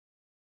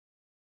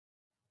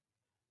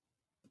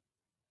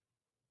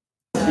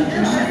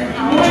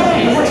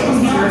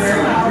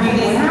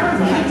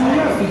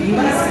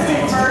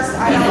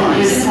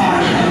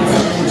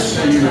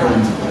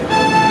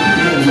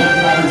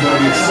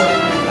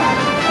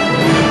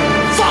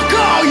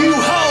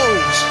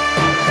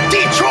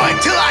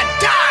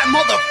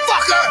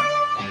motherfucker.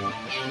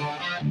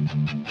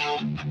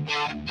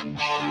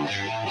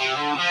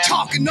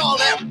 Talking all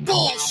that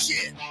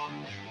bullshit.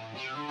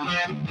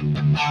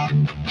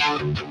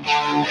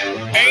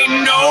 Ain't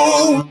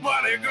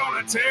nobody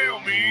gonna tell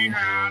me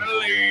how to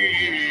live.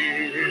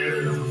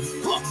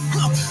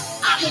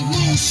 I'm a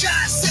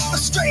moonshine sipper,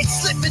 straight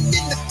slipping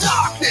in the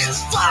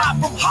darkness. Far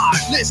from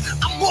heartless,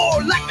 I'm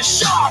more like the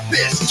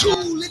sharpest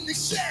tool in the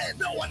shed.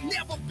 No, I've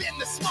never been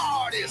the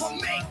smartest, but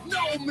make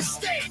no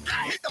mistake,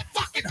 I hit the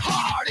fucking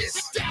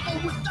hardest.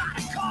 Devil without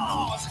a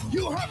cause,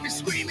 you heard me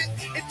screaming,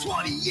 and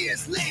 20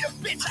 years later,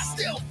 bitch, I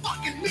still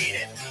fucking mean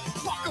it.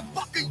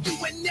 Fucker, you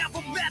ain't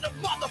never met a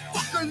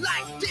motherfucker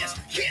like this.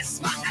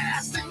 Kiss my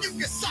ass and you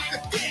can suck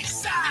a dick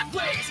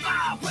sideways,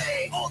 my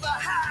way or the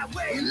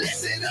highway.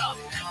 Listen up,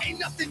 ain't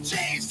nothing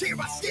changed here,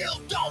 I still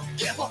don't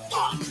give a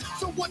fuck.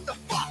 So what the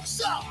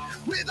fuck's up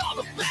with all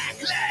the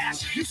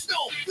backlash? You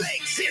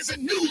snowflakes, here's a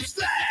news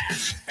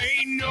flash.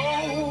 Ain't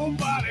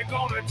nobody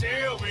gonna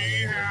tell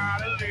me how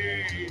to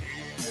live.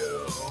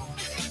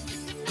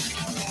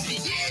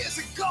 Years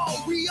ago,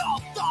 we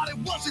all thought it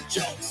was a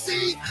joke,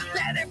 see?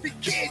 That every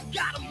kid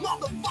got a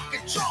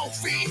motherfucking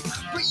trophy.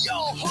 But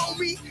yo,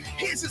 homie,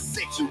 here's a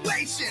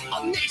situation.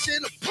 A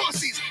nation of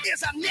pussies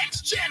is our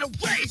next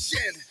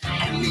generation.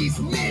 And these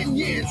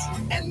minions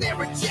and their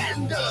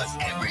agendas,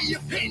 every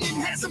opinion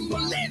has a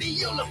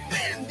millennial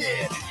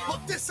offended.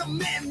 But this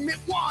amendment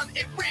one,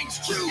 it rings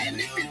true. And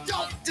if you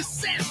don't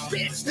dissent,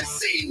 bitch, to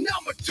see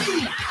number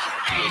 2.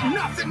 Ain't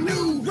nothing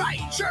new,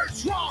 right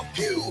church, wrong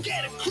pew.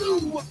 Get a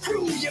clue,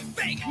 accrue your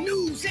fake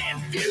news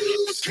and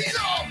views. Can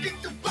all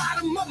get the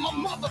bottom of my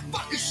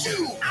motherfucking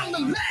shoe. I'm the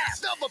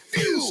last of a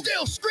few,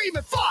 still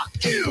screaming, fuck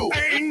you.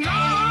 Ain't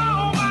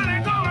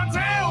nobody gonna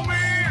tell me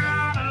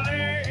how to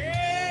live.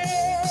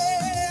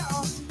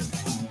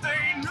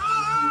 Ain't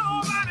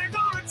nobody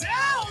gonna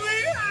tell me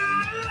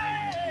how to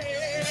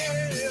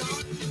live.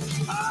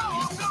 Oh,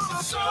 I'm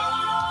gonna soar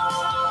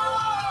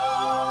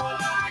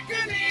like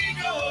an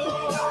eagle.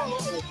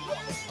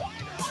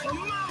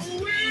 My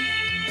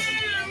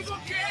wings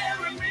will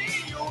carry me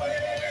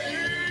away.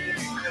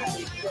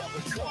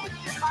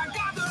 I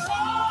got the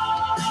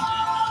roar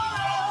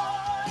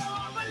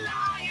of a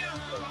lion,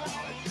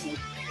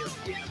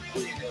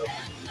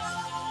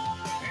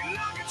 and I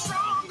get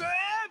stronger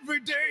every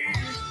day.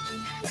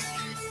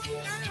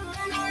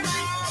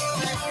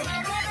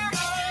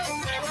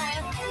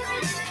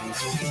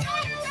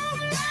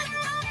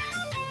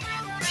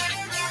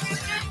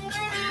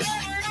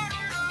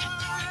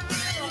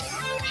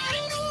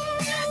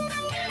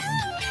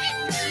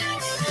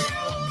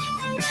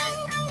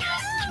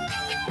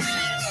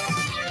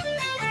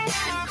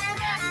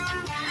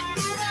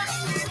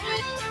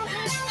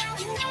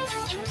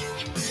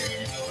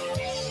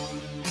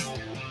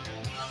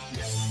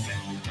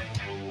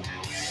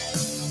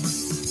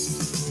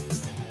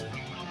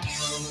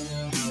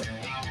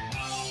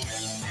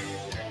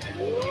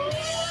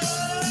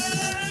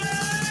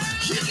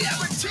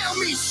 Tell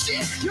me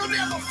shit, you'll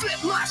never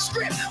flip my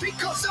script,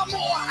 because I'm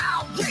more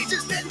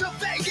outrageous than the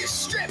Vegas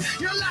Strip.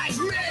 You're like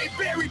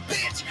Mayberry,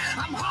 bitch,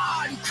 I'm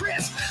hard and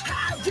crisp,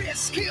 high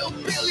risk,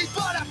 hillbilly,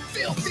 but I'm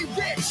filthy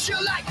rich.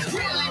 You're like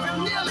really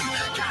vanilla,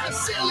 kinda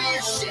silly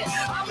as shit.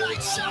 I'm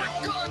like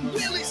Shotgun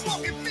Willie,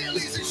 smoking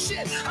Phillies and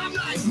shit. I'm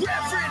like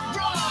Reverend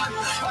Ron,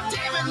 or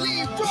David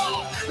Lee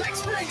Roth, like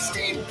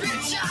Springsteen,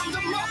 bitch, I'm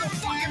the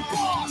motherfucking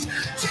boss.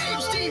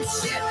 James Dean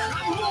shit,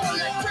 I'm more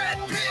like Brad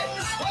Pitt,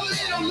 a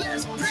little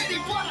less pretty,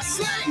 but I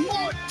slang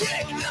more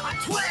dick. I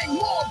twang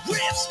more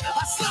riffs.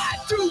 I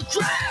slide through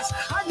grass.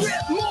 I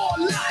rip more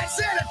lines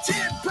than a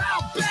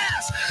 10-pound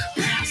bass.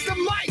 Pass the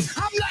mic.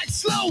 I'm like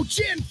slow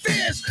gin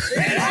fizz. It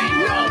ain't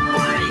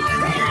nobody.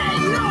 It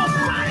ain't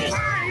nobody.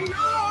 Ain't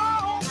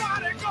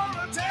nobody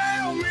gonna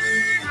tell me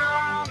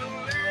how to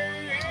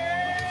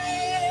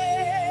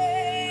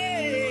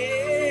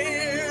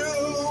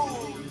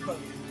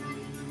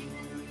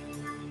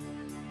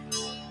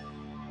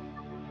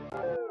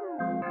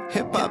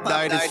Hip-hop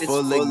diet is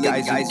full of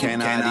guys who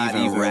cannot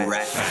even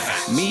rap.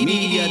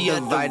 Media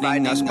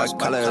dividing us by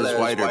colors,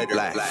 white or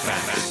black.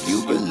 If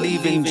you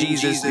believe in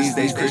Jesus, these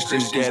days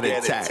Christians get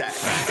attacked.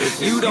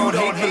 If you don't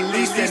hate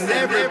police, then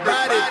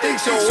everybody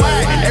thinks you're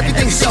whack.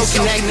 Everything's so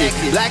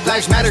connected. Black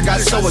Lives Matter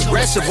got so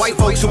aggressive. White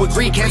folks who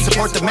agree can't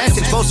support the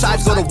message. Both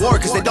sides go to war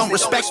because they don't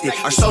respect it.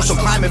 Our social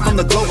climate from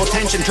the global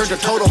tension turned to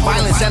total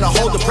violence and a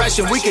whole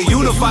depression. We can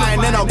unify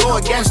and then I'll go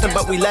against them,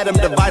 but we let them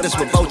divide us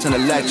with votes and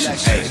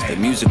elections. Hey, the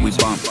music we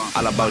bump,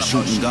 all about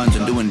shooting guns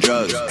and doing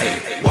drugs.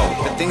 Hey, whoa.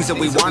 The things that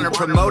we want are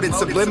promoted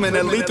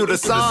subliminally through the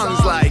songs,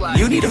 like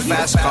You need a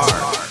fast car,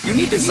 you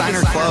need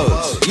designer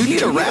clothes, you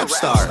need a rap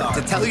star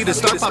to tell you to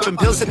start popping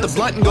pills, hit the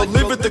blunt and go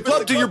live at the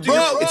club till you're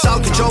broke. It's all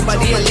controlled by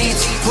the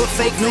elites. Put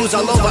fake news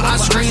all over our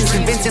screens,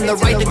 convincing the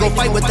right to go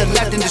fight with the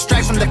left and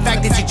distract from the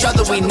fact it's each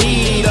other we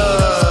need.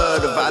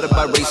 Divided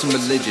by race and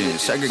religion,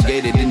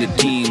 segregated into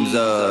teams.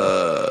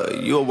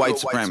 You a white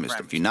supremacist.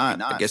 If you're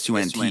not, I guess you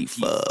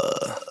Antifa.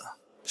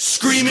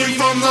 Screaming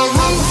from the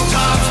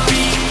rooftops,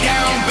 beat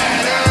down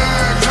better.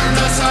 Turn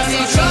us on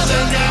each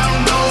other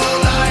now, no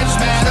lives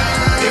matter.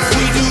 If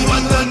we do what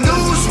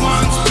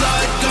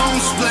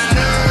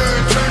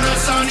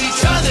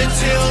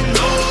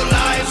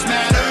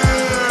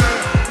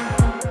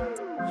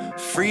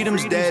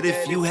dead.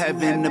 If you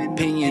have an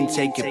opinion,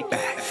 take it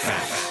back.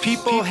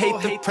 People hate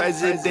the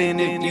president.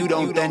 If you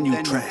don't, then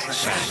you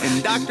trash.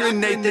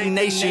 Indoctrinate the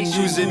nation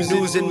using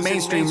news and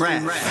mainstream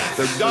rap.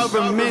 The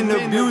government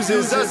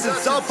abuses us.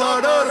 It's all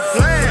part of the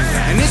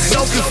plan. And it's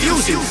so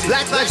confusing.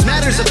 Black Lives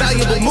Matter is a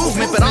valuable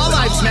movement, but all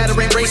lives matter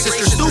ain't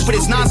racist or stupid.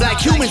 It's non-black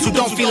humans who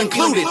don't feel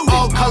included.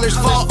 All colors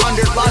fall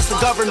under laws to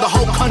govern the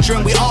whole country,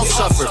 and we all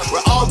suffer.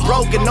 We're all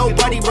broke and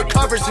nobody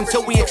recovers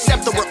until we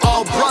accept that we're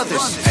all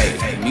brothers.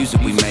 Hey, music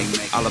we make,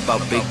 all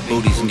about big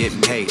booties and getting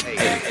paid.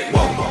 Hey,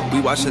 whoa,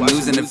 we watch the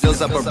news and it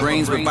fills up our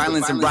brains with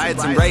violence and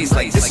riots and race.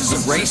 Like, this is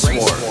a race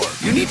war.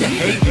 You need to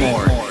hate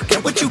more.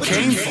 Get what you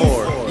came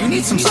for. You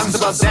need some songs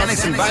about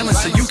Xanax and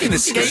violence so you can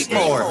escape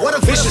more. What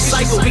a vicious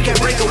cycle we can't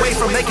break away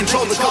from. They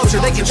control the culture,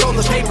 they control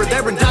the paper.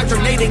 They're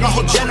indoctrinating a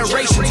whole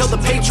generation till the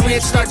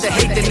patriots start to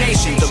hate the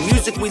nation. The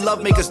music we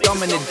love make us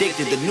dumb and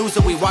addicted. The news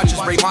that we watch is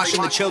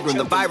brainwashing the children.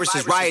 The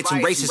viruses, riots,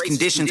 and racist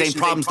conditions ain't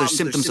problems, they're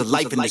symptoms of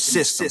life in the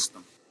system.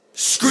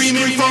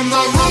 Screaming from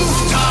the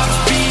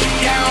rooftops, beat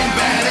down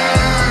better.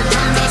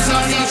 Turn us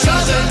on each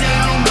other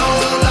now, no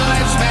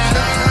lives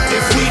matter.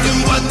 If we do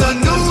what the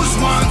news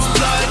wants,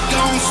 blood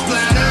gon'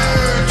 splatter.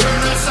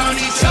 Turn us on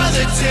each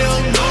other till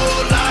no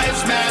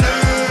lives matter.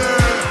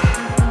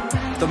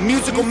 The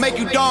music will make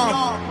you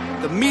dumb.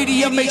 The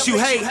media makes you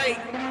hate.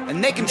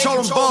 And they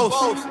control them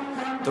both.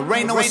 There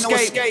ain't no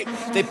escape.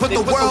 They put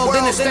the world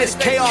in a state of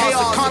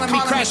chaos. Economy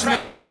crashing.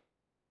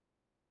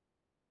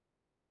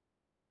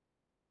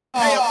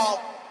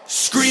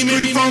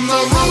 Screaming from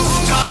the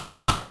rooftop,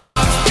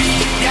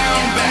 beat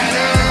down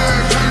better.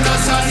 Turn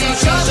us on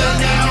each other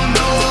now,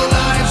 no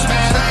lives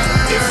matter.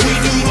 If we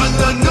do what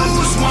the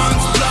news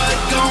wants, blood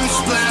gon'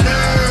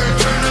 splatter.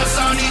 Turn us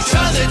on each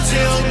other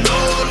till no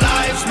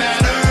lives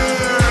matter.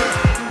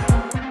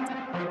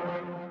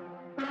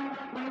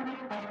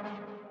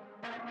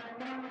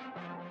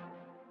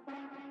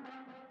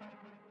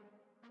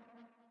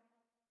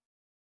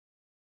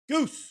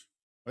 Goose,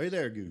 are you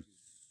there, Goose?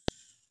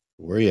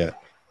 Where you at?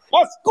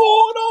 What's going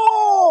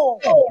on?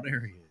 Oh, there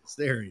he is.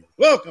 There he is.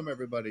 Welcome,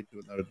 everybody, to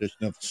another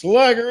edition of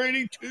Slagger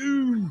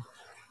 82.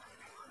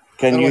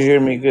 Can you hear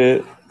me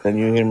good? Can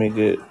you hear me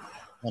good?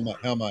 How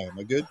am I? Am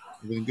I good?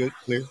 Everything good?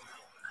 Clear?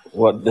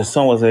 Well, the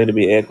song was ready to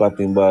be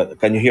echoing, but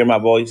can you hear my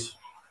voice?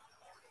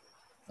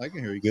 I can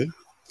hear you good.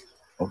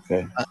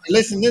 Okay. I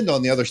listened in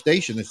on the other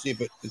station to see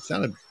if it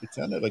sounded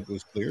like it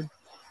was clear.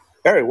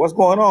 Eric, what's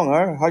going on,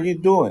 huh? How you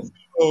doing?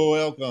 Oh,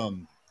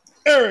 welcome.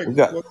 Eric, We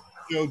got- welcome to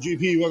the show.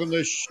 GP, welcome to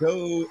the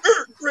show.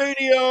 Earth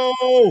Radio.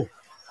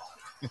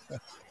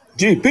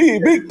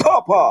 GP, Big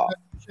Papa.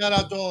 Shout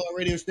out to all our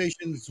radio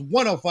stations.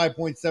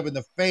 105.7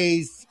 The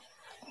Phase.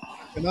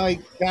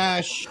 Tonight,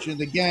 Cash and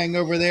the gang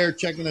over there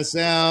checking us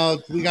out.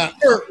 We got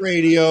Earth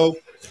Radio,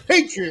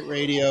 Patriot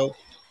Radio,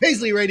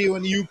 Paisley Radio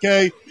in the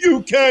UK.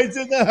 UK's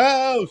in the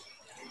house.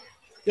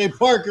 Dave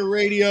Parker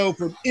Radio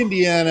from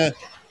Indiana.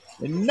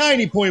 And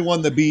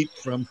 90.1 The Beat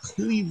from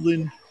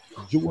Cleveland,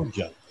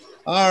 Georgia.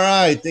 All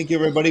right. Thank you,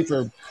 everybody,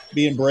 for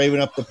being brave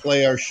enough to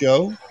play our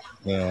show.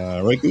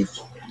 Right, Goose?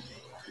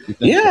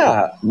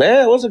 Yeah,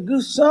 man, it was a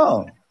good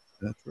song.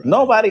 That's right.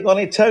 Nobody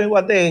gonna tell me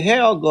what the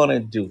hell gonna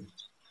do.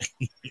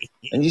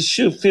 And you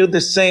should feel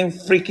the same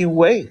freaking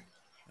way.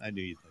 I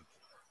knew you'd think.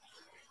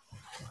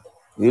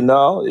 You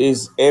know,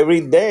 it's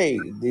every day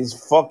these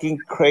fucking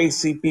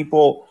crazy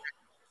people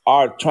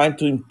are trying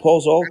to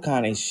impose all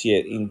kind of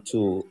shit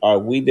into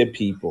we the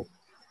people,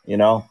 you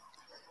know.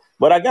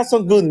 But I got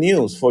some good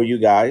news for you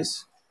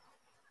guys.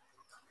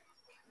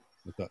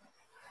 What's up?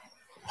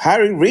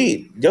 Harry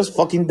Reid just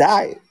fucking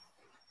died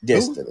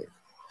yesterday.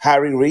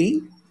 Harry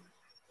Reid,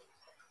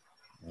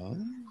 Oh,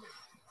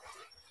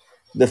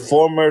 the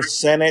former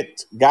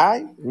Senate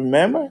guy,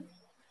 remember?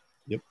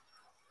 Yep.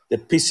 The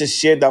piece of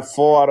shit that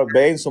fell out of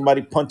bed and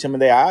somebody punched him in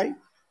the eye.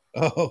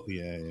 oh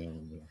yeah.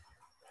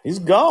 He's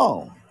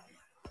gone.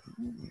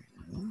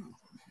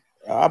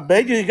 I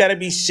bet you he got to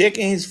be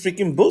shaking his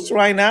freaking boots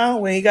right now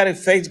when he got to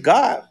face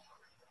God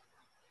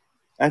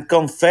and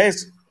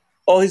confess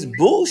all his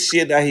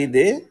bullshit that he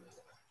did.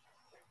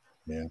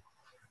 Yeah.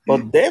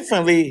 But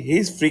definitely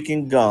he's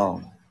freaking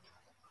gone.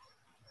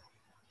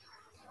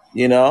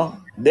 You know,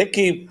 they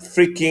keep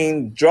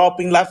freaking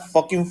dropping like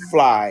fucking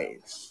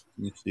flies.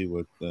 Let's see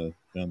what John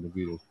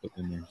DeVito's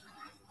putting in there.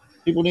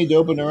 People need to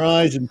open their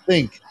eyes and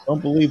think.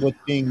 Don't believe what's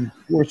being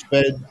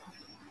force-fed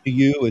to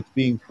you. It's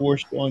being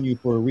forced on you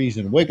for a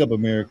reason. Wake up,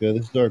 America.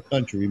 This is our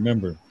country.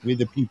 Remember, we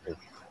the people.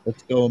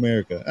 Let's go,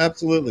 America.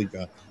 Absolutely,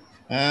 John.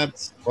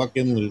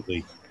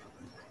 Absolutely.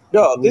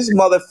 Yo, this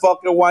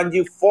motherfucker want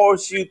you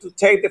force you to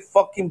take the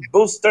fucking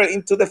booster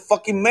into the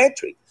fucking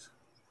Matrix.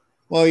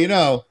 Well, you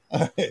know,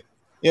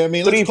 yeah. I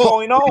mean, let's call,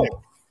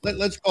 3.0.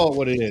 let's call it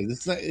what it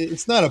is.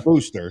 It's not a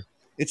booster.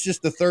 It's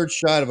just the third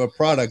shot of a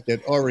product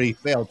that already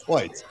failed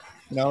twice.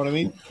 You know what I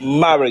mean?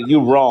 Maverick,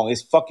 you wrong.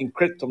 It's fucking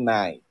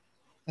kryptonite.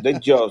 That's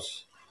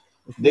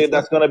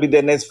gonna be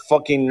the next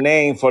fucking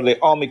name for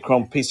the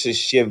Omicron piece of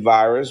shit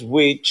virus,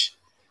 which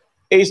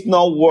is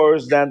no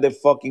worse than the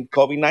fucking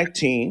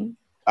COVID-19,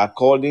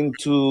 according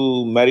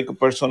to medical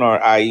personnel,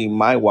 i.e.,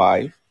 my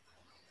wife.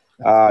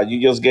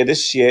 You just get the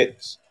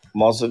shit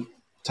most of the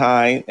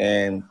time,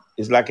 and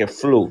it's like a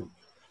flu.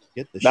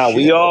 Get the Now shit.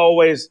 we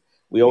always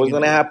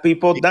gonna have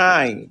people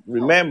dying.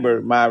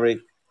 Remember,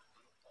 Mary,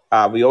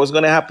 we always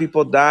gonna have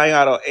people dying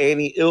out of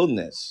any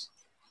illness.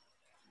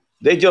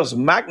 They just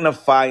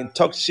magnify and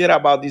talk shit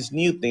about this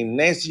new thing.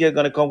 Next year,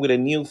 gonna come with a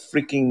new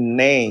freaking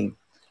name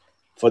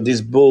for this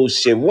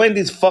bullshit. When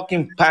this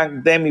fucking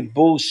pandemic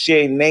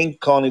bullshit name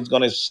calling is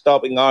gonna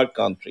stop in our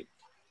country?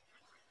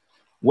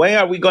 When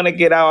are we gonna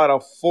get out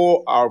of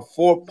our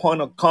 4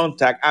 point of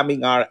contact? I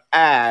mean, our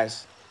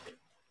ass,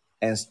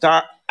 and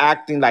start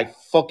acting like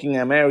fucking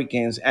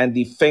Americans and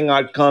defend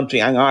our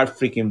country and our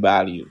freaking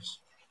values.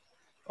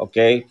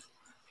 Okay?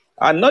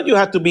 I know you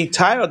have to be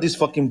tired of this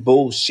fucking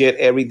bullshit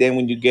every day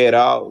when you get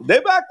out.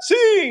 The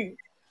vaccine,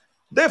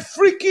 the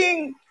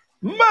freaking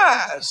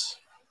mask.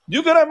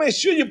 You gotta make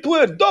sure you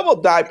put a double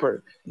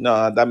diaper.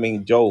 No, that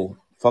means Joe.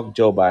 Fuck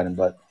Joe Biden.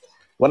 But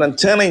what I'm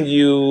telling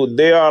you,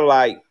 they are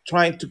like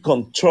trying to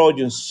control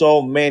you in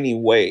so many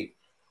ways.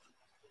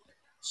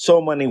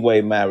 So many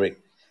ways, Mary.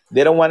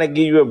 They don't want to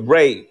give you a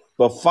break.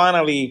 But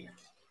finally,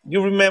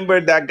 you remember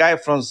that guy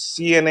from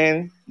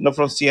CNN, not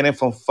from CNN,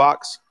 from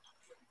Fox?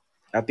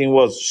 I think it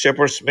was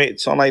Shepard Smith,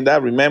 something like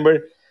that.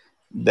 Remember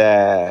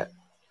that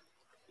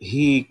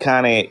he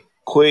kind of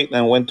quit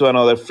and went to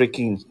another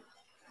freaking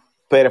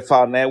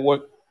pedophile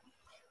network?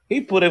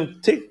 He put in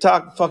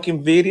TikTok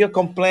fucking video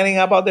complaining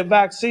about the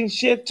vaccine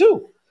shit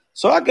too.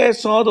 So I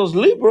guess some of those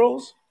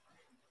liberals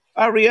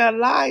are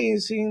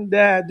realizing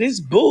that this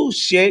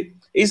bullshit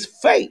is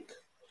fake.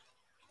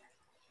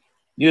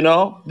 You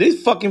know,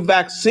 this fucking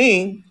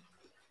vaccine,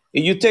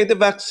 if you take the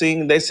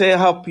vaccine, they say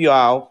help you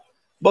out,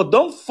 but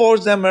don't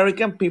force the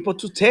American people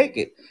to take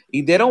it.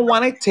 If they don't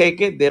want to take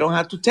it, they don't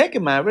have to take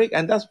it, Maverick,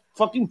 and that's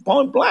fucking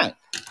point blank.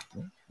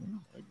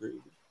 I agree.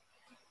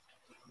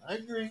 I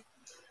agree.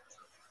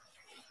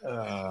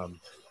 I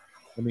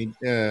mean,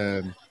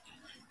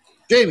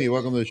 Jamie,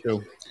 welcome to the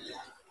show.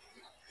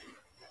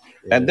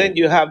 And then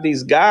you have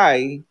this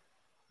guy,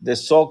 the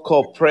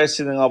so-called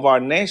president of our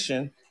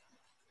nation,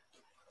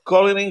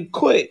 calling him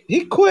quit.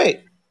 He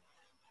quit.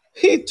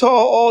 He told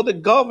all the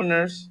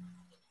governors,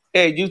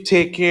 "Hey, you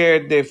take care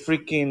of the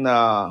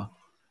freaking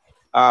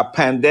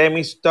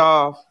pandemic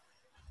stuff.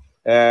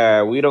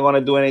 We don't want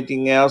to do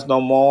anything else no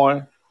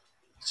more."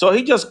 So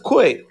he just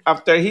quit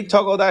after he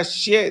talked all that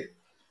shit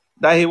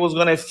that he was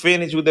gonna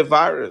finish with the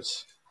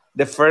virus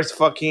the first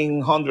fucking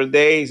 100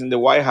 days in the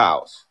White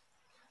House.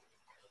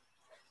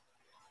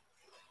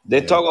 They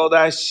Yeah. talk all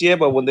that shit,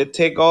 but when they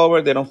take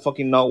over, they don't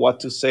fucking know what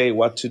to say,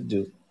 what to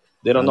do.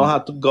 They don't know how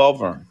to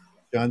govern.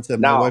 John said,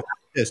 "My Now, wife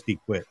is pissed. He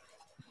quit."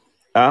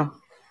 huh?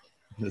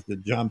 That's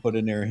what John put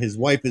in there. His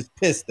wife is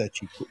pissed that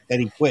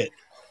he quit.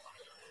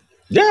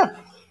 Yeah.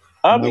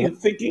 I My mean, wife is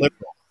thinking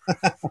liberal.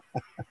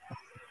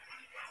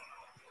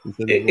 He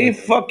said his he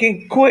wife-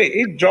 fucking quit.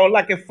 He drove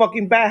like a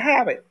fucking bad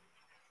habit.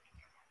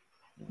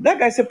 That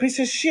guy's a piece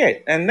of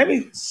shit. And let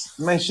me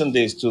mention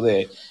this to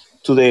the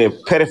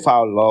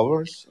pedophile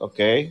lovers,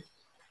 okay?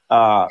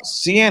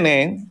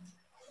 CNN,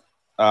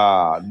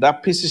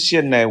 that piece of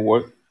shit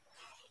network,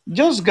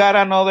 just got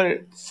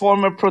another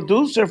former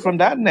producer from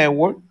that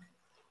network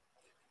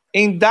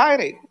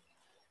indicted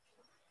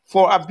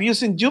for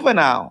abusing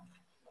juvenile.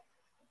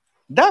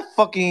 That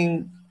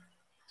fucking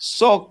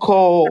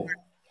so-called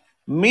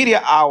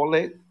media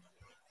outlet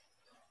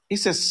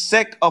is a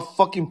sect of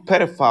fucking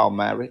pedophile,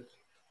 Mary.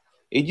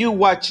 If you're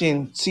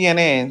watching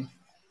CNN,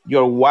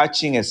 you're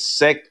watching a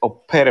sect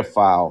of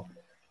pedophile,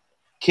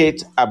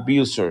 kid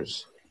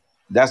abusers.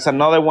 That's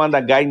another one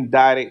that got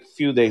indicted a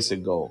few days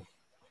ago.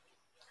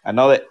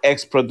 Another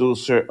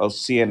ex-producer of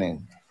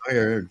CNN.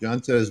 Here,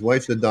 John said his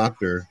wife's a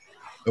doctor.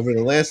 Over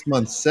the last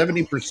month,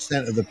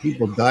 70% of the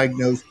people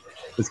diagnosed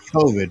with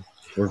COVID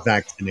were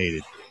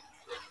vaccinated.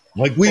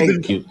 Like we've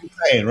been Thank you.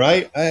 saying,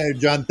 right?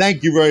 John,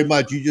 thank you very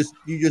much. You just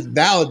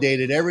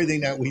validated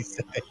everything that we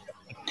said.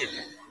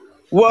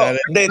 Well, That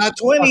it's the not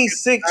the fucking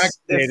 26,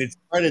 vaccinated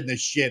spreading this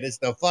shit. It's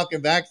the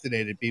fucking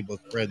vaccinated people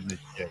spreading this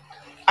shit.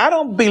 I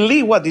don't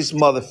believe what these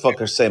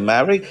motherfuckers say,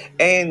 Mary.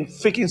 And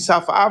freaking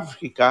South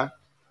Africa,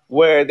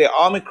 where the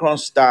Omicron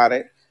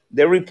started,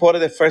 they reported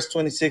the first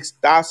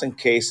 26,000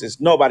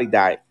 cases. Nobody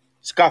died.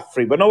 Scot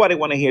free. But nobody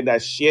want to hear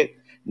that shit.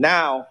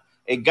 Now,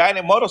 a guy in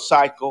a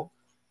motorcycle,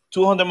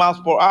 200 miles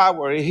per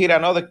hour, he hit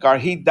another car.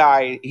 He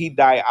died. He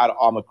died out of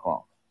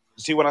Omicron.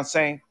 See what I'm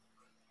saying?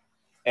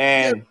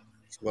 And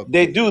Well,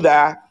 they do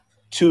that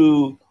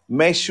to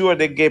make sure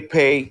they get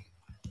paid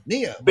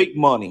Nia. big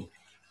money.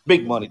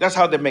 Big money. That's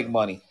how they make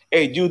money.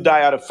 Hey, you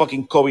die out of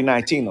fucking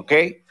COVID-19,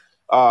 okay?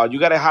 You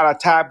got a heart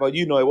attack, but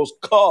you know it was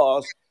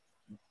caused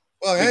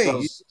Well, hey,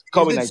 because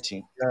you COVID did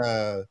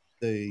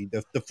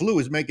 19. the flu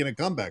is making a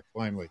comeback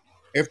finally.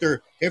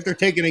 After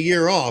taking a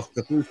year off,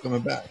 the flu's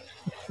coming back.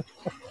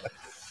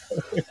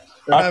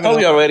 They're I having told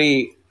a- you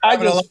already. I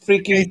having a lot just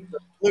of cases freaking.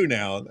 of flu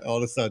now. All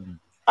of a sudden,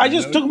 I you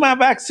just know? took my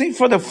vaccine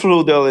for the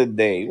flu the other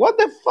day. What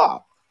the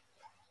fuck?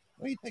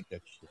 Why do you think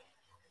that shit?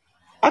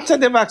 I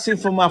take the vaccine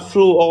for my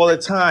flu all the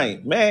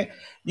time, man.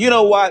 You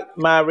know what,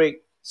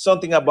 Maverick?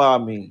 Something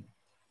about me.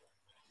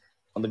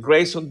 on the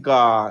grace of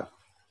God,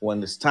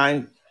 when it's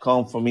time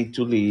come for me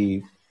to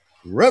leave,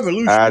 I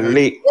Revolutionary.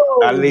 leave,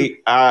 I Whoa! leave,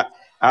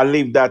 I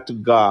leave that to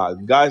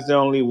God. God's the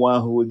only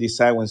one who will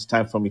decide when it's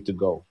time for me to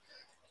go.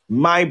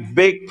 My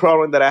big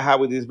problem that I have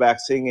with this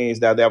vaccine is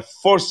that they're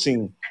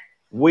forcing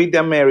with the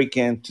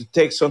American to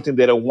take something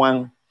they don't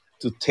want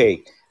to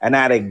take, and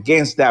I'm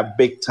against that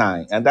big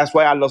time. And that's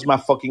why I lost my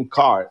fucking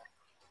card.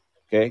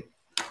 Okay,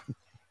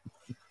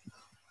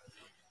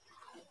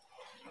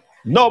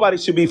 nobody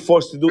should be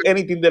forced to do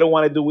anything they don't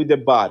want to do with their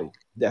body.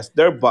 That's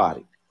their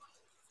body,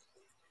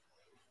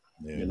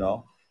 Yeah. you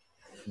know.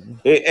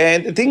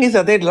 And the thing is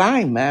that they're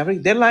lying, Mary.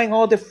 They're lying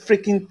all the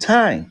freaking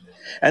time.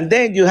 And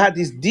then you had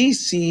this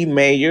DC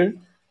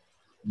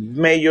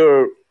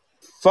Mayor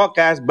fuck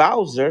ass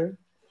Bowser.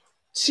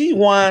 She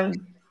want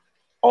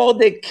all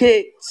the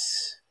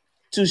kids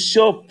to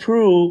show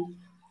proof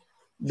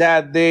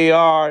that they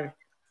are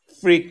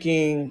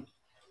freaking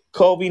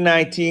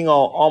COVID-19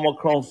 or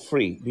Omicron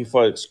free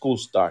before school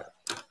start.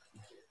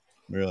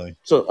 Really?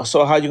 So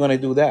how you gonna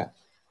do that?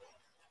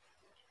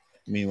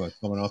 You mean what?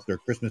 Coming off their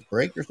Christmas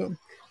break or something?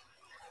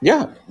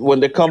 Yeah,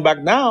 when they come back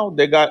now,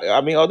 they got.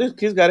 I mean, all these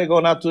kids got to go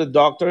now to the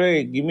doctor.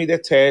 Hey, give me the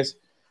test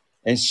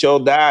and show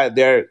that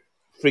they're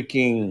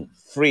freaking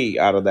free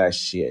out of that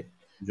shit.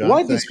 John Why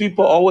saying, these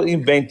people always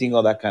inventing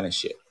all that kind of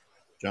shit?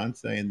 John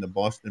saying the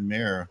Boston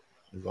mayor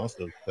is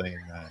also saying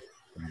that.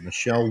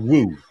 Michelle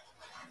Wu.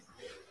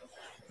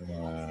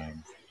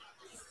 Um,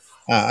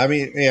 I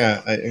mean,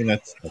 yeah, I mean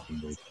that's fucking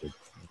bullshit.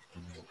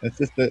 That's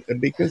just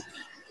because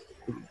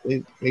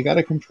they got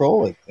to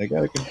control it. They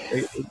got to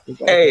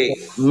Hey,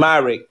 control.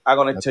 Mary, I'm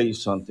gonna It. tell you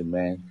something,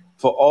 man.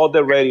 For all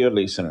the radio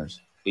listeners,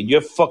 if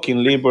you're fucking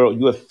liberal,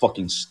 you're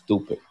fucking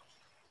stupid.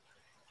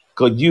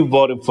 Cause you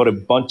voted for a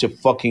bunch of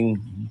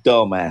fucking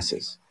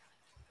dumbasses.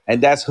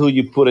 And that's who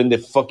you put in the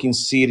fucking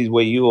cities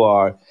where you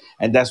are.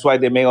 And that's why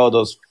they make all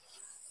those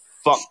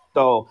fucked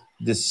up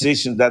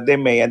decisions that they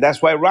made. And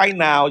that's why right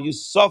now you're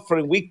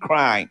suffering with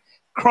crying,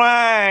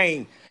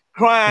 crying,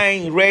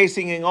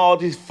 racing in all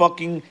these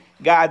fucking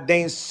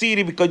goddamn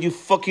city because you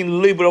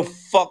fucking liberal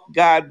fuck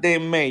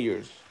goddamn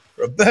mayors.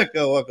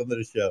 Rebecca, welcome to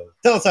the show.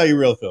 Tell us how you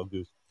real feel,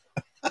 Goose.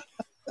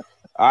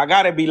 I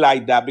gotta be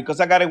like that because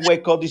I gotta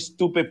wake up these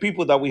stupid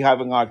people that we have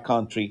in our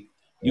country.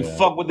 You Yeah.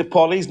 fuck with the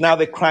police, now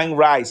the crime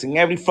rise in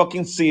every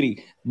fucking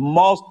city.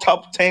 Most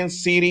top 10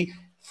 city,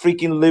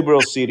 freaking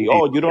liberal city.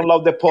 Oh, you don't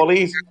love the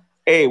police?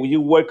 Hey, well, you're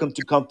welcome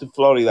to come to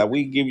Florida.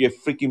 We give you a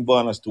freaking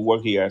bonus to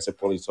work here as a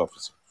police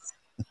officer.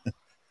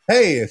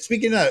 Hey,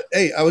 speaking of,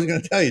 hey, I was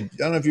going to tell you, I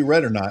don't know if you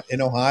read or not,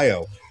 in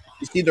Ohio,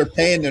 you see they're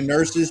paying the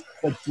nurses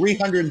like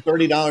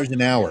 $330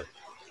 an hour.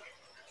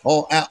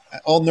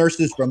 All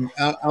nurses from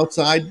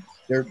outside,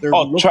 they're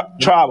Oh, looking,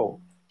 travel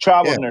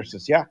yeah,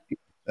 nurses, yeah.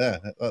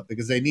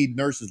 because they need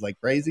nurses like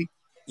crazy.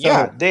 So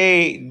Yeah,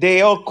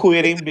 they all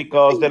quitting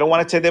because they don't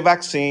want to take the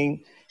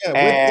vaccine yeah, with the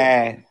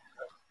and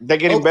they're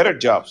getting okay, better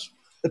jobs.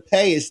 the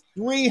pay is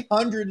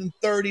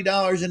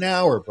 $330 an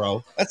hour,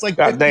 bro. That's like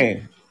God 50.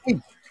 damn.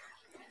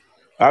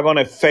 I'm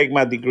gonna fake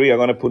my degree. I'm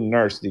gonna put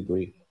nurse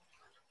degree.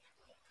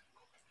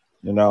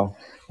 You know,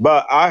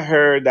 but I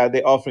heard that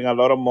they're offering a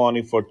lot of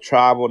money for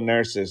travel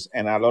nurses,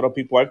 and a lot of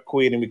people are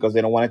quitting because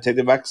they don't want to take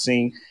the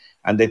vaccine,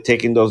 and they're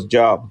taking those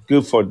jobs.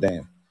 Good for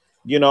them.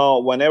 You know,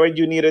 whenever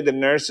you needed the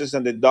nurses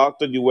and the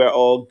doctor, you were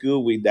all good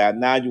with that.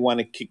 Now you want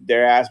to kick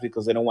their ass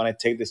because they don't want to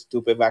take the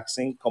stupid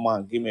vaccine. Come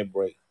on, give me a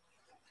break.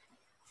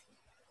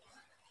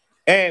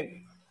 And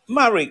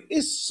Mary,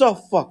 it's so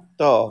fucked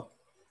up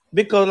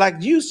because, like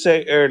you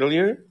said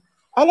earlier,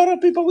 a lot of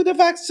people with the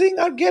vaccine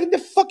are getting the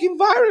fucking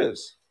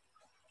virus.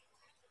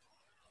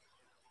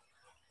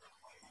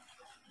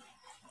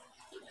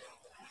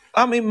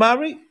 I mean,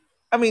 Mary,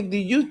 I mean, did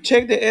you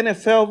check the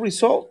NFL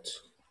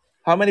results?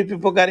 How many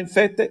people got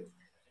infected?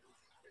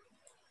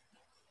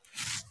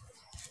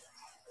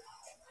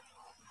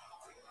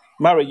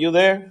 Mary, you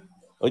there?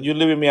 Or you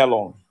leaving me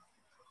alone?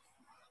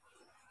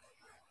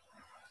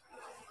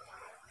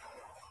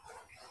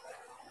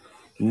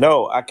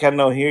 No, I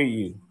cannot hear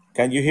you.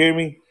 Can you hear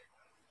me?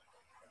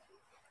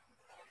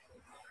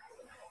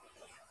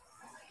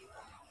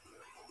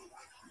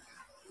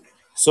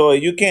 So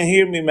if you can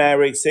hear me,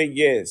 Mary, say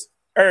yes.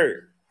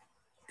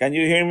 Can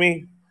you hear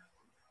me?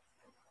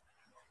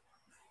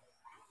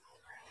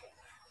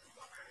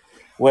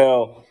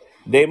 Well,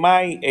 they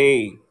might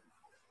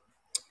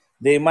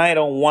they might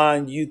don't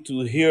want you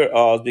to hear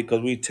us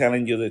because we're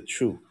telling you the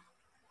truth.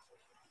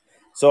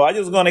 So I'm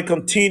just gonna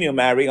continue,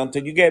 Mary,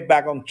 until you get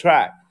back on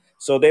track.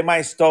 So they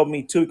might stop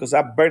me too because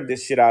I burned the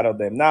shit out of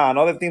them. Now,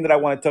 another thing that I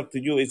want to talk to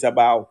you is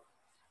about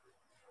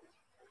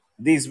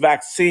this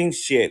vaccine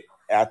shit.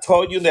 I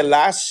told you in the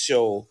last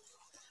show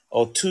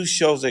or two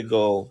shows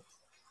ago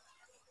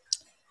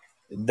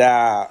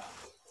that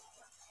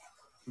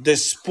the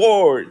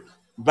sport,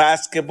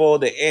 basketball,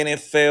 the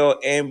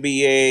NFL,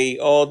 NBA,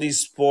 all these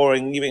sport,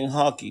 and even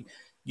hockey,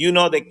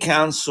 they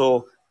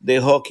cancel the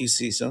hockey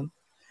season.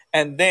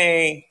 And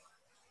then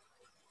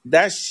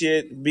that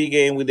shit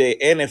began with the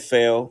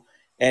NFL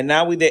and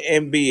now with the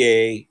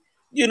NBA.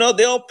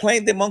 They're all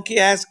playing the monkey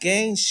ass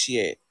game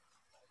shit.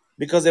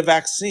 because the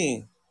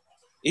vaccine.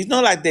 It's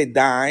not like they're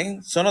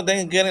dying. Some of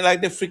them getting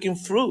like the freaking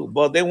flu,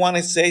 but they want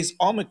to say it's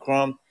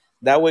Omicron.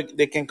 That way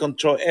they can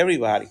control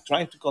everybody,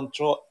 trying to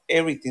control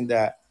everything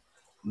that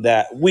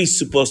we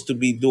supposed to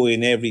be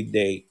doing every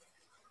day.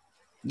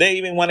 They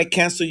even want to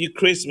cancel your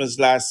Christmas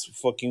last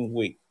fucking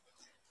week.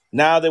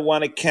 Now they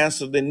want to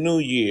cancel the New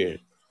Year.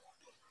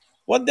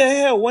 What the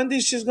hell? When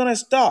this shit's gonna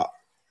stop?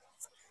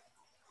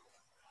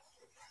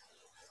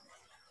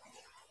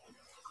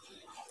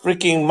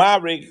 Freaking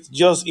Maverick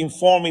just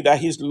informed me that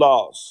he's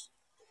lost.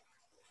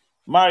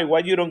 Mari, why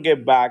you don't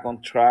get back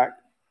on track?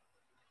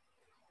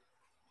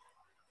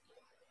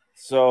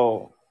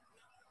 So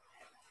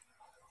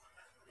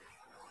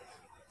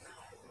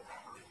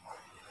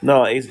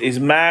no, it's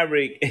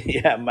Maverick.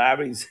 Yeah,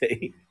 Maverick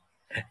say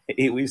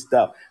hey, we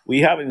stopped. We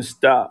haven't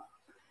stopped.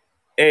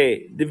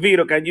 Hey,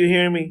 DeVito, can you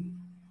hear me?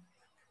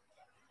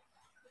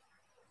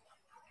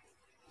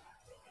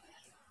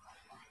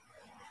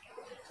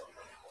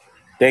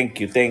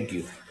 Thank you, thank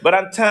you. But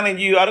I'm telling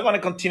you, I'm gonna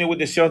continue with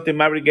the show until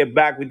Maverick get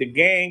back with the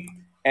game.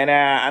 And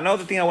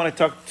another thing I want to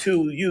talk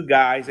to you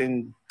guys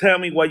and tell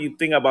me what you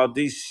think about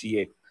this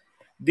shit.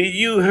 Did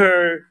you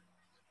hear?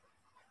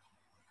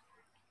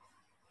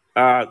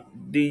 Uh,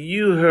 did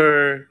you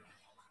hear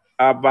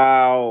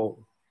about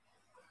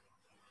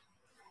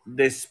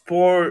the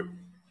sport,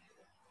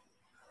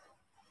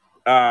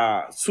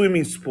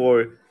 swimming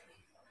sport,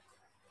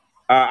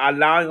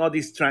 allowing all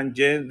these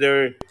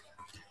transgender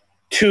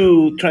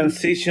to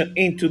transition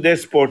into the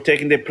sport,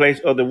 taking the place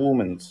of the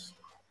women's?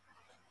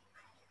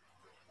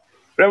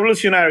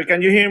 Revolutionary,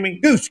 can you hear me?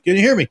 Goose, can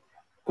you hear me?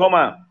 Come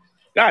on.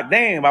 God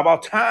damn,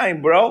 about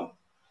time, bro.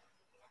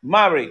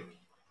 Maverick,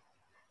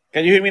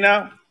 can you hear me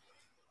now?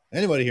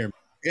 Anybody hear me?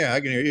 Yeah,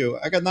 I can hear you.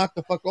 I got knocked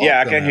the fuck off.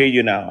 Yeah, I can somehow. hear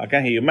you now. I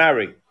can hear you.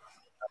 Maverick,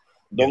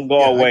 don't go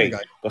yeah, away.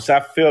 Because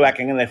I feel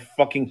like I'm in a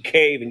fucking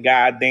cave in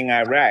goddamn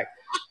Iraq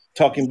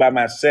talking by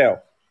myself.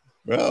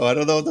 Bro, I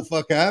don't know what the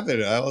fuck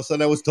happened. All of a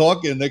sudden I was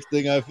talking. Next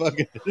thing I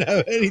fucking didn't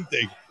have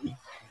anything.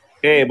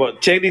 Hey,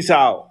 but check this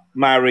out,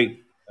 Maverick.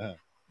 Uh,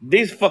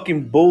 This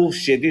fucking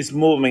bullshit, this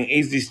movement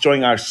is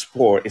destroying our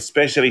sport,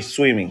 especially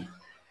swimming.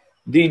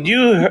 Did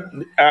you,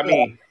 I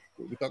mean,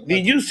 we're talking did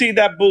about- you see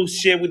that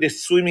bullshit with the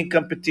swimming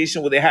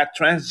competition where they had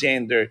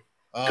transgender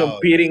Oh,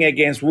 competing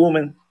against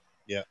women?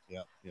 yeah.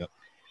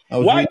 I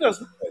was Why reading-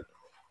 does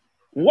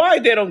why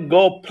they don't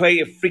go play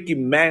a freaking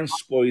man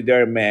sport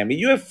there, man? If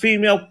you're a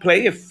female,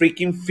 play a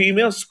freaking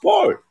female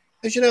sport.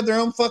 They should have their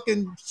own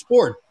fucking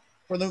sport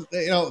for them.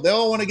 You know, they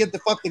all want to get the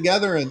fuck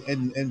together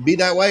and be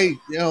that way.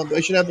 You know,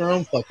 they should have their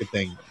own fucking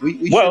thing.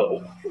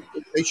 Well,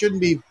 They shouldn't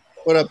be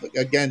put up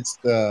against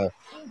real,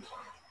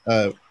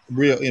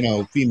 you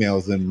know,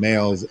 females and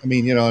males. I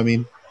mean, you know,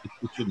 it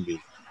shouldn't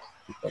be.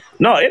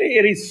 no,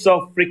 it is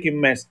so freaking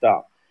messed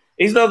up.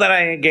 It's not that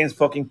I'm against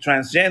fucking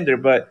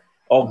transgender, but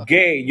or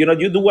gay. You know,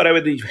 you do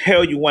whatever the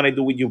hell you want to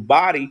do with your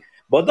body,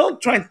 but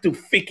don't try to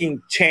freaking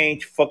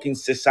change fucking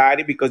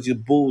society because you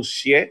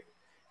bullshit.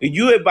 If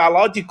you're a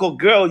biological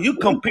girl, you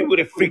compete with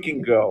a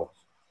freaking girl.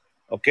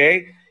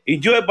 Okay?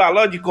 If you're a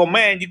biological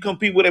man, you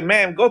compete with a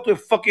man. Go to a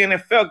fucking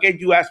NFL, get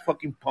your ass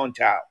fucking punch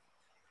out.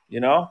 You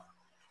know?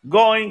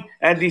 Going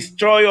and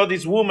destroy all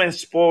this women's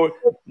sport.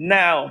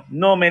 Now,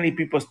 not many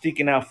people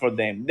sticking out for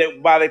them.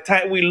 By the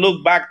time we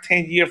look back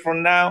 10 years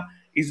from now,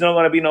 it's not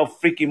going to be no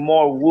freaking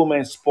more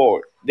women's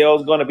sport.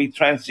 There's going to be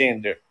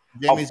transgender.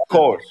 Jamie's Of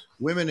course.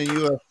 Women in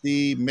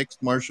UFC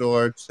mixed martial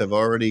arts have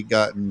already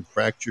gotten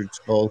fractured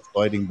skulls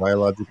fighting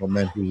biological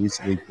men who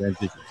recently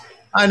transitioned.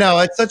 I know,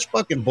 it's such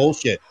fucking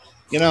bullshit.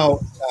 You know,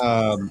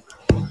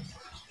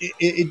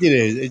 it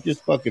is. It's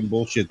just fucking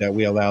bullshit that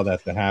we allow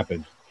that to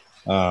happen.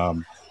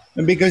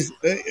 And because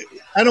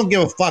I don't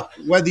give a fuck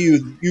whether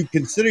you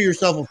consider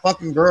yourself a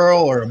fucking girl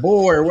or a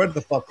boy or what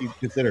the fuck you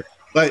consider,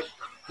 but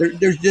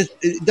there's just,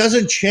 it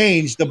doesn't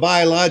change the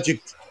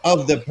biologic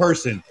of the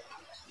person,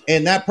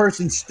 and that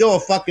person's still a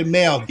fucking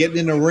male getting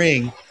in a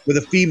ring with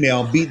a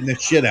female beating the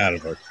shit out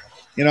of her,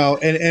 you know,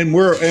 and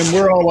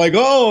we're all like,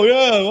 oh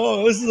yeah,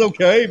 oh, this is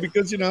okay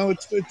because, you know,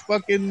 it's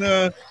fucking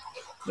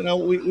you know,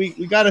 we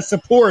gotta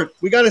support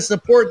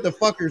the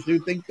fuckers who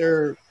think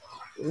they're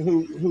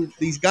who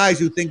these guys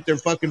who think they're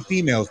fucking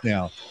females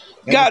now.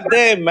 And God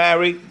damn,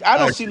 Mary. I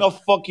don't see no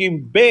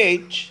fucking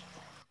bitch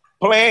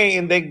playing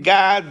in the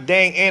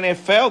goddamn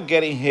NFL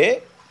getting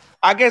hit.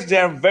 I guess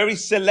they're very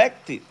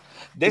selective.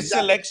 They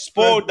select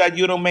sport that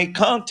you don't make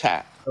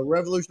contact. the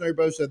Revolutionary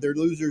Bro said they're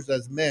losers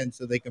as men,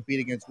 so they compete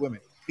against women.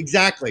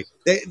 Exactly.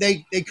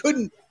 They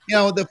couldn't, you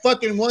know, the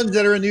fucking ones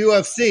that are in the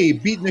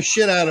UFC beating the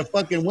shit out of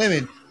fucking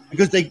women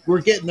because they were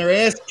getting their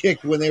ass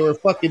kicked when they were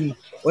fucking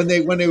when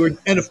they were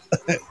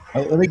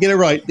let me get it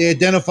right. They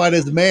identified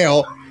as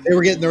male. They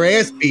were getting their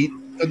ass beat.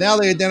 So now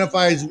they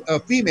identify as a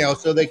female,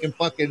 so they can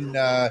fucking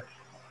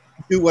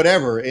do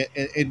whatever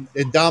and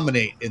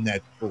dominate in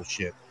that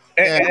bullshit.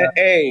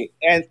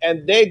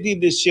 And they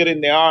did this shit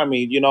in the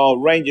army, you know,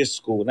 Ranger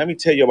School. Let me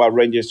tell you about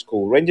Ranger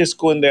School. Ranger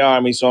School in the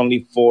army is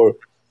only for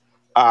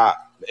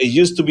it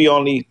used to be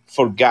only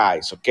for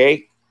guys,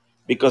 okay?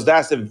 Because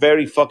that's a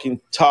very fucking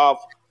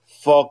tough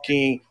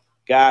fucking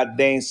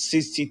goddamn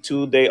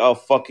 62 day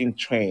of fucking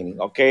training.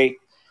 Okay,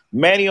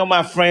 many of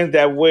my friends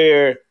that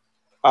were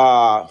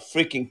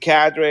freaking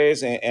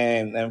cadres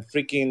and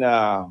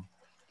freaking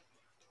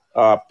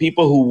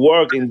people who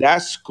work in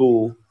that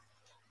school,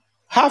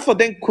 half of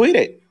them quit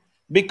it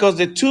because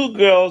the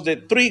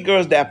three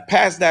girls that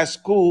passed that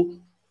school,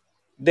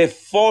 they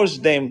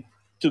forced them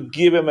to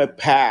give them a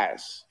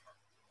pass.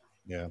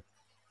 Yeah.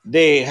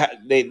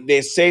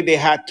 They say they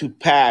had to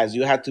pass.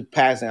 You had to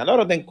pass, and a lot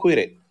of them quit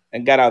it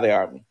and got out of the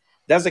army.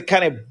 That's the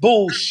kind of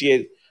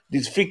bullshit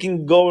this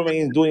freaking government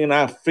is doing in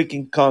our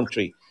freaking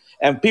country.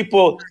 And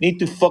people need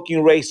to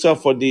fucking raise up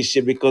for this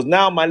shit because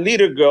now my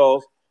little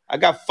girls, I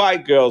got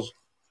 5 girls.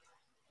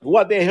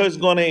 What the hell is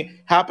gonna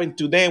happen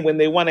to them when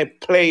they want to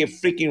play a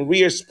freaking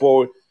real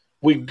sport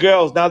with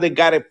girls? Now they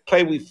gotta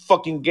play with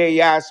fucking gay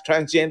ass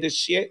transgender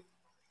shit.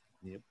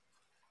 Yep.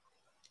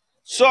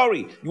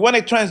 Sorry, you want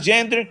a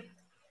transgender?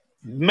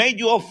 Make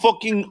you a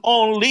fucking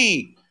own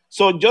league.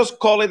 So just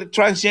call it a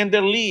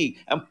transgender league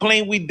and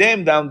playing with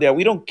them down there.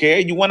 We don't care.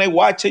 You want to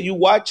watch it, you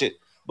watch it.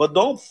 But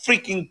don't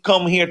freaking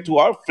come here to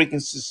our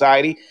freaking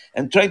society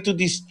and try to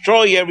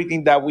destroy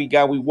everything that we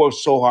got. We worked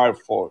so hard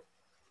for.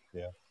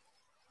 Yeah.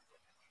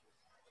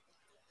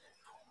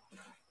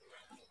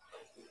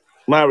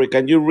 Mary,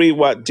 can you read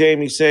what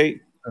Jamie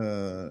say?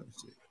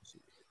 Let's see.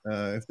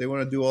 If they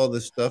want to do all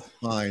this stuff,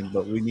 fine,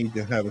 but we need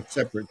to have a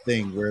separate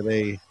thing where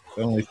they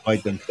only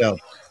fight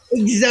themselves.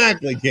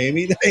 Exactly,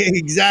 Jamie.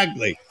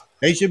 Exactly.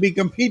 They should be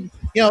competing.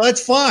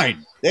 That's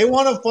fine. They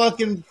want to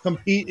fucking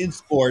compete in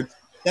sports,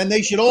 then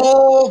they should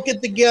all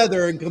get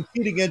together and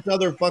compete against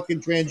other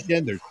fucking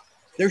transgenders.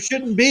 There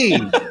shouldn't be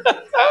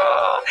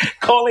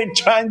Calling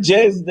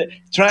transgender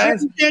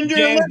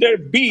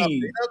transgender. B.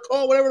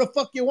 Call it whatever the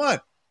fuck you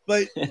want,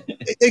 but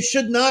they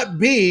should not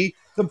be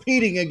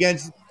competing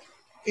against.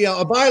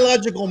 A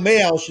biological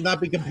male should not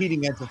be competing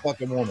against a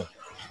fucking woman.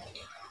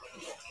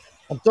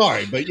 I'm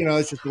sorry, but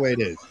it's just the way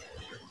it is.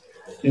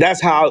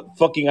 That's how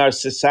fucking our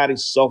society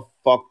is so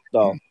fucked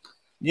up.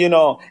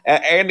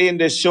 Early in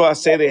the show, I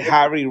said that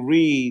Harry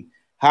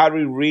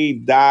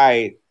Reid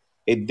died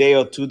a day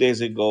or 2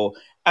 days ago.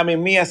 I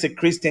mean, me as a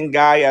Christian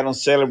guy, I don't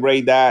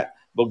celebrate that,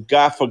 but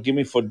God forgive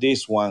me for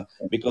this one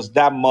because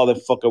that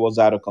motherfucker was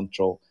out of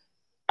control.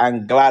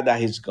 I'm glad that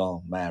he's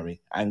gone,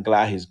 Mary. I'm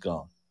glad he's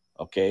gone.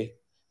 Okay?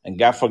 And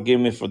God forgive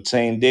me for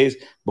saying this,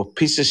 but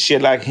piece of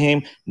shit like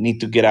him need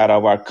to get out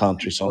of our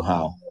country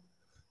somehow.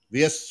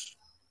 Yes.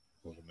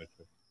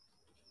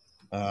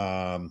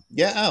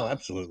 Yeah. Oh,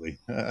 absolutely.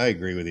 I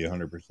agree with you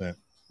 100%.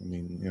 I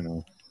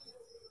mean,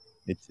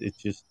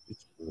 it's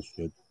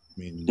bullshit. I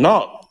mean,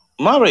 No,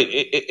 Murray,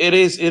 it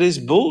is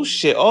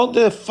bullshit. All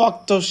the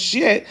fucked up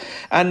shit.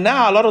 And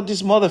now a lot of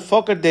these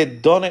motherfuckers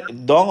that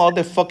done all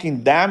the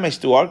fucking damage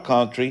to our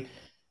country,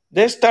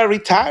 they start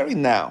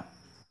retiring now.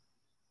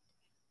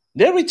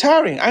 They're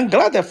retiring. I'm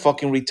glad they're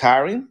fucking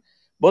retiring.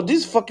 But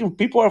these fucking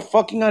people are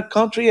fucking our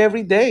country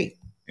every day.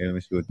 yeah, let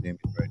me see what Jamie's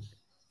right.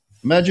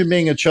 Imagine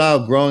being a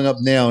child growing up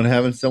now and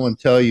having someone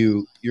tell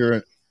you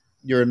you're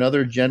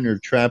another gender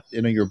trapped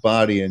in your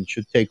body and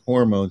should take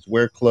hormones,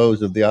 wear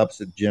clothes of the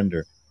opposite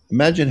gender.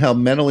 Imagine how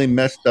mentally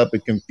messed up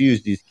and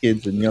confused these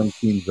kids and young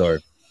teens are.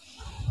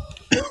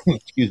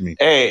 Excuse me.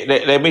 Hey,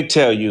 let me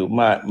tell you,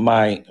 my Hang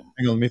on,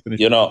 let me finish.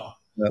 you know,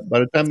 By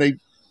the time they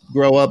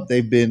grow up,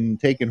 they've been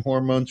taking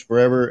hormones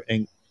forever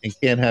and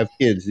can't have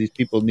kids. These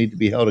people need to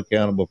be held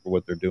accountable for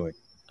what they're doing.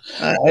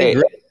 I hey,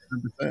 agree.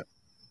 100%.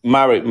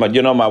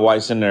 my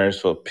wife's a nurse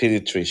for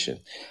pediatrician,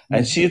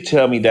 and she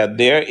tell me that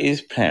there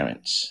is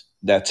parents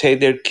that take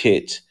their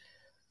kids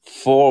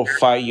 4 or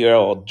 5 year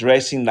old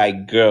dressing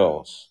like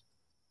girls,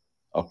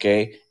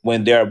 okay,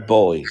 when they're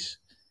boys.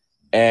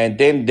 And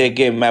then they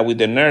get mad with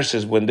the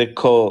nurses when they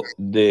call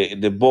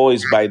the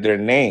boys by their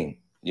name,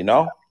 you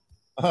know?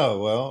 Oh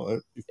well,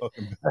 that's too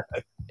fucking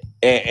bad.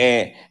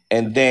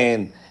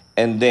 And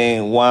and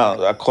then one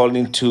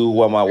according to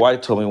what my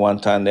wife told me one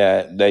time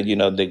that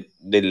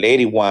the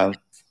lady want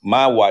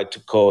my wife to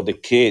call the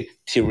kid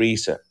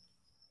Teresa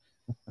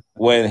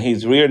when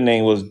his real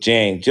name was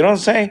James. You know what I'm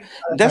saying?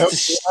 I That's hope,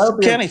 the I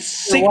hope kind of your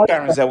sick wife.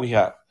 parents that we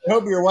have. I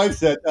hope your wife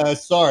said,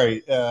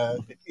 "Sorry,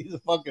 he's a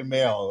fucking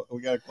male.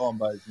 We gotta call him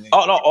by his name."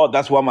 Oh no, oh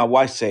that's what my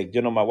wife said.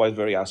 My wife's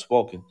very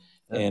outspoken,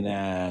 Yeah.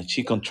 and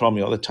she control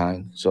me all the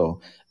time.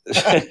 So,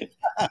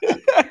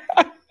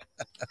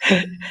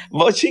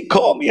 but she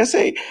called me and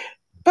say,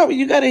 "Papa,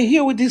 you gotta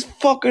hear what these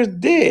fuckers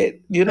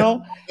did."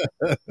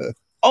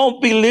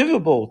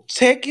 Unbelievable,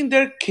 taking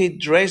their kid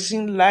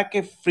dressing like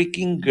a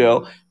freaking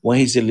girl when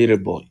he's a little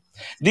boy.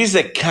 This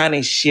is the kind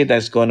of shit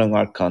that's going on in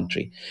our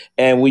country,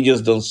 and we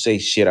just don't say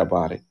shit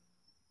about it.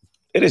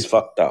 It is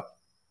fucked up.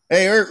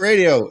 Hey, Earth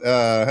Radio.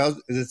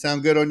 Does it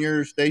sound good on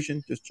your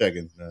station? Just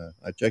checking.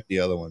 I checked the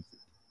other ones.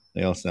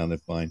 They all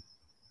sounded fine.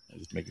 I'm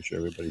just making sure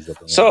everybody's up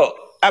and running. So,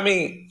 I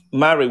mean,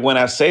 Mary, when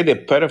I say the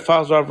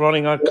pedophiles are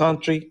running our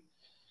country,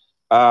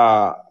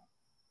 uh,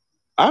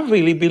 I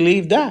really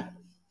believe that.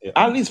 Yeah.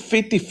 At least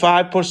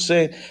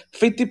 55%,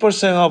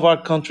 50% of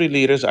our country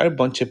leaders are a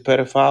bunch of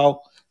pedophile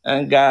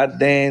and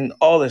goddamn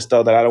all the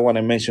stuff that I don't want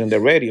to mention on the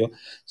radio.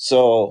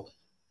 So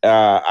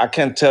I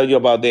can tell you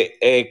about the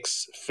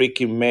ex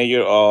freaking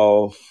mayor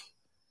of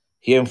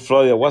here in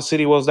Florida. What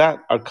city was that?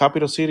 Our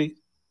capital city?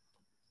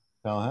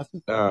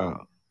 Tallahassee?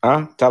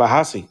 uh,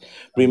 Tallahassee.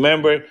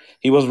 Remember,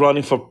 he was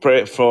running for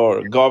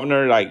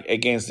governor, like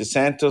against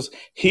DeSantis.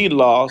 He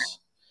lost.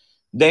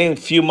 Then a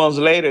few months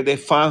later, they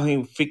found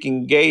him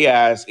freaking gay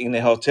ass in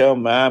a hotel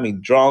in Miami,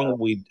 drunk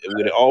with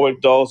an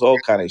overdose, all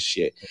kind of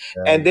shit.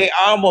 Yeah, And they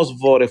almost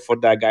voted for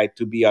that guy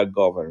to be our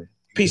governor.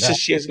 Piece of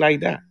exactly. shit like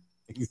that.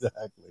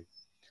 Exactly.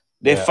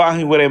 They Yeah.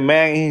 found him with a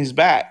man in his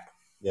back,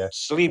 Yeah.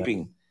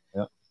 sleeping,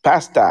 Yeah.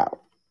 passed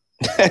out.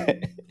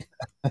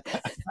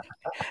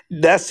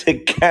 That's the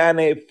kind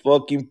of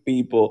fucking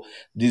people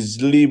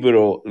these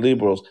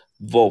liberals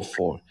vote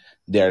for.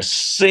 They're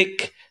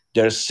sick.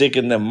 They're sick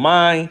in their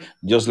mind,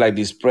 just like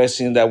this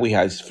president that we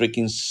have is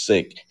freaking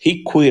sick.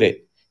 He quit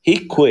it.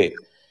 He quit.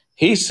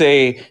 He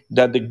say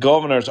that the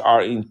governors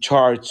are in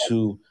charge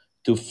to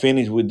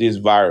finish with this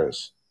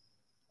virus.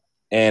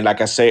 And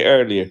like I said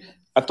earlier,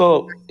 I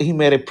thought he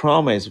made a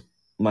promise.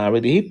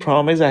 Mary, did he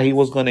promise that he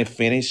was going to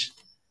finish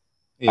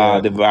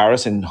Yeah. the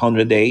virus in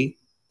 100 days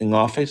in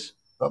office?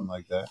 Something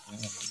like that.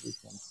 Yeah.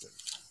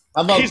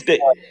 How about He's the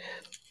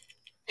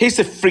he's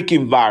a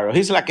freaking viral.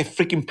 He's like a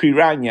freaking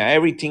piranha.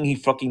 Everything he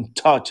fucking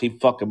touch, he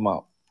fuck him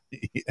up.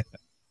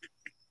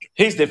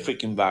 He's the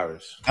freaking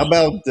virus.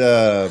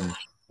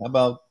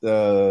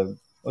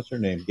 What's her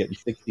name? Getting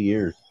 60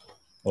 years.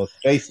 Well,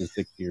 Space is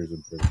 60 years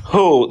in prison.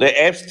 Who?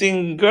 The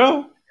Epstein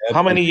girl?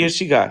 How many Epstein. years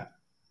she got?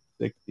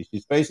 60.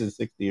 She's facing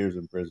 60 years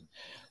in prison.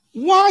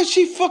 Why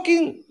she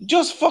fucking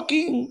just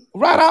fucking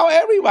rat out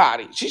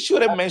everybody? She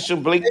should have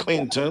mentioned Bill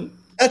Clinton.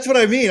 That's what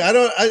I mean.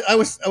 I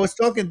was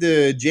talking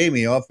to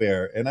Jamie off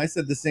air, and I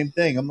said the same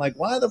thing. I'm like,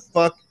 why the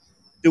fuck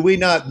do we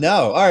not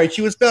know? All right,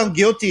 she was found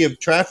guilty of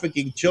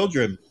trafficking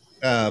children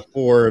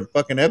for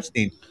fucking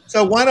Epstein.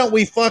 So why don't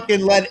we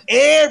fucking let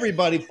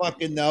everybody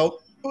fucking know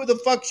who the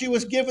fuck she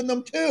was giving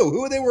them to,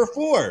 who they were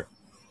for?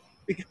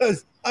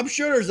 Because I'm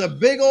sure there's a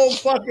big old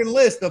fucking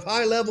list of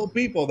high level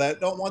people that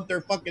don't want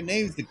their fucking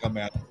names to come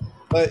out.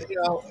 But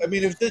I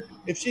mean,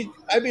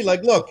 I'd be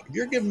like, look, if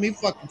you're giving me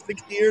fucking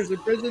 60 years in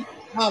prison,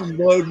 I'm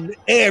loading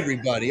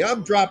everybody.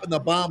 I'm dropping the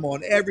bomb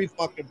on every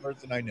fucking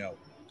person I know.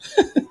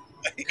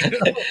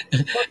 Hey,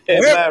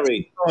 Whoever's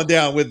Mary. going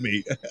down with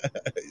me.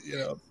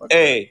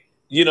 Hey,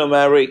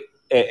 Mary,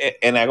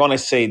 and I'm gonna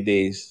say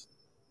this.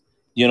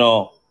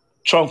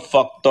 Trump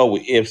fucked up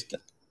with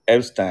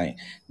Epstein.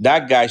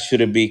 That guy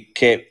should have been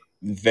kept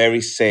very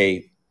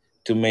safe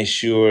to make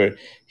sure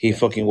he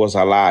fucking was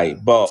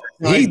alive. But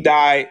he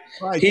died.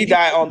 He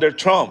died under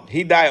Trump.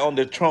 He died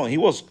under Trump. He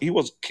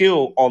was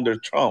killed under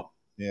Trump.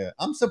 Yeah,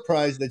 I'm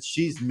surprised that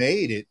she's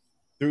made it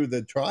through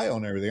the trial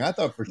and everything. I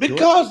thought for sure.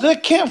 Because they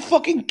can't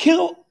fucking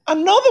kill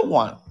another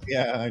one.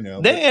 Yeah, I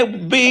know.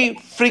 They'd be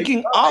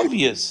freaking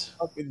obvious.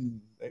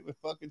 They would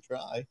fucking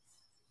try.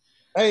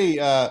 Hey,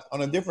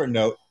 on a different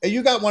note, hey,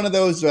 you got one of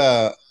those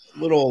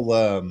little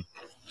what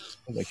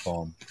do they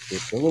call them?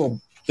 The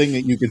little thing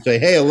that you could say,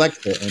 "Hey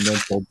Alexa," and then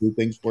she'll do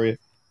things for you.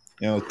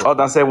 Oh,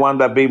 that's the one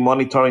that be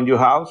monitoring your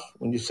house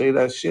when you say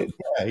that shit.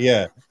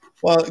 Yeah.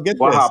 Well, get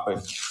what this.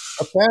 happened?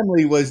 A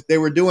family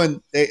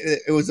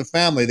it was a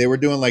family. They were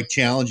doing like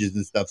challenges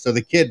and stuff. So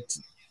the kids,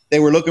 they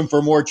were looking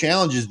for more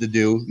challenges to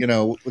do,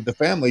 with the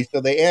family.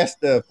 So they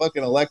asked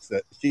fucking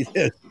Alexa. She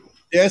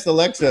asked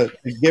Alexa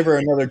to give her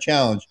another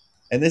challenge.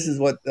 And this is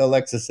what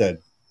Alexa said.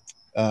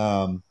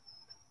 The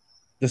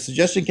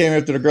suggestion came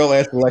after the girl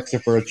asked Alexa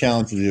for a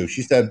challenge to do.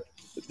 She said,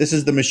 "This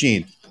is the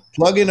machine.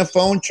 Plug in a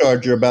phone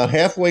charger about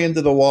halfway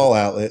into the wall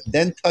outlet,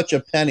 then touch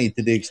a penny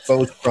to the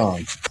exposed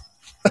prong."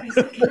 That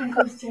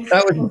was the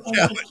challenge.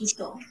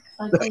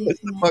 That was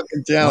the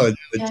fucking challenge.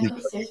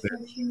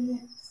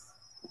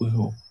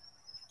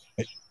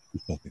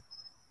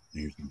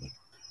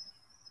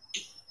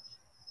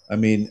 I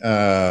mean,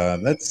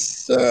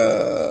 that's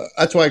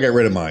why I got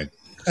rid of mine.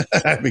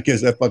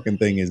 Because that fucking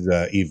thing is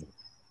evil.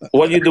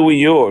 What do you do with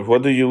yours?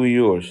 What do you do with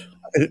yours?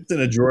 It's in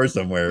a drawer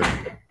somewhere.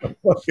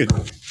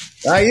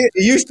 It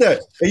used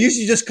to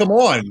just come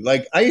on.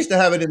 Like I used to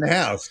have it in the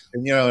house,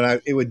 and I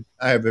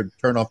have to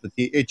turn off the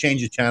TV. It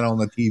changed the channel on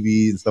the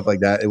TV and stuff like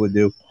that. It would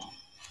do,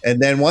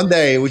 and then one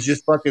day it was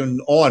just fucking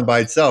on by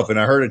itself, and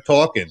I heard it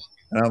talking,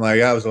 and I'm like,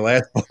 that was the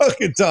last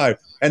fucking time.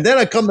 And then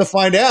I come to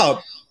find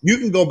out, you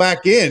can go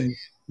back in,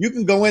 you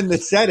can go in the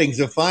settings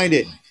and find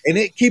it, and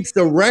it keeps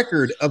the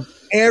record of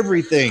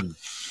everything.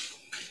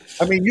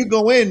 I mean, you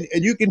go in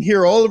and you can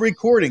hear all the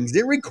recordings.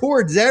 It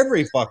records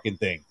every fucking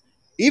thing.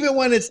 Even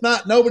when it's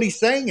not nobody's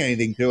saying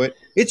anything to it,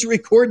 it's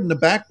recording the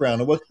background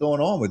of what's going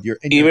on with your.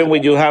 Even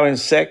when you're having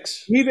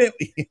sex.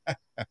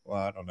 Well,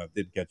 I don't know. It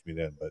didn't catch me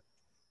then, but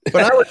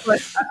I was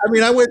like,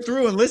 I went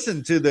through and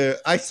listened to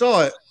I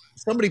saw it.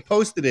 Somebody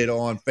posted it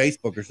on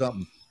Facebook or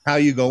something. How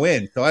you go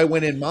in? So I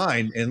went in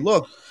mine and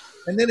looked,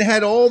 and then it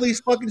had all these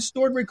fucking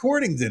stored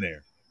recordings in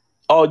there.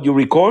 Oh, you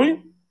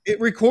recording? It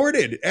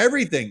recorded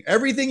everything.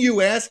 Everything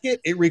you ask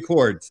it, it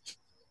records.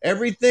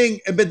 everything.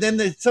 But then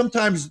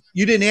sometimes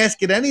you didn't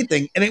ask it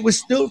anything, and it was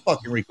still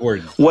fucking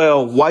recording.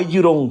 Well, why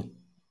you don't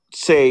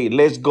say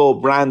let's go,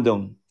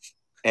 Brandon,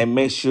 and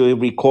make sure you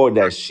record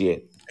that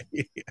shit?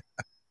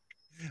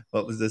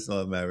 What was this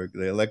on Maverick?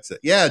 The Alexa.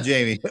 Yeah,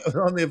 Jamie,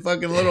 on the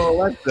fucking little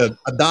Alexa,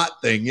 a dot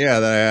thing.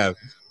 Yeah, that I have.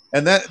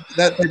 And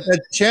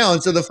that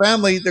challenge. So the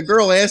family, the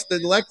girl asked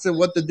Alexa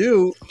what to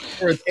do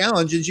for a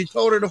challenge, and she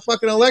told her to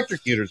fucking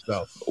electrocute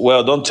herself.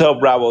 Well, don't tell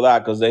Bravo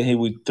that because then he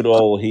would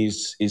throw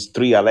his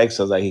three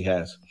Alexas that he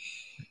has.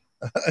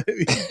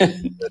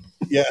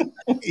 Yeah,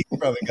 he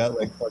probably got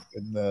like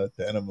fucking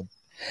 10 of them.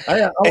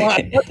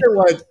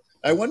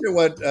 I wonder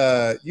what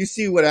you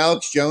see what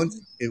Alex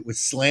Jones it was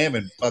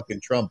slamming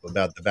fucking Trump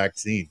about the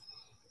vaccine.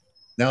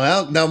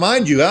 Now,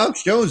 mind you,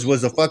 Alex Jones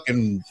was a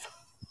fucking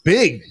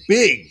big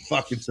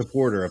fucking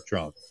supporter of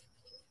Trump.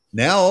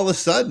 Now all of a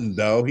sudden,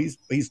 though, he's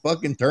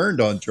fucking turned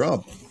on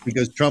Trump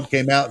because Trump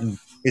came out and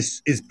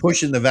is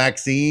pushing the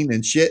vaccine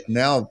and shit. And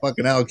now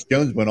fucking Alex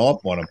Jones went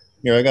off on him.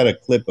 Here, I got a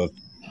clip of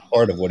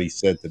part of what he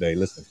said today.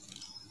 Listen.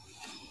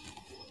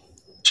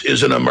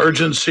 Is an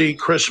emergency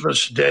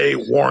Christmas Day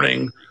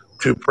warning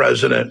to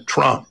President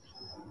Trump.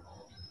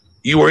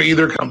 You are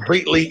either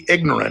completely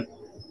ignorant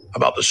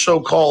about the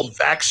so-called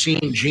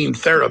vaccine gene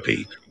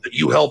therapy that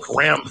you helped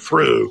ram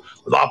through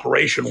with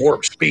Operation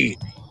Warp Speed,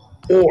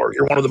 or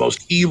you're one of the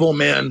most evil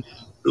men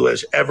who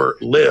has ever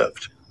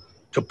lived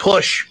to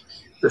push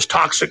this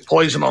toxic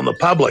poison on the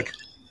public.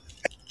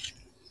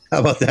 How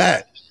about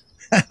that?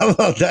 How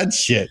about that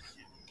shit?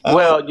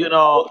 Well,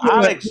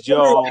 Alex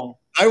Jones.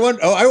 I want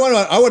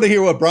to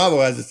hear what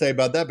Bravo has to say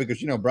about that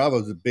because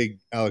Bravo's a big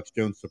Alex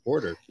Jones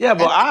supporter. Yeah,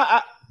 but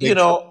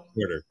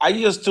I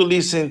used to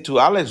listen to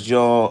Alex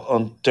Jones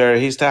until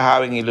he started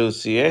having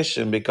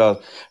hallucination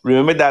because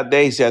remember that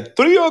day he said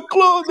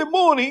 3:00 in the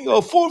morning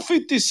or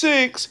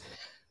 4:56,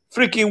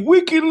 freaking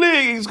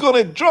WikiLeaks is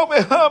gonna drop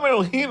a hammer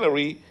on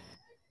Hillary,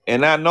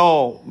 and I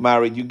know,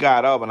 Mary, you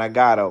got up and I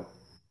got up.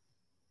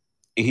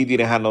 He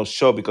didn't have no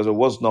show because there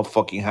was no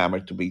fucking hammer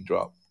to be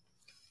dropped.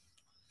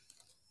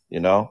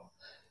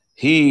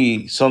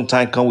 He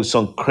sometimes come with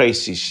some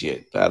crazy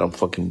shit. I don't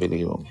fucking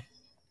believe him.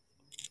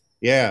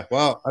 Yeah,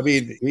 well, I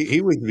mean, he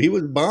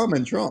was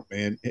bombing Trump,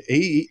 man.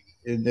 He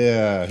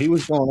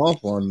was going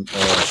off on.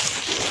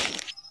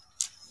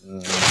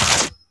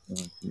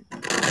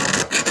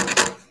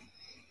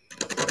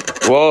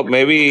 Well,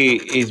 maybe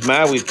he's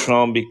mad with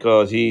Trump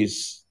because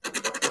he's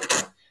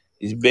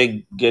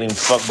been getting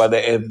fucked by the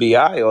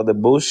FBI or the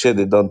bullshit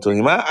they done to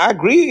him. I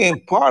agree in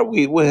part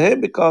with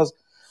him because,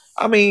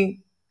 I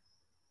mean,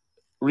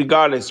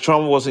 regardless,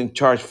 Trump was in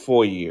charge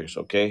 4 years,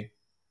 okay?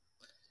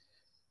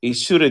 He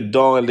should have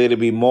done a little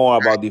bit more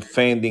about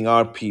defending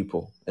our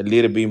people, a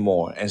little bit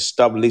more, and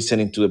stop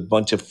listening to a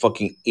bunch of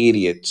fucking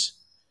idiots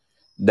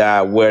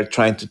that were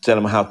trying to tell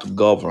him how to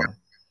govern.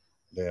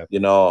 Yeah. A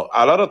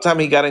lot of time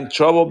he got in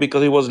trouble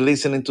because he was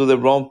listening to the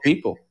wrong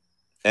people.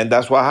 And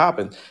that's what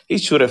happened. He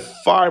should have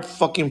fired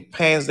fucking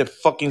Pence the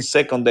fucking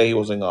second day he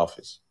was in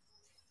office.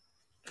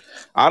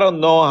 I don't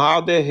know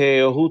how the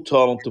hell who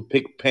told him to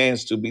pick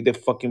Pence to be the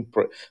fucking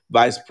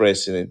vice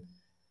president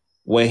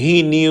when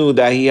he knew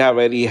that he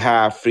already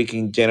had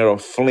freaking General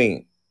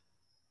Flynn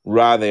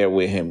right there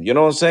with him. You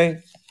know what I'm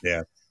saying?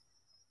 Yeah.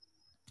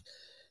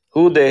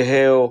 Who the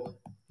hell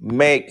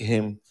make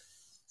him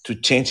to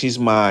change his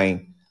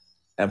mind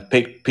and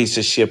pick piece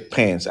of shit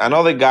Pence?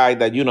 Another guy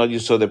that you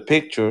saw the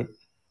picture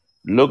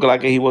looked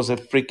like he was a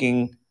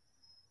freaking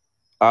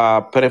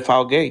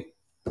pedophile gay.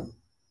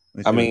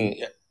 I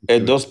mean,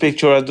 those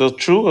pictures are those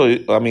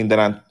true? Or, I mean, that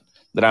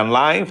I'm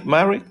lying,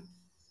 Mary?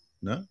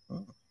 No.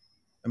 Oh.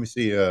 Let me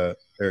see.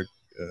 Eric,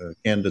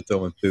 Candace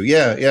Owens too.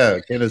 Yeah.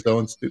 Candace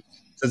Owens too.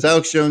 Since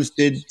Alex Jones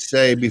did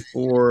say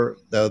before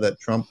though that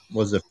Trump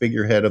was a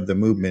figurehead of the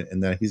movement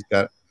and that he's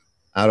got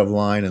out of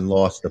line and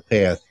lost the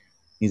path,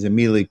 he's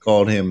immediately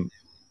called him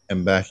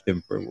and bashed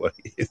him for what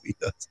if he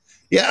does.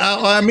 Yeah,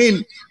 I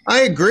mean,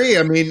 I agree.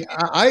 I mean,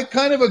 I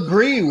kind of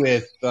agree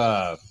with,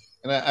 and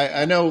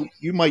I know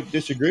you might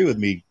disagree with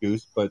me,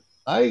 Goose, but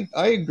I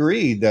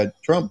agree that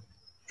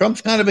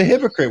Trump's kind of a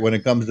hypocrite when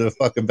it comes to the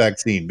fucking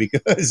vaccine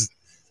because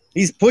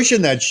he's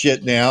pushing that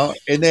shit now,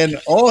 and then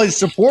all his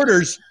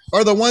supporters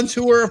are the ones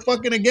who are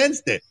fucking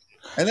against it.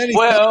 And then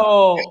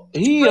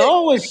he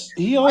always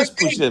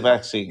pushed the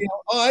vaccine.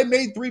 I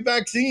made 3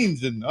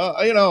 vaccines, and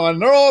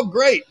and they're all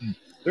great. And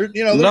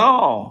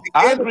no,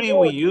 I agree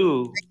with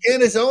you.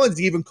 Candace Owens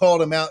even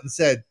called him out and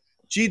said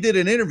she did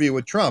an interview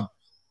with Trump,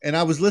 and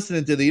I was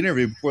listening to the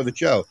interview before the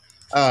show,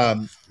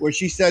 where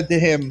she said to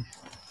him,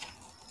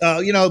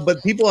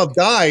 but people have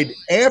died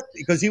after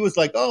because he was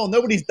like, oh,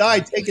 nobody's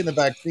died taking the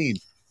vaccine.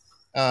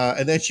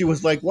 And then she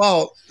was like,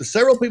 well,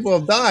 several people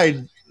have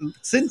died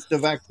since the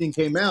vaccine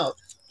came out.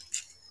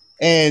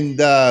 And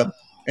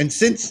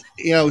since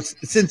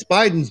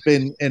Biden's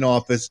been in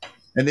office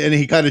and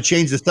he kind of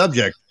changed the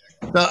subject.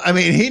 So, I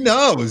mean, he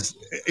knows,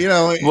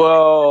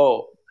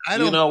 Well,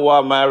 you know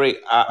what, Mary?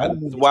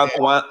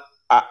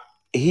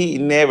 He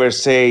never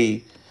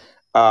say,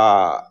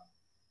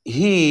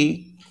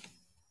 he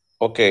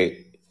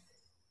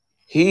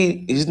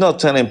he's not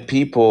telling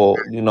people,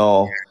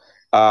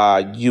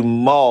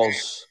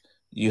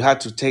 you have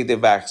to take the I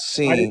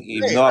vaccine. didn't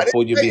If say. I not, didn't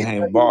put you say.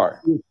 behind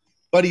bar.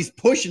 But he's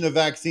pushing the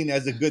vaccine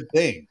as a good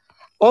thing.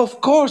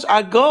 Of course,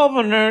 our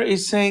governor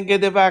is saying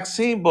get the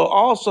vaccine, but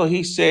also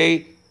he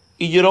say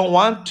if you don't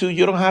want to,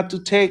 you don't have to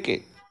take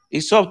it.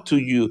 It's up to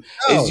you.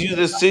 It's No, your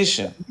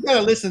decision. you got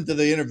to listen to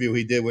the interview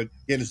he did with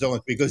Candace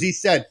Owens because he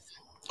said,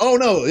 "Oh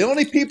no, the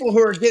only people who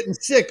are getting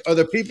sick are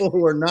the people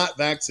who are not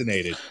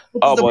vaccinated."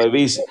 Which Oh, is a but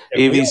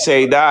if we he all,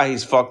 say that,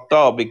 he's fucked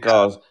up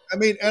because I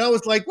mean, and I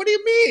was like, "What do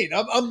you mean?"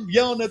 I'm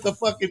yelling at the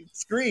fucking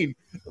screen,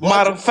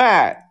 matter watching of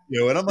fact,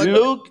 you, and I'm like, "What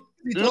look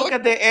is he look talking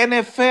at the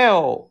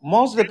NFL.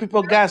 Most of the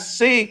people got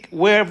sick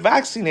were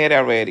vaccinated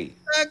already.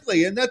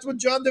 exactly?" And that's what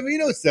John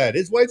DeVito said.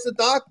 His wife's a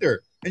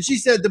doctor, and she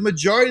said the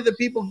majority of the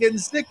people getting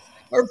sick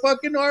are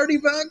fucking already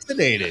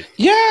vaccinated.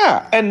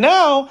 Yeah, and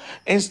now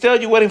instead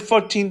of you waiting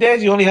 14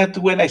 days, you only have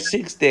to wait like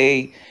 6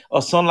 days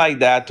or something like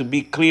that to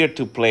be clear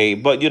to play.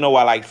 But you know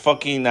what? Like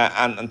fucking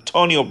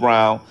Antonio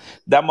Brown,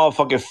 that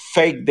motherfucker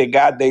faked the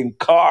goddamn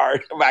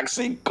card,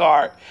 vaccine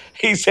card.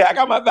 He said, "I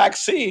got my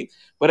vaccine,"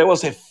 but it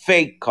was a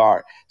fake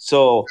card.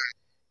 So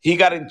he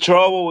got in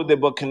trouble with the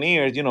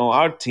Buccaneers,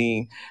 our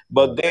team.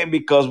 But then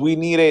because we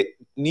needed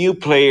new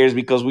players,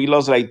 because we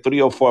lost like 3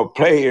 or 4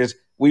 players,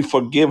 we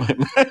forgive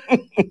him.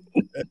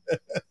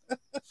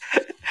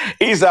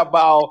 It's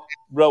about,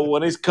 bro,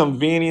 when it's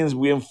convenience,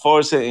 we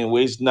enforce it, in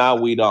which now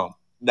we don't.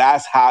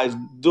 That's how it's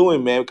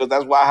doing, man, because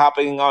that's what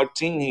happened in our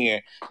team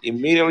here.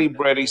 Immediately,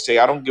 Brady say,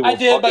 "I don't give I a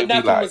did, fuck but if he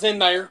nothing lied." was in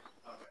there.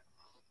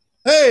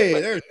 Hey,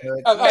 But there's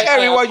I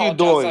Harry, what you apologize. I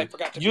doing?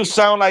 forgot to You mute.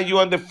 sound like you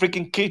in the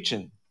freaking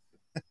kitchen.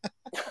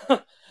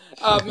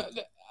 Um,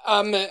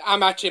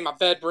 I'm actually in my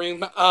bedroom.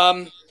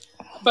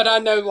 But I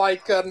know,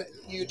 like,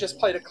 you just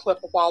played a clip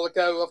a while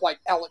ago of like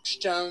Alex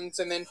Jones,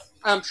 and then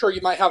I'm sure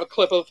you might have a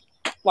clip of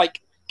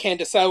like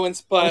Candace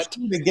Owens, I was but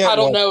trying to I get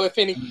don't one. know if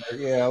any.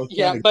 Yeah, I was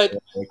Yeah, trying to but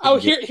get one. I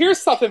couldn't get here's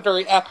something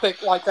very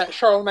epic like that.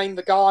 Charlemagne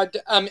the God,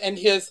 and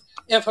his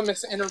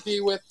infamous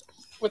interview with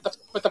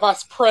the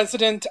vice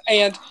president,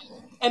 and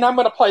I'm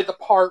going to play the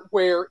part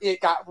where it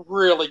got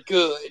really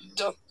good.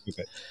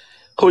 okay.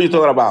 Who you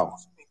talking about?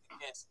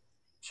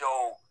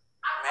 Joe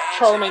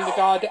Charlemagne the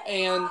God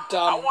and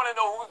I want to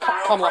know who's the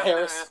real Kamala president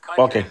Harris. of this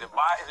country. Okay.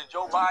 Is it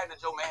Joe Biden or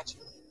Joe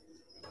Manchin?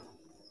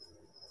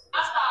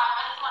 I'm sorry,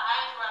 I just want to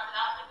interrupt.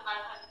 I'll take the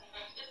vice president.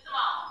 It's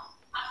Simone.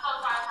 I'm so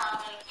sorry,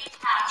 Charlemagne. It's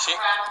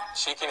happening.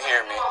 She can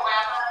hear me.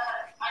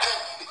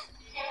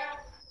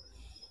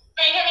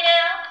 Can you hear me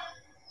now?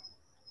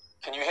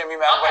 Can you hear me,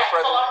 Madam Vice Okay, so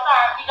President? I'm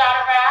sorry. You got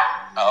a rap?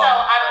 Oh. So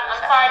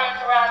I'm sorry to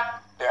interrupt.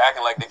 They're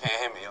acting like they can't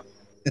hear me.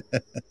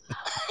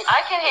 I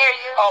can hear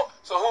you. Oh,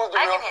 so who's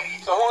I can hear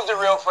you. the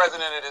real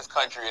president of this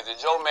country? Is it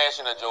Joe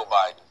Manchin or Joe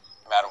Biden,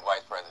 Madam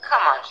Vice President?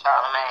 Come on,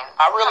 Charlemagne.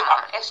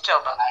 It's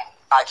Joe Biden.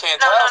 I can't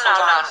tell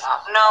sometimes.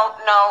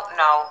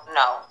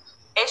 No.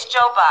 It's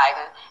Joe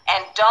Biden.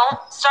 And don't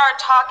start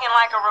talking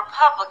like a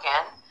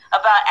Republican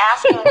about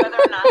asking whether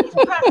or not he's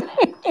president.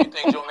 Do you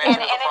think Joe Manchin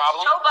is a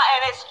problem?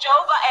 It's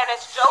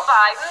Joe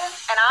Biden,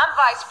 and I'm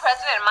vice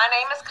president, and my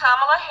name is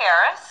Kamala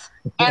Harris.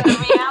 And the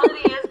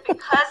reality is,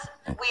 because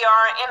we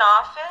are in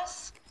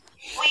office,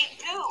 we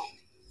do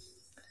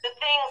the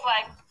things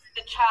like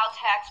the child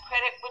tax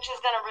credit, which is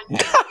going to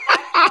reduce tax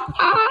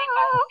by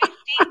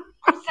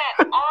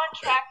 50%. On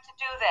track to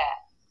do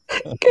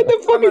that. Get the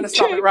I'm fucking going to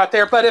stop check. it right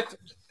there. But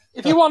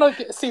if you want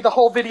to see the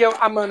whole video,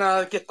 I'm going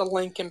to get the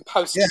link and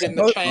post it in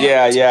the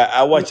chat. Yeah,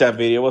 I watched that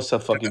video. It was so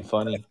fucking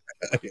funny.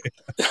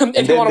 If And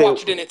you then want to they-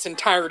 watch it in its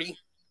entirety.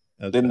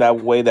 Then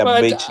that way that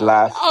But, bitch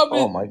laughed. I mean-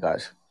 Oh my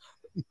gosh.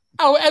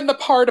 Oh, and the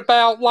part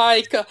about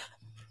like,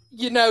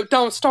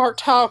 don't start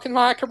talking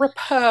like a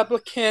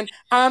Republican.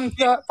 I'm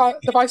the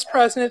vice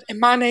president, and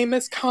my name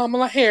is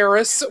Kamala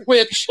Harris.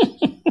 Which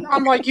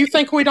I'm like, you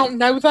think we don't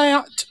know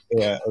that?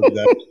 Yeah,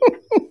 exactly.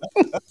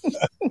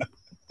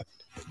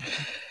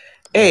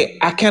 Hey,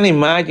 I can't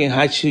imagine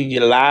how she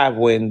laughed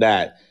when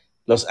that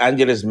Los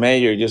Angeles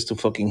mayor just to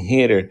fucking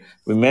hit her.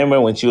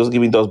 Remember when she was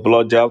giving those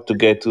blowjobs to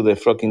get to the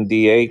fucking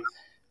DA?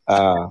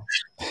 I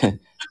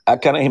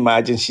can't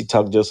imagine she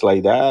talked just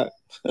like that.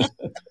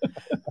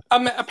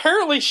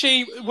 Apparently,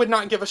 she would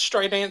not give a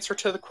straight answer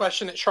to the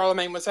question that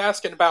Charlemagne was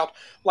asking about,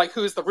 like,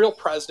 who's the real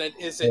president?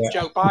 Is it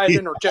Joe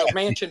Biden or Joe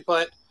Manchin?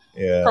 But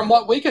Yeah. from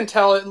what we can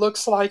tell, it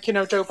looks like,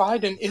 Joe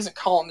Biden isn't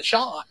calling the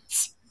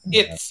shots.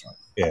 It's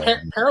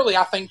apparently,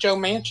 I think, Joe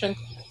Manchin,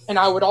 and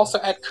I would also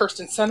add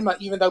Kirsten Sinema,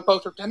 even though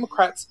both are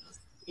Democrats,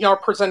 are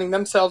presenting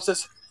themselves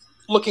as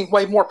looking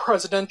way more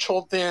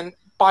presidential than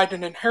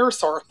Biden and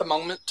Harris are at the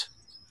moment.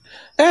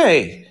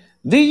 Hey,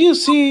 did you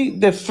see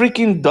the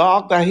freaking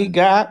dog that he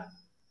got?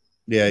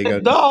 Yeah, you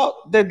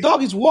got The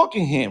dog is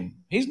walking him.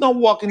 He's not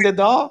walking the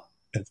dog.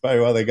 that's probably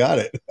why they got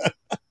it.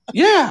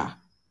 Yeah.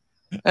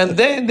 And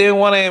then they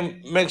want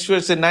to make sure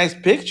it's a nice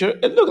picture.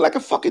 It looked like a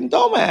fucking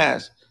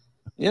dumbass.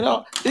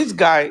 This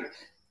guy,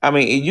 I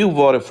mean, if you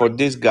voted for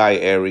this guy,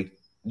 Eric,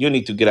 you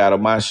need to get out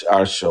of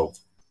our show.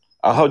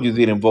 I hope you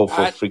didn't vote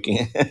for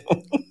freaking.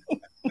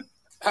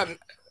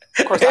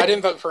 Of course, I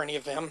didn't vote for any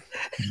of them.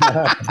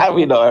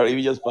 We know, Eric.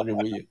 We just fucking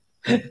with you.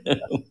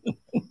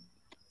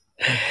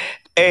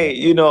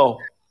 Hey,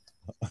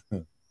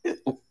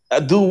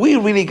 do we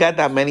really got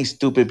that many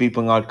stupid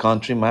people in our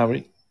country,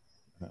 Maverick?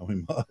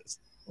 We must.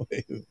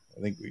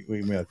 I think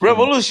we may have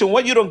Revolution,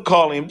 what you don't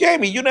call him?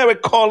 Jamie, you never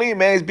call him,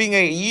 man. It's been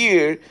a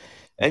year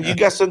and you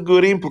got some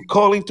good input.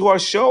 Call into our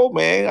show,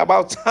 man.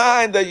 About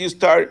time that you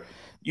start,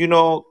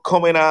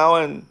 coming out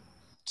and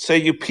say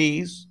your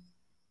piece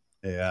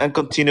and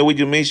continue with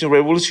your mission.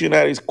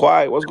 Revolutionary is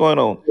quiet. What's going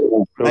on,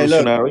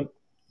 Revolutionary? Hey, look,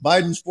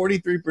 Biden's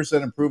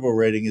 43% approval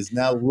rating is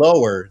now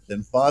lower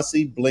than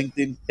Fossey,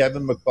 Blinken,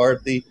 Kevin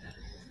McCarthy,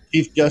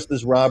 Chief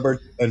Justice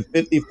Roberts, and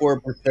 54%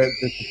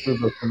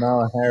 disapproval of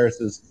Kamala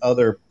Harris's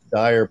other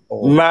dire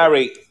polls.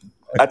 Mary,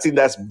 I think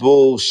that's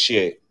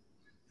bullshit.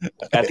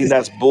 I think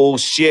that's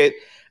bullshit.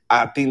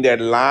 I think they're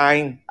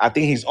lying. I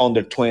think he's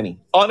under 20.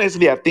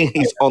 Honestly, I think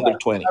he's under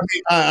 20.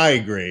 I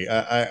agree.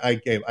 I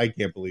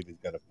can't believe he's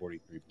got a 43%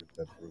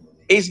 approval.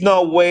 It's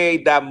no way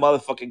that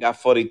motherfucker got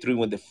 43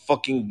 when the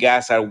fucking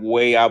gas are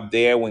way up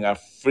there, when our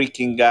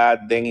freaking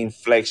goddamn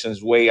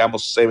inflation's way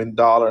almost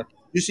 $7.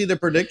 You see the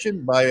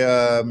prediction by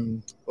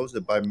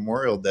by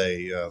Memorial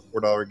Day,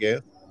 $4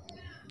 gas?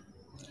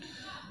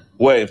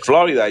 Well, in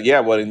Florida,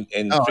 yeah, but in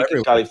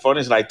freaking California,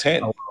 it's like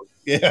 10. Oh,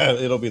 yeah,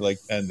 it'll be like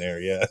 10 there.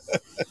 Yeah,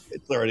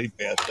 it's already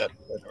past that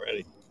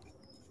already.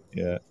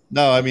 Yeah,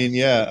 no, I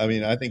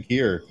think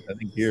here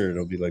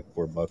it'll be like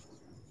 $4.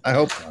 I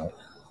hope not.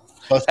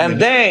 Plus, and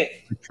then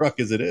the truck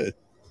as it is,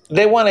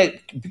 they want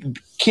to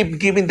keep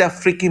giving that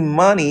freaking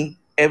money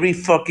every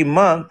fucking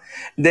month.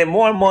 The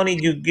more money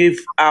you give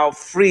out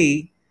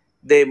free,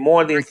 the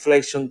more the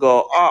inflation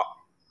go up.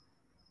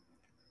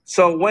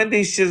 So when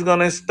this shit's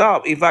gonna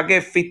stop? If I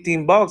get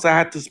 $15, I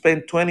had to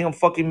spend 20 on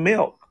fucking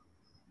milk.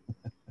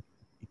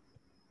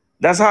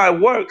 That's how it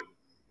works.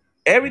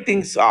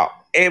 Everything's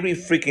up, every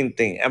freaking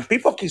thing, and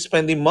people keep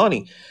spending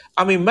money.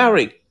 I mean,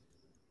 Mary,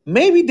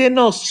 maybe they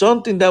know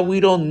something that we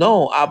don't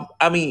know.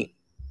 I mean,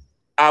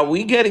 are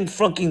we getting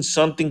fucking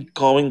something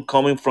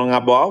coming from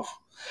above?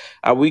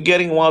 Are we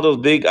getting one of those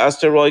big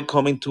asteroids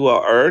coming to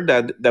our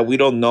Earth that we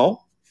don't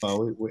know?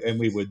 And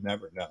we would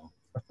never know.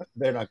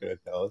 They're not going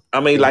to tell us. I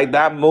mean, like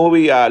that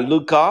movie,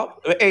 Look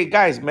Up. Hey,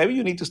 guys, maybe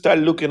you need to start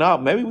looking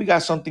up. Maybe we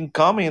got something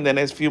coming in the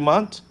next few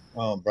months.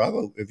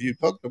 Bravo, if you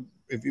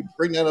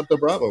bring that up to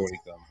Bravo when he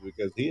comes,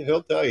 because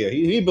he'll tell you.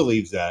 He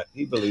believes that.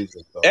 He believes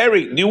it.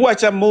 Eric, do you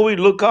watch that movie,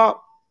 Look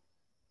Up?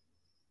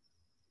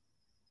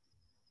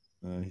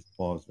 He's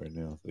paused right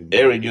now. So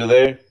Eric, you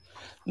there?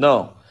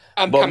 No.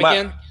 I'm coming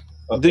in.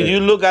 Okay.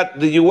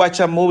 Do you watch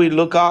a movie,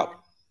 Look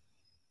Up?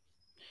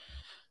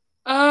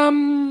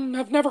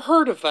 I've never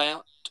heard of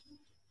that.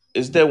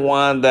 It's the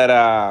one that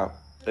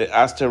the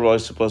asteroid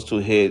is supposed to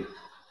hit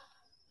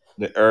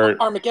the Earth.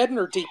 Armageddon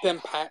or Deep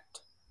Impact?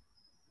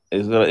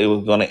 It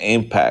was gonna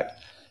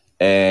impact,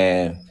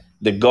 and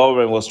the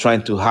government was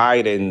trying to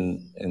hide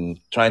and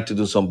trying to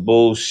do some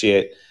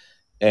bullshit.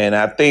 And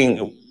I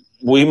think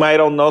we might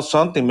all know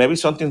something. Maybe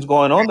something's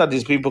going on that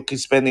these people keep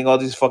spending all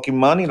this fucking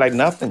money like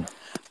nothing.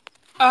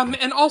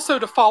 And also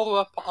to follow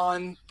up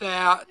on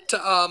that,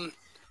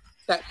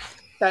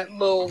 that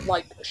little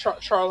like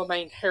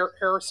Charlemagne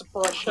Harris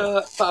brush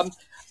up.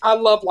 I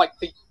love like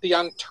the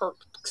Young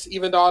Turks,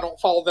 even though I don't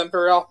follow them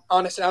very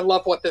honestly. I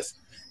love what this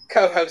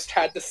co-host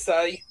had to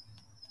say.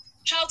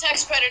 Child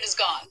tax credit is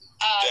gone.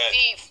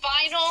 The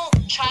final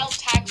child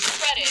tax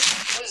credit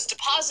was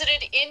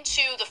deposited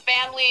into the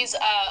families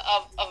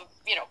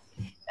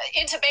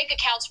into bank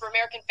accounts for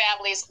American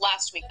families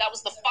last week. That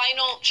was the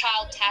final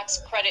child tax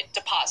credit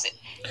deposit.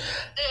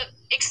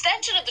 The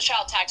extension of the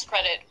child tax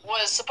credit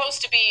was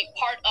supposed to be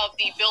part of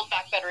the Build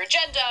Back Better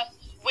agenda,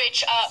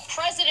 which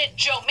President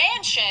Joe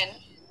Manchin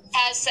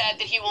has said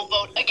that he will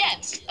vote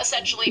against,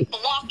 essentially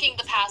blocking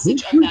the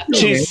passage of that bill.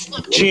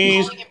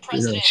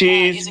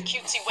 She's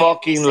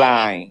fucking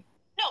lying.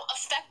 No,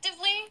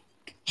 effectively,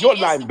 you're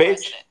lying, bitch.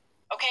 President.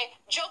 Okay,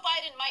 Joe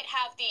Biden might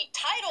have the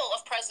title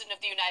of President of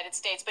the United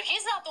States, but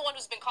he's not the one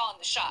who's been calling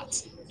the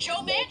shots.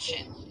 Joe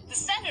Manchin, the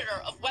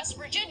senator of West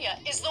Virginia,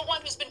 is the one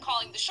who's been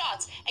calling the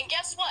shots. And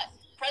guess what?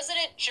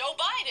 President Joe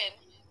Biden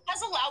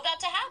has allowed that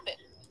to happen.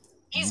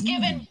 He's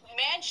given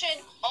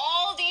Manchin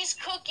all these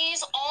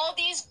cookies, all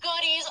these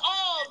goodies.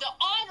 Oh, the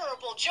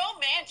honorable Joe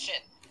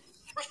Manchin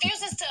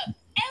refuses to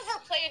ever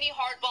play any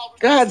hardball.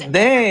 God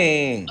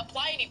dang.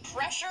 Apply any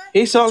pressure.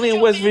 He's only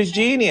in West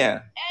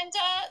Virginia. And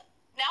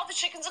now the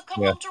chickens have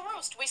come home to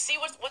roost. We see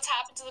what's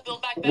happened to the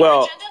Build Back Better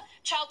agenda.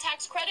 Child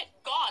tax credit,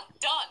 gone,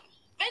 done,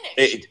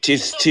 finished.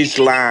 She's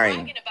lying.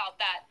 Bragging about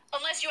that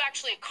unless you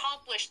actually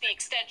accomplish the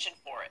extension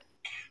for it.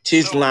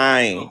 She's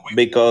lying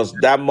because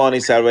that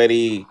money's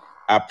already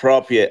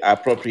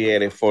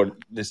appropriated for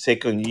the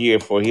second year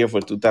for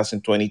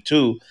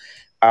 2022.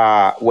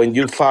 When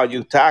you file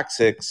your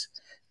taxes,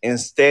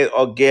 instead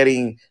of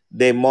getting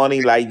the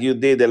money like you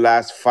did the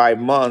last 5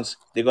 months,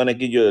 they're gonna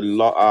give you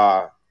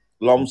a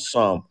lump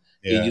sum.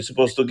 Yeah. You're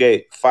supposed to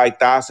get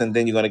 5,000,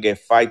 then you're gonna get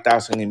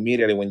 5,000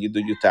 immediately when you do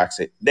your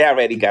taxes. They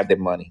already got the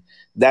money.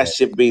 That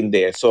shit being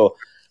there. So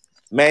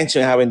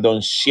Manchin haven't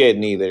done shit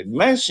neither.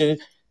 Manchin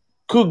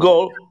could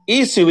go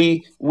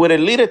easily with a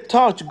little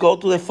touch, go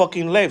to the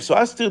fucking left. So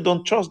I still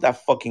don't trust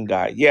that fucking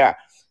guy. Yeah,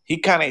 he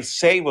kind of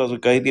saved us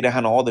because he didn't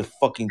have all the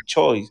fucking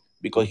choice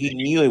because he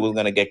knew he was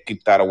gonna get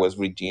kicked out of West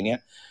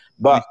Virginia.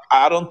 But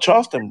I don't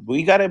trust him.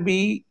 We gotta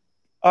be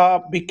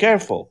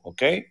careful,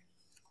 okay?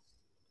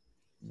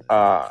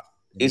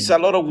 It's a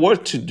lot of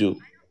work to do.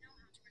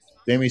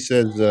 Jamie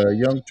says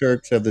Young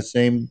Turks have the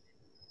same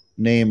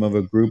name of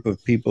a group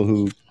of people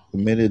who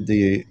committed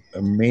the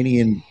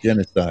Armenian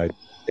genocide.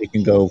 They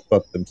can go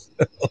fuck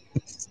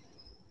themselves.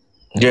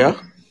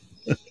 Yeah.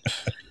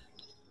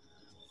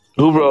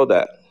 Who wrote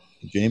that?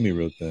 Jamie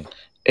wrote that.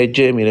 Hey,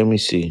 Jamie, let me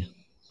see.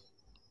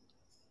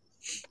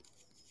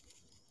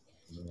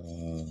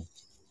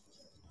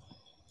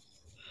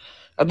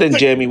 I think,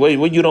 Jamie,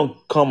 when you don't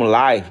come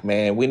live,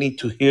 man, we need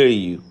to hear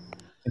you.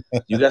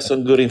 You got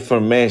some good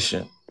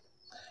information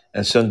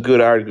and some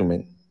good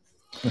argument.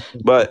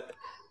 But,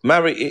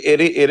 Mary,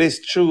 it is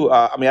true.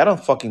 I mean, I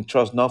don't fucking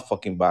trust no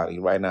fucking body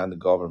right now in the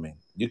government.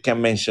 You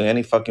can mention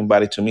any fucking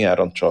body to me, I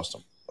don't trust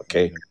them,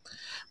 okay?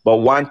 But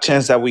one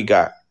chance that we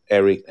got,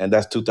 Eric, and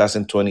that's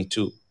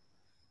 2022,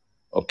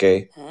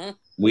 okay? Mm-hmm.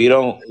 We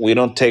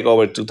don't take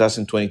over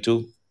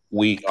 2022.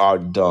 We are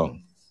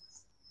done.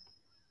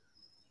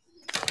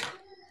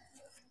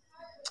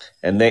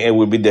 And then it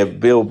will be the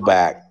build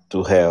back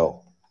to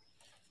hell.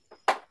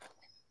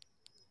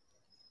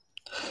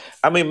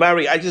 I mean,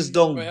 Mary, I just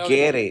don't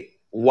get it.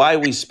 Why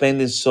we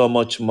spending so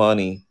much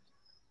money?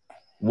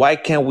 Why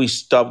can't we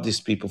stop these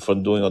people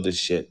from doing all this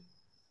shit?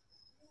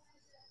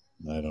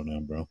 I don't know,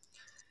 bro.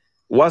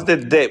 What's the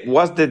debt?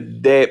 What's the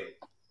debt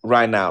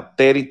right now?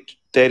 30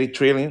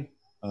 trillion?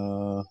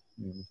 Let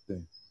me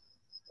see.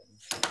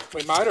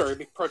 We might already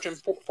be approaching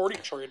 40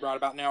 trillion right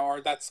about now,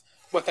 or that's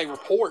what they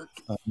report.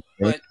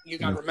 But you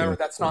got to remember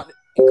that's not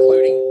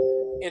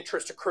including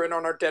interest accruing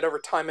on our debt over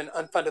time and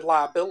unfunded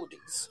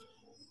liabilities,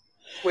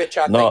 which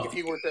I think if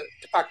you were to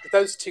factor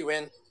those two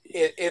in,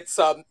 it's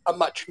a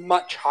much,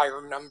 much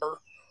higher number.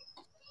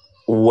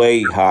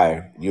 Way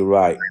higher. You're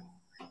right.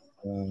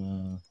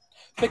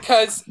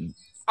 Because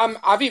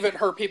I've even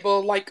heard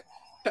people like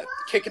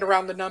kicking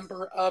around the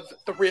number of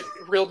the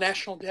real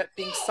national debt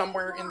being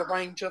somewhere in the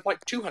range of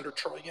like 200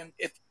 trillion,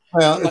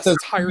 unless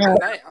it's higher than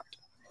that.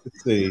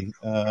 Let's see.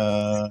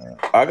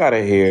 I got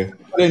it here.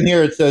 In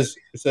here it says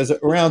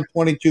around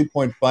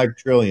 22.5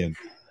 trillion.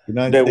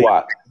 United States,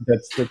 what?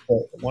 That's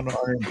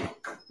 100%.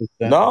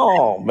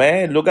 No,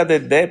 man. Look at the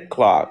debt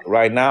clock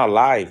right now.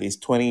 Live is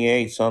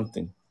 28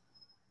 something.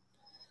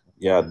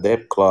 Yeah,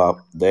 debt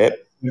clock.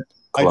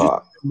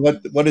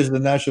 What is the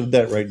national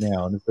debt right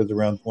now? And it says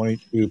around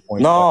 22.5.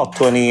 No,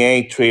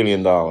 $28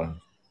 trillion.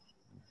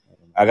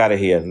 I got it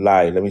here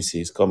live. Let me see.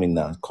 It's coming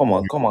now. Come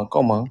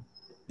on.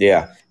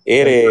 Yeah,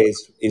 it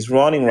is. It's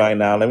running right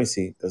now. Let me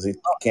see because it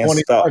can't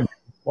stop.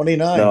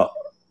 29.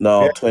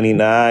 No,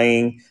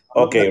 29.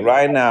 Okay,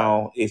 right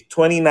now it's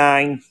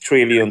 29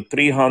 trillion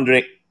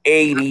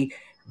 380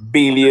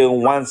 billion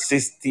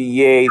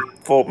 168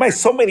 for man.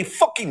 So many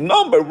fucking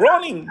numbers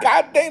running,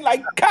 goddamn,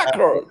 like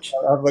cockroach.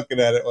 I'm looking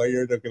at it while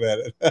you're looking at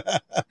it.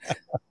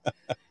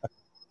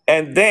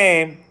 And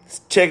then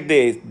check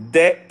this: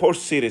 debt per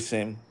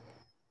citizen.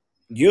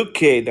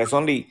 UK, that's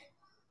only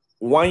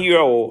 1 year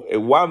old,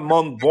 1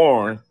 month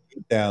born.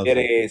 It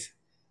is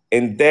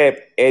in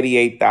debt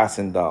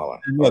 $88,000.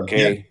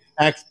 Okay,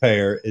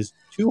 taxpayer is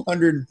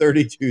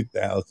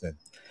 $232,000.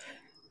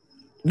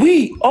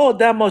 We owe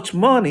that much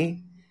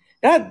money.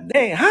 God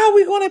dang, how are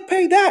we gonna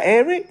pay that,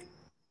 Eric?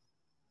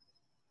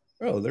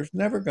 Bro,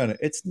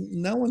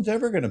 no one's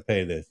ever gonna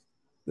pay this.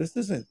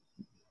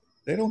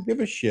 They don't give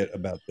a shit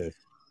about this.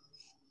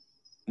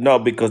 No,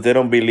 because they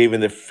don't believe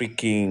in the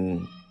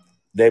freaking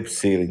debt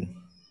ceiling.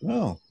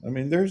 No, I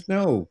mean, there's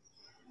no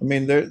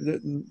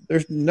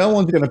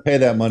one's gonna pay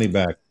that money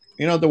back.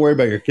 You don't have to worry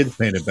about your kids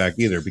paying it back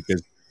either,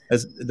 because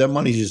that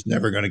money's just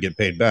never gonna get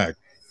paid back.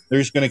 They're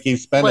just gonna keep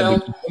spending.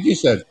 Like you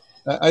said,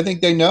 I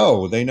think they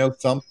know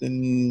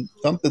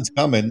something's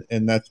coming,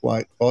 and that's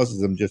why it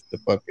causes them just to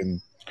fucking.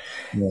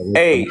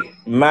 Hey,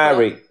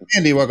 Mary.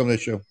 Andy, welcome to the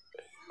show.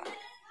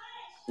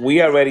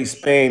 We already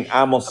spent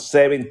almost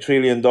 $7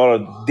 trillion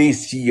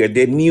this year,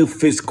 the new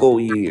fiscal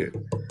year.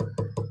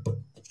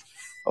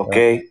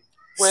 Okay,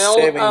 well,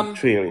 $7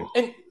 trillion.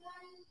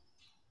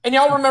 And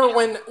y'all remember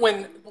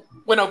when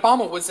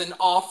Obama was in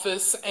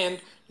office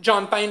and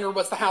John Boehner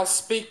was the House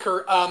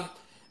Speaker,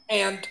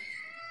 and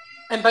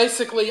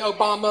basically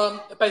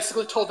Obama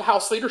told the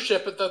House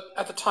leadership at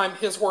the time,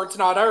 his words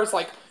not ours,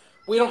 like,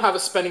 we don't have a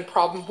spending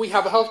problem, we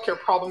have a healthcare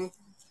problem,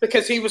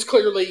 because he was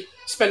clearly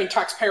spending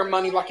taxpayer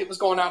money like it was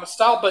going out of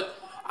style. But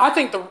I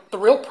think the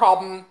real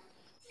problem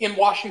in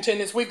Washington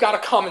is we've got a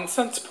common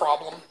sense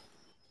problem.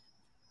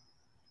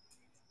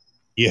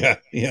 Yeah,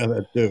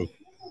 that too.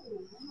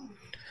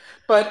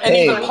 But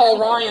even Paul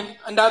Ryan,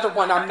 another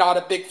one I'm not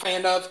a big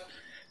fan of.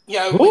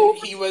 When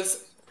he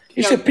was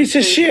he's a piece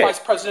of shit. Vice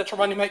presidential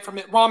running mate for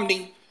Mitt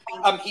Romney.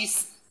 He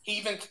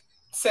even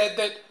said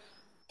that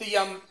the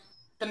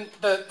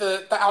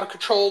out of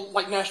control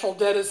like national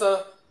debt is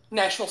a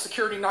national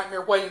security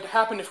nightmare waiting to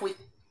happen if we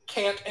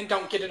can't and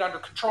don't get it under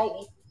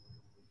control.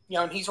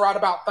 And he's right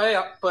about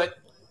that. But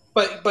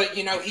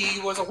he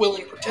was a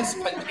willing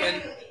participant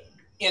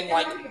in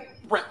like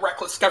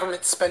reckless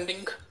government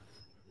spending.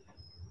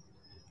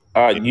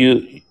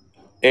 Fucking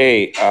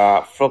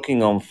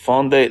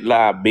unfunded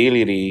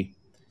liability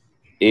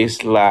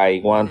is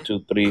like 1,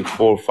 2, 3,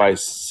 4, 5,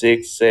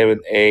 6, 7,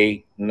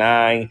 8,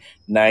 9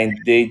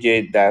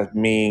 digit. That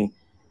means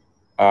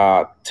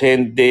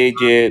 10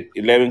 digit,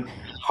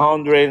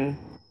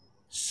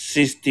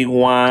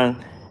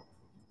 1,161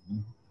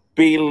 $1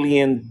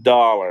 billion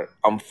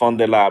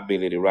unfunded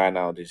liability right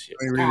now this year.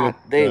 God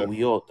damn,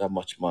 we owe that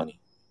much money.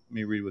 Let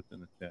me read what's in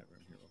the chat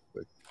right here real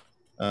quick.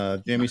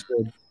 Jamie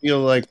said, feel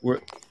like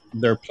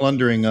they're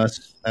plundering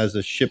us as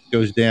a ship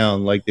goes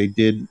down like they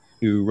did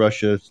to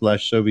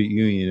Russia/Soviet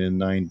Union in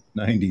the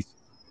 90s.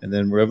 And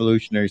then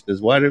Revolutionary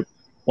says, why do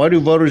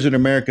voters in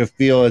America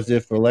feel as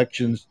if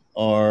elections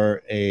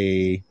are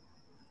a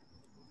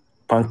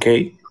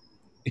pancake?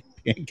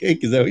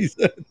 Pancake? Is that what you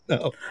said?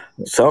 No.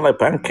 Sound like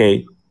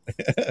pancake.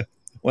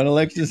 When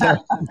elections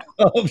happen,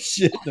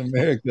 shit in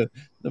America,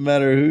 no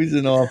matter who's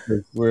in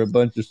office, we're a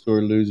bunch of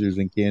sore losers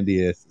and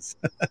candy asses.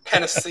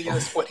 Panacea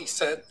is what he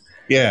said.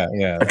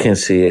 Yeah. I can't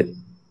see it.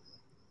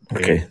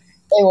 Okay.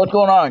 Hey, what's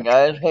going on,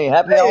 guys? Hey,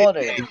 happy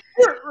holidays.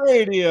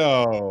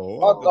 Radio.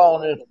 Fuck all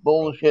this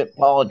bullshit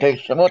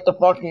politics. What the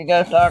fuck are you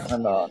guys talking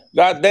about?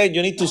 God damn,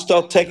 you need to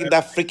stop taking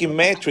that freaking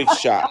Matrix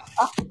shot.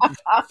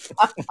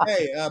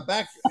 Hey, go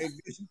back.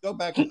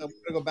 I'm going to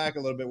go back a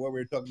little bit what we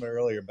were talking about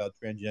earlier about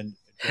transgender.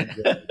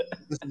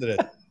 Listen to this.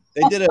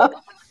 They did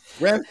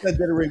Randstad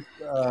did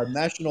a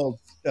national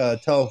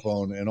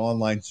telephone and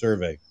online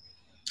survey.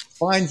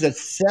 Finds that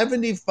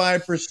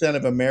 75%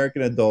 of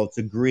American adults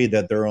agree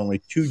that there are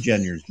only two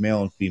genders,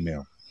 male and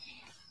female.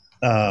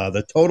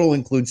 The total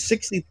includes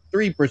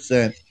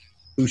 63%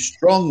 who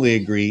strongly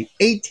agree,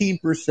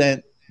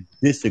 18%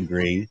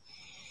 disagree.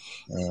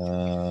 That's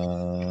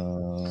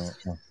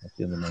the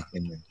end of my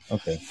thing there.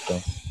 Okay,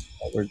 so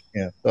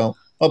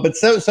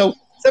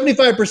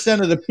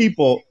 75% of the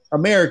people,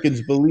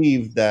 Americans,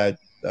 believe that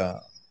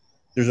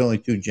there's only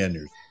two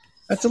genders.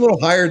 That's a little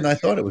higher than I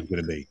thought it was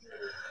going to be.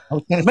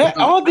 Man,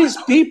 all these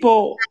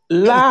people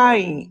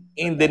lying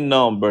in the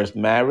numbers,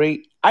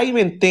 Mary. I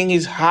even think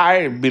it's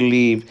higher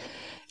believe.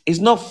 It's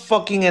not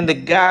fucking in the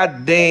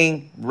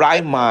goddamn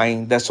right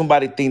mind that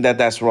somebody think that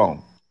that's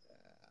wrong.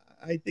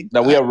 I think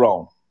that we are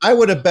wrong. I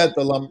would have bet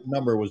the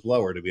number was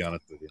lower, to be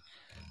honest with you.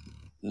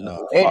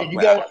 Hey, did you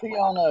guys see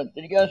on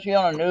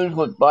the news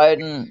with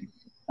Biden?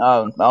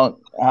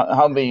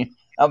 I'll be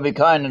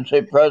kind and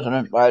say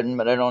President Biden,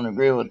 but I don't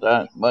agree with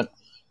that. But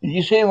did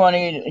you see when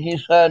he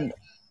said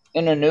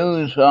in the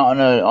news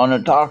on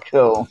a talk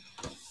show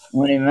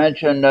when he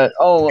mentioned that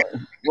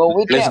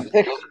we can't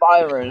fix the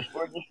virus,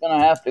 we're just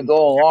gonna have to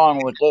go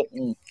along with it,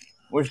 and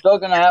we're still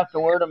gonna have to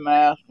wear the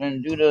mask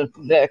and do the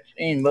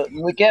vaccine, but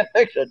we can't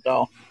fix it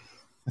though.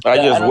 I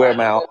just wear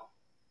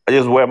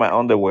my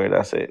underwear.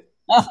 That's it.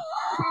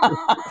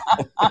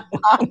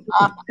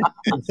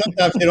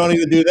 Sometimes they don't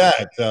even do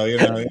that, so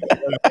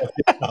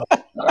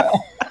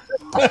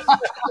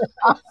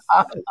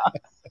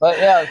But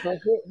yeah, so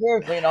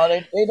seriously,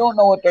 they don't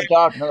know what they're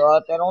talking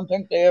about. They don't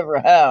think they ever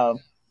have.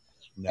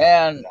 No.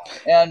 And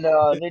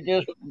they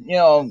just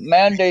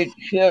mandate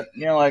shit,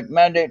 like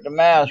mandate the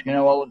mask.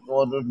 Well,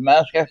 does the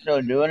mask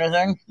actually do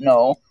anything?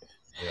 No.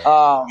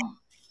 Yeah.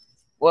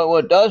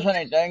 What does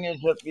anything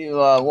is if you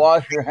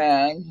wash your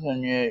hands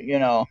and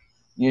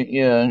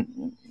you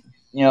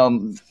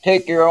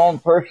take your own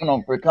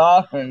personal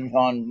precautions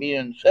on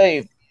being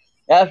safe.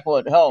 That's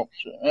what helps.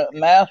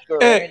 Mask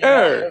or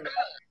anything.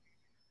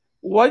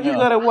 Why you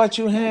gotta watch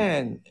your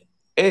hand?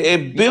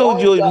 It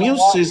builds your immune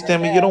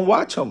system, and you don't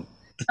watch them.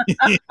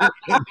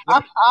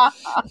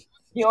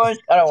 You always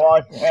gotta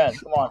wash your hands.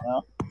 Come on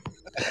now.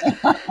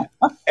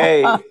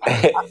 hey,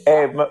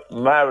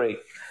 Mary,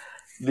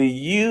 did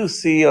you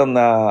see on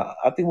I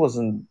think it was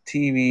on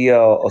TV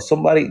or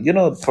somebody?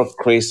 For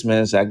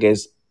Christmas, I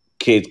guess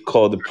kids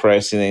called the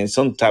president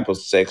some type of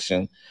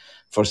section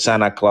for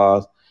Santa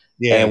Claus.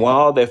 Yeah. And when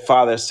all their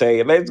fathers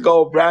say, "Let's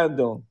go,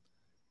 Brandon."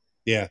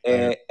 Yeah.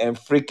 And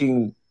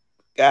freaking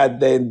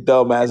goddamn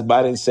dumbass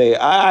Biden say,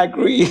 "I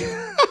agree."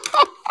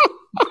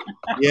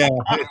 Yeah,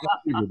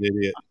 he's an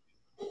idiot.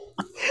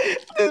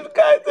 This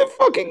guy's a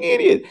fucking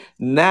idiot.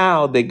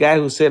 Now the guy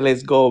who said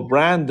 "Let's go,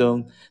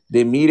 Brandon,"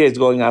 the media is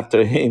going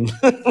after him.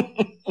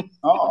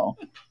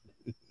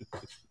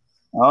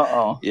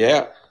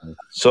 Yeah.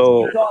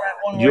 So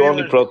you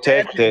only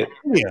protected.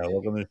 Yeah,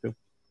 welcome to.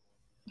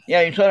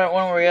 Yeah, you saw that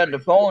one where he had the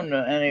phone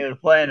and he was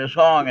playing the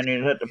song and he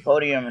was at the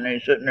podium and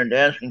he's sitting there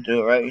dancing to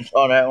it, right? You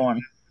saw that one.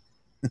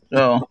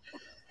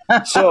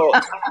 So,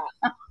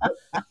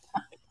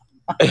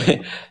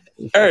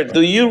 Eric,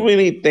 do you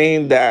really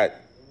think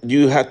that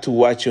you have to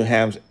wash your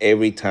hands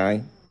every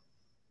time?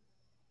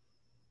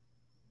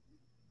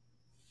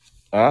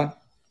 Huh?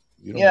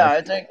 Yeah,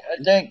 I think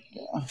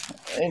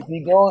if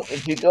you go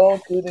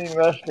to the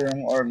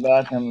restroom or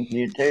bathroom, if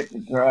you take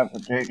a crap or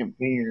take a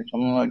pee or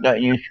something like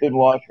that, you should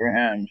wash your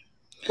hands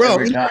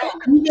every time.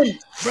 Even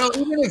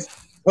if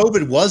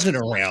COVID wasn't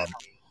around,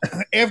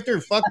 after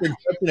fucking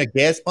touching a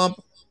gas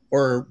pump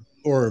or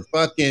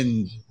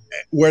fucking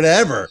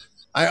whatever,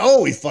 I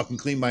always fucking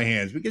clean my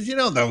hands because you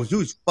don't know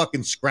who's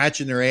fucking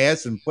scratching their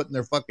ass and putting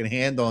their fucking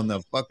hand on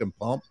the fucking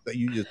pump that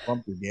you just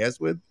pumped your gas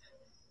with.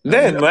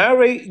 Then,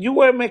 Mary, you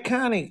were a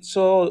mechanic,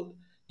 so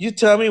you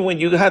tell me when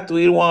you had to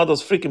eat one of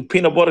those freaking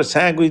peanut butter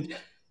sandwich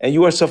and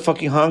you were so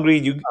fucking hungry,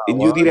 you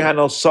didn't have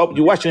no soap.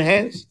 You wash your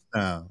hands?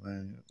 Oh,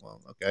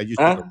 well, okay. I just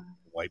took a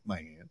wipe my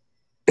hand.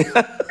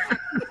 But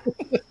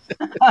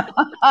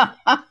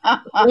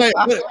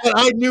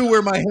I knew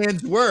where my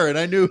hands were, and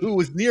I knew who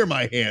was near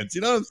my hands.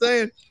 You know what I'm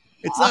saying?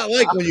 It's not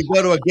like when you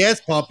go to a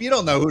gas pump, you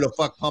don't know who the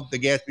fuck pumped the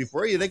gas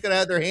before you. They could have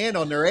had their hand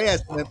on their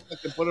ass and then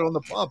fucking put it on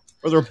the pump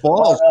or their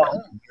balls.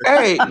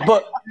 Hey,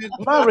 but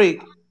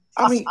Mary,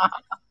 I mean,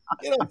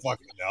 you don't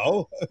fucking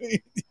know.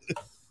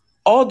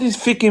 all these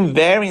freaking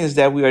variants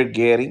that we are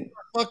getting,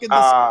 fucking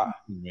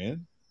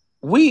man.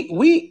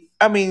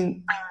 I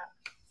mean,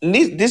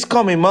 this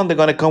coming month they're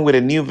gonna come with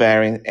a new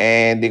variant,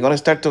 and they're gonna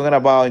start talking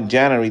about in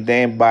January.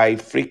 Then by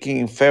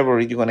freaking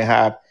February, you're gonna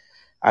have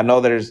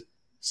another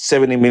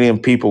 70 million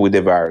people with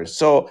the virus.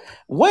 So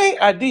when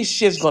are these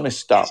shits gonna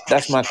stop?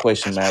 That's my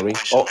question, Mary.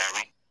 Oh,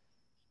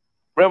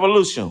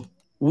 Revolution.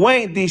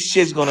 When these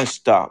shits gonna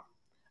stop?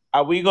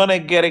 Are we gonna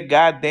get a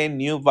goddamn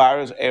new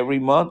virus every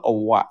month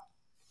or what?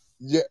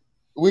 Yeah,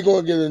 we're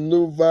gonna get a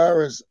new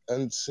virus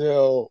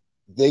until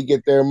they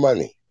get their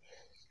money.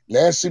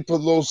 Nancy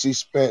Pelosi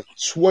spent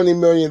 $20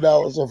 million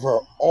of her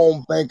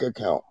own bank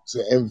account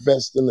to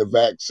invest in the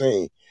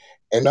vaccine.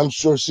 And I'm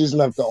sure she's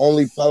not the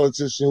only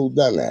politician who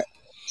done that.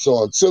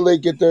 So until they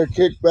get their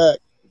kickback,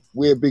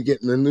 we'll be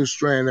getting a new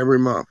strand every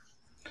month.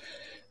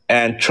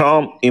 And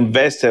Trump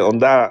invested on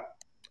that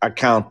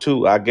account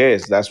too, I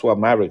guess. That's what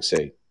Maverick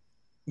said.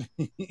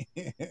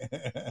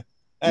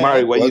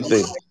 Mary, what do you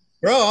think?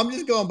 Bro, I'm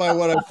just going by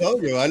what I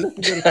told you. I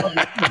listened to the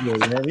fucking video,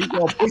 man. He's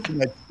all pushing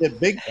that shit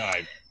big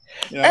time.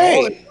 You know,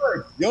 Hey.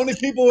 the only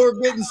people who are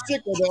getting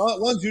sick are the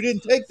ones who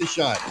didn't take the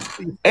shot.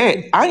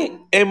 Hey,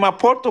 in my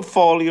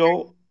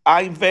portfolio,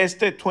 I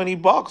invested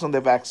 $20 on the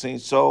vaccine.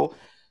 So,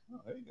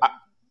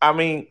 I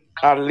mean,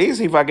 at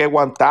least if I get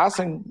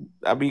 1,000,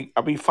 I'll be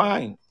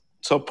fine.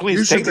 So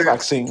please take the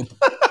vaccine.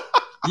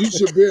 You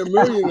should be a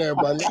millionaire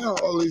by now.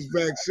 All these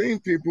vaccine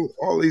people,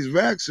 all these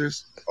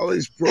vaxxers, all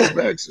these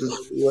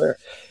pro-vaxxers. You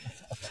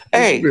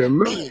Hey, should be a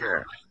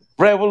millionaire.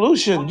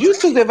 Revolution, you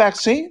took the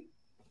vaccine?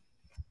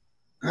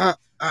 Huh?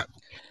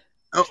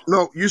 Oh,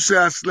 no, you say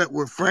I slept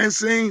with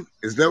Francine?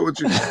 Is that what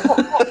you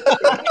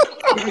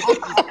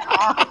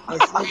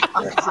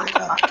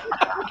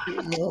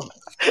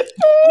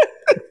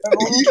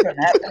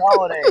Happy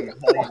holidays.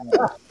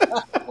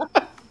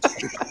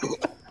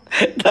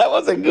 That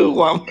was a good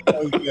one.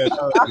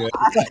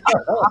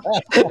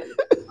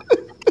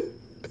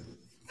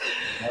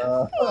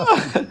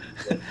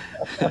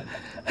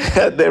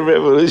 The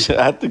Revolution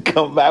had to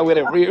come back with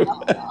a real.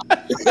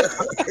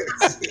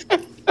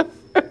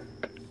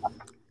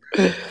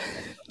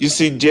 You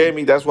see,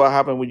 Jamie, that's what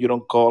happened when you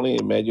don't call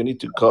in, man. You need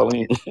to call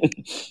in.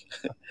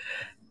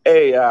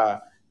 Hey,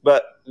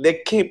 but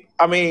they keep,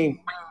 I mean,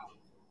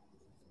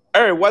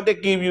 Eric, what they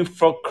give you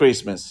for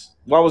Christmas?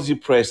 What was you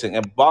present?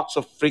 A box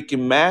of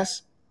freaking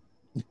masks?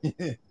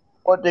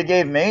 What they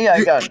gave me,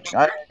 I got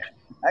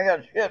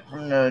shit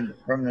from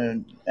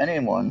the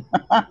anyone.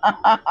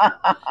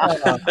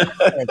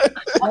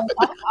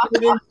 They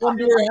didn't come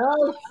to your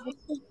house?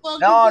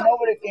 No,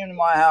 nobody came to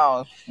my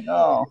house.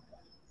 No.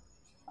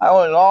 I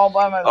was all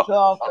by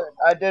myself.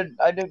 I did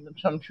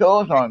some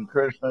shows on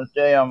Christmas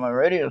Day on my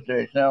radio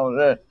station. That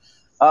was it.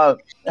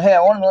 Hey,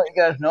 I want to let you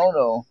guys know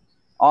though,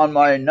 on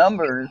my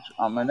numbers,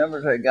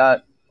 I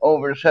got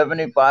over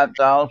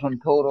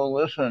 75,000 total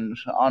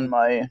listens on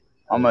my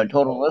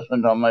total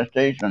listens on my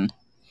station.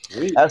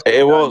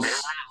 It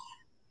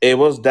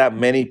was that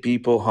many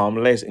people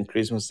homeless in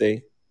Christmas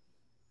Day.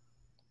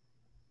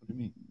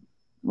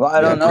 Well,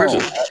 I don't know.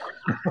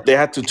 They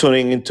had to tune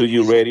into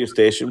your radio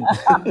station.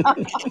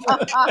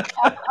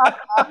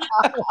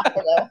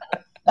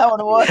 That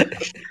one was.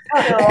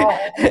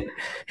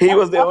 He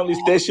was the only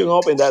station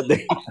open that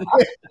day.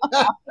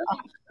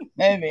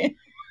 Maybe.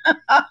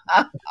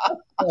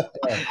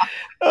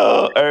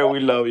 Oh, Eric, we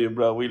love you,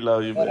 bro. We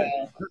love you, man.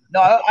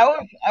 No, I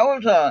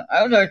was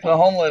actually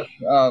homeless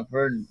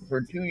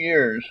for 2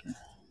 years,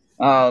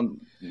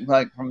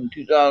 like from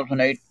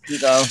 2008 to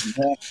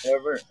 2010,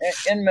 whatever,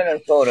 in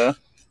Minnesota,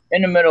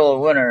 in the middle of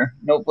winter,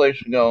 no place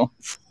to go.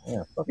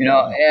 Yeah, you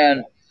know,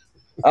 and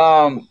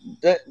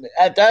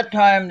at that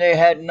time they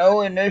had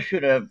no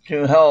initiative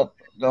to help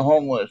the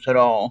homeless at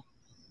all.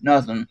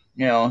 Nothing.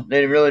 You know,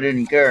 they really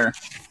didn't care.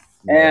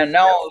 And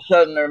now all of a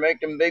sudden they're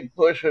making big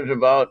pushes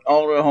about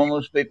all the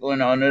homeless people,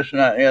 and this and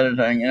that and the other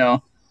thing,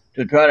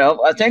 to try to help.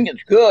 I think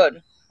it's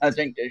good. I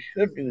think they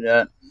should do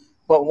that.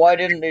 But why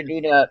didn't they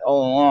do that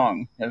all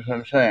along? That's what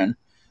I'm saying.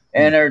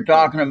 and they're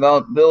talking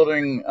about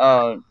building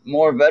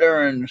more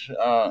veterans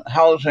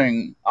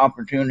housing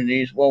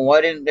opportunities. Well,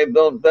 why didn't they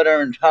build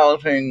veterans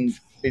housing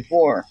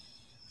before?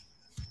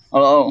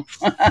 Hello.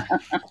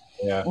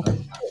 Yeah,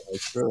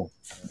 that's true.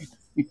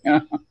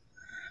 Yeah.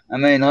 I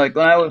mean, like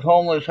when I was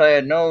homeless, I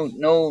had I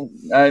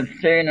was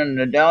staying in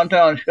the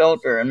downtown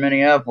shelter in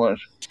Minneapolis.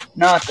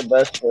 Not the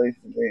best place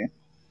to be,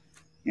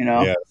 you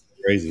know. Yeah,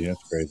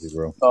 that's crazy,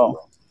 bro.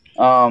 So,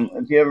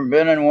 if you ever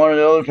been in one of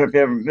those, or if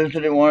you ever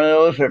visited one of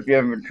those, or if you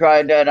ever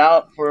tried that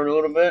out for a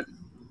little bit,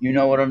 you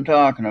know what I'm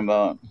talking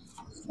about.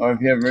 Or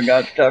if you ever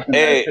got stuck in that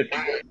Hey,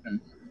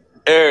 situation.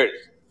 Eric,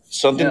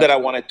 something Yeah. that I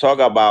want to talk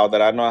about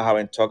that I know I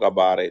haven't talked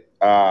about it.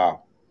 I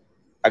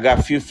got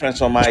a few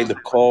friends of mine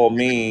that call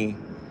me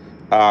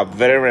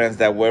veterans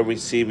that were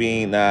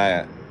receiving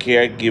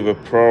caregiver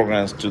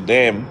programs to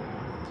them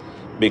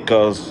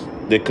because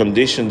the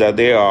condition that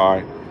they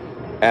are,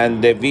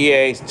 and the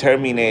VA is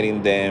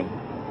terminating them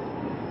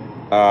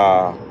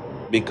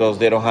because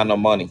they don't have no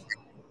money.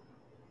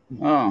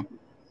 Oh.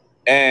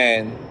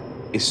 And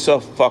it's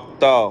so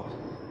fucked up.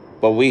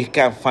 But we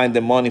can't find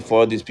the money for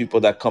all these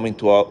people that coming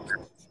to our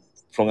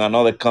from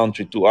another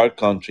country to our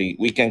country.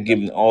 We can give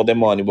them all the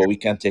money, but we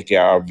can't take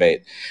care of our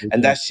vet.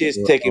 And that shit's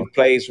taking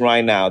place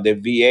right now. The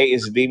VA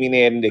is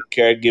eliminating the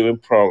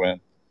caregiving program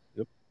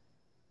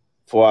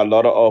for a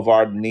lot of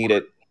our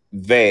needed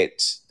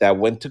vets that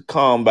went to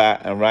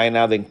combat, and right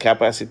now they're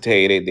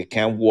incapacitated. They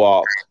can't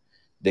walk.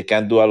 They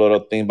can't do a lot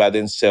of things by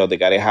themselves. They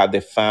gotta have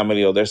their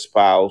family or their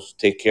spouse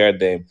take care of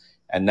them.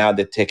 And now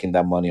they're taking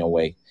that money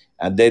away.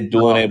 And they're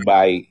doing it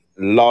by a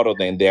lot of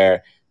them.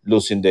 They're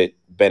losing the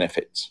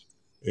benefits.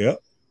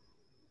 Yep.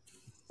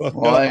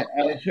 Well, I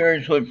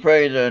seriously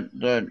pray that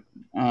the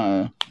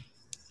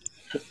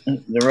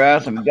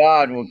wrath of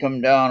God will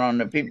come down on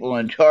the people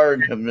in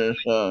charge of this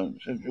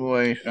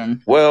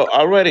situation. Well,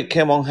 already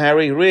came on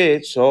Harry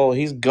Reid, so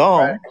he's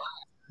gone. Right.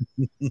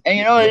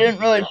 And they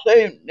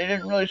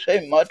didn't really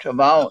say much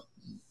about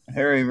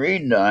Harry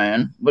Reid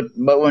dying, but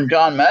when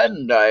John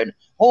Madden died,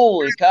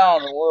 holy cow,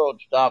 the world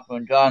stopped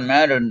when John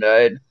Madden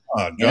died.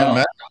 John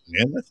Madden,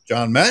 man, that's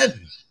John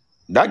Madden.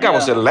 That guy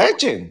was a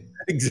legend.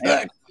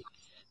 Exactly.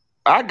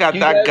 I got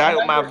that guy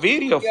on my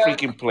video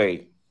freaking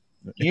play.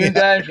 Do you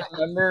guys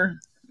remember?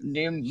 Do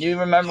you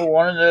remember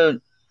one of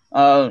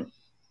the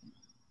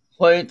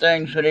play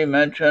things that he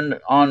mentioned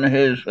on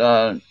his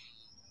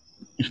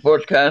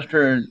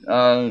sportscaster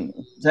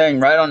thing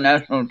right on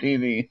national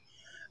TV?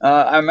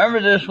 I remember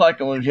this like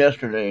it was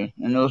yesterday,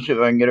 and let's see if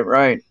I can get it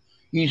right.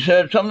 He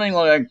said something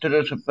like to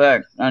this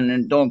effect,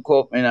 and don't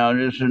quote me now.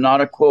 This is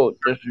not a quote.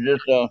 This is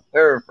just a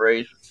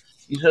paraphrase.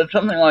 He said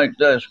something like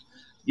this: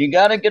 "You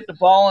got to get the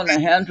ball in the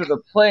hands of the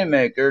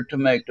playmaker to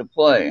make the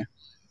play."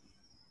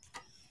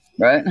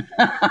 Right?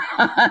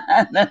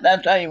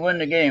 That's how you win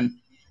the game.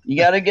 You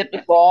got to get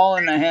the ball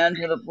in the hands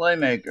of the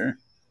playmaker.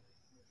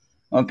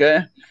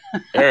 Okay?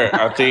 Eric,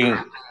 I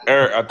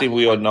think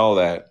we all know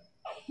that.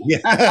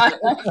 Yeah.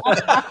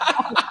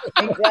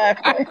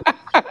 Exactly.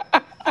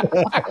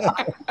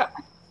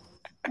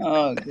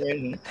 Oh,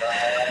 crazy.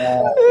 I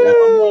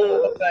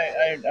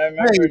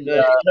remember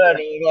that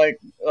it was like,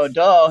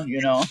 duh,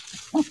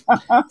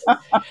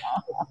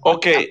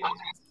 Okay.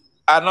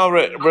 I know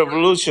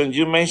Revolution,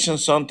 you mentioned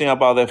something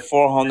about the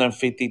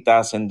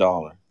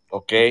 $450,000.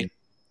 Okay.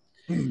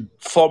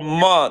 For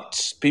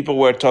months, people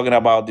were talking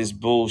about this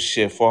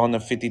bullshit,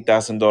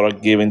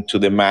 $450,000 given to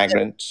the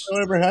migrants.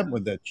 Whatever happened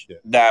with that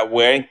shit? That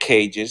were in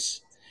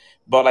cages.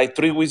 But like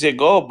 3 weeks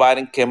ago,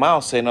 Biden came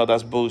out saying, no,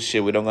 that's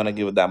bullshit. We don't gonna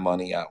give that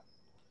money out.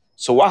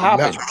 So what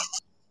happened? No,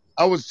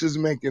 I was just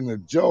making a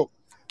joke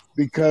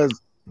because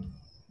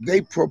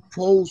they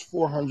proposed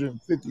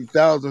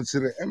 $450,000 to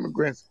the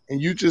immigrants, and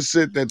you just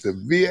said that the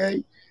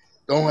VA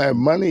don't have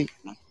money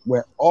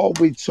when all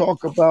we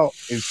talk about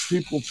is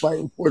people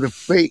fighting for the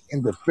faith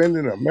and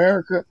defending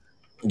America.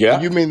 Yeah.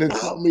 And you mean to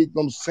tell me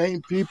them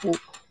same people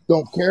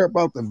don't care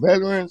about the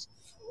veterans?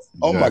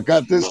 Oh my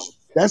God,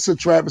 that's a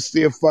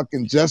travesty of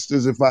fucking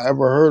justice if I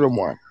ever heard of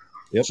one.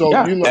 Yep. So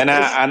and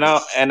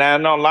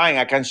I'm not lying.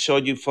 I can show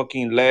you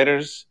fucking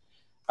letters.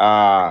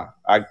 I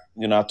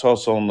told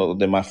some of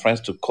my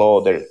friends to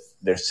call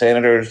their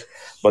senators,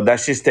 but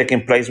that shit's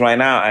taking place right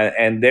now,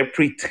 and they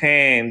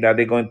pretend that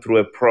they're going through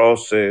a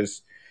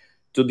process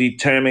to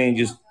determine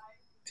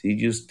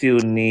you still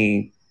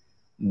need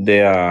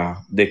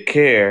the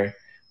care,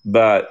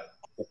 but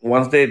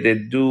once they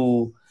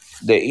do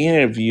the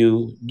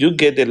interview, you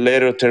get the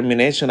letter of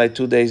termination like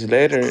 2 days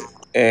later,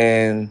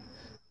 and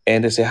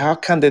they say, how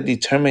can they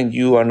determine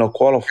you are not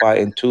qualified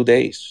in 2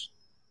 days?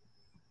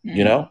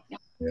 Yeah,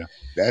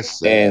 that's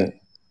sad. And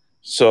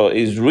so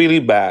it's really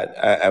bad.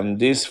 And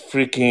this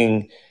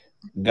freaking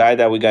guy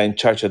that we got in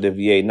charge of the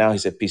VA now,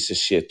 he's a piece of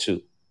shit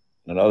too.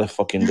 Another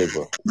fucking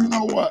liberal. You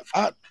know what?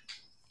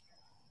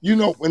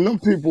 When them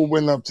people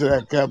went up to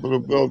that Capitol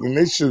building,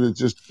 they should have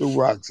just threw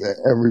rocks at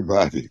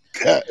everybody.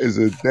 That is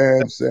a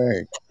damn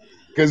shame.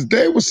 Because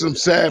there were some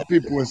sad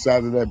people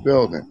inside of that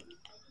building.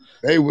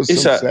 They were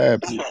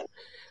sad people.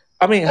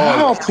 I mean, All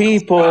how that.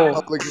 people?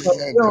 Public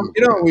You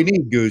know what we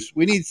need, Goose?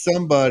 We need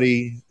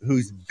somebody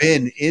who's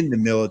been in the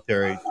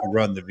military to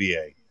run the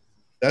VA.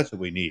 That's what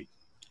we need.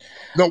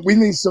 No, we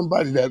need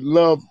somebody that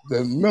loves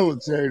the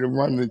military to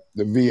run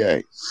the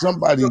VA.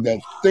 Somebody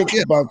that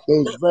thinks about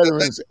those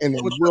veterans in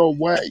a real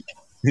way.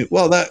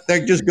 Well, that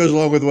just goes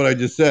along with what I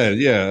just said.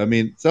 Yeah, I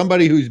mean,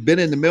 somebody who's been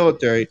in the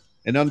military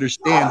and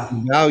understands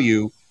the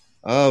value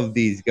of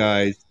these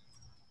guys.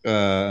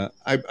 I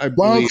Why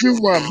believe. don't you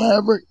run,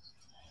 Maverick?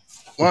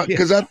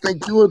 Because I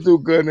think you will do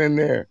good in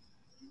there.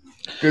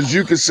 Because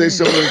you can say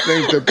some of the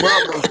things that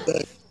Bravo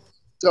said.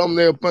 Tell them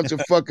they're a bunch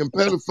of fucking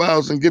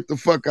pedophiles and get the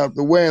fuck out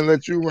the way and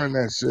let you run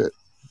that shit.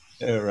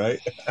 Yeah, right.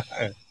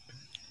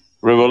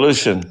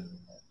 Revolution.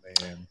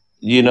 Man.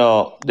 You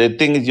know, the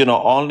thing is,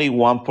 only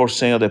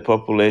 1% of the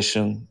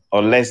population,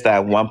 or less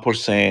than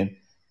 1%,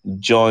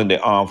 join the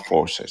armed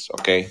forces.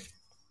 Okay,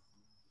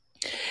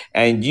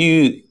 and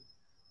you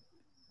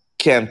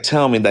can't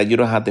tell me that you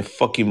don't have the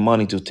fucking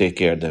money to take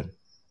care of them.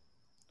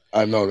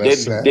 I know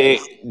that's sad.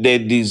 They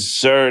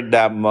deserve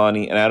that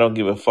money, and I don't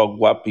give a fuck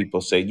what people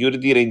say. You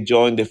didn't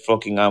join the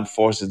fucking armed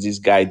forces. This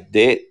guy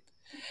did,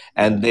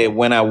 and they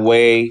went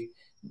away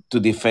to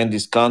defend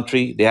this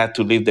country. They had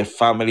to leave their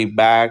family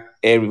back,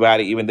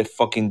 everybody, even the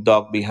fucking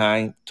dog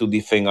behind, to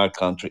defend our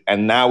country.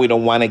 And now we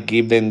don't want to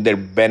give them their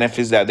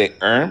benefits that they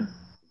earn.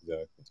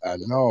 I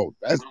know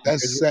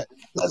that's sad.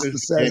 That's the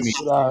saddest Jamie,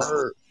 shit I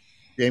heard.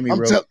 Jamie I'm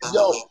wrote. telling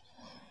yo,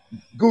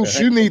 Goose,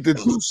 you need to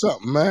do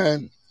something,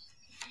 man.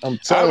 I'm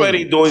telling Already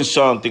you. doing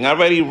something. I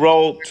already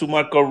wrote to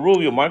Marco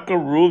Rubio. Marco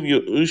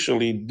Rubio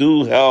usually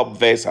do help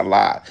vets a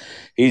lot.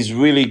 He's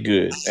really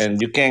good. And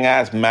you can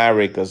ask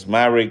Marek, because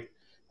Marek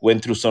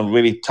went through some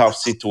really tough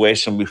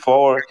situation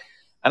before.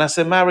 And I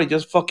said, Marek,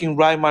 just fucking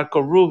write Marco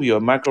Rubio.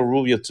 And Marco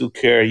Rubio took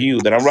care of you.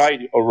 Did I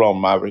right or wrong,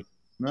 Marek?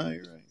 No,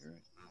 you're right.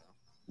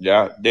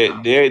 You're right.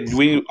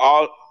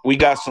 Yeah, we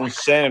got some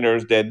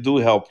senators that do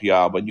help you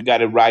out, but you got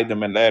to write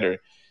them a letter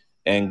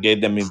and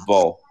get them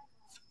involved.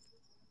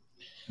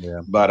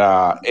 Yeah.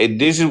 But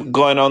this is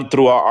going on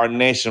throughout our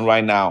nation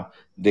right now.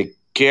 The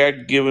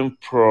caregiving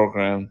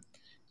program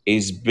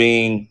is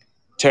being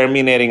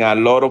terminating a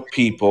lot of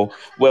people.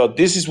 Well,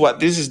 this is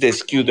the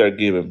excuse they're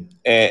giving,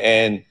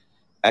 and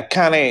I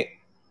kind of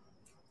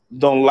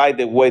don't like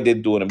the way they're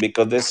doing it,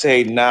 because they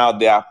say now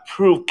they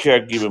approved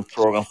caregiving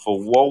program for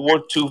World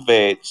War II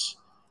vets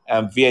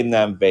and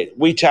Vietnam vets,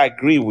 which I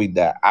agree with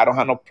that. I don't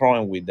have no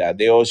problem with that.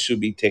 They all should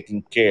be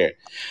taken care.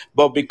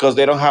 But because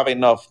they don't have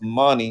enough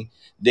money,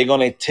 they're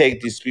gonna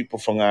take these people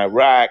from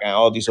Iraq and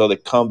all these other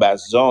combat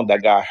zones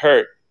that got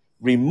hurt,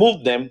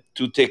 remove them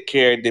to take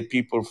care of the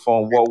people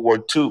from World War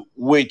II,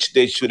 which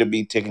they should have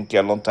been taken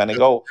care of a long time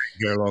ago,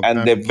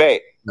 and the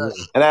vet.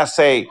 And I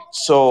say,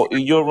 so if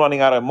you're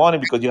running out of money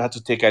because you have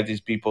to take care of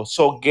these people,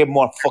 so get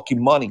more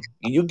fucking money.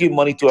 And you give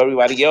money to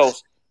everybody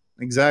else.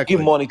 Exactly.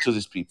 Give money to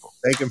these people.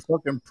 They can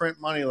fucking print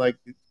money like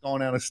it's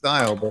going out of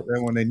style, but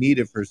then when they need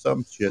it for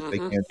some shit, they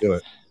can't do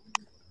it.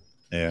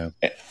 Yeah.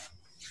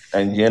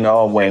 And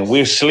when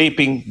we're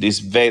sleeping, these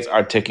vets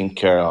are taking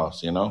care of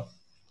us,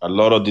 a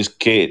lot of these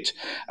kids.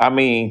 I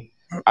mean,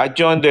 I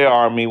joined the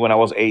army when I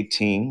was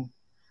 18.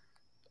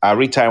 I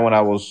retired when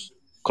I was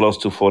close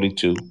to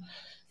 42.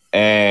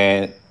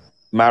 And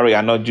Mary,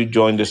 I know you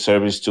joined the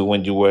service too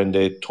when you were in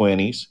the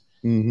 20s.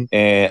 Mm-hmm.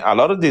 And a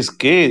lot of these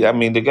kids, I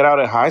mean, they get out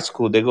of high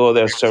school, they go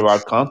there to serve our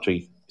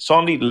country. It's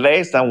only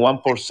less than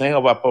 1%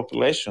 of our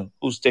population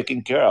who's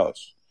taking care of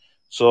us.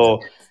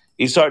 So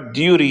it's our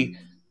duty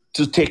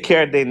to take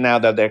care of them now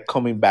that they're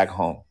coming back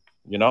home,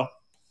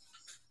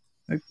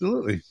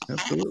 Absolutely.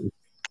 Absolutely.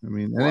 I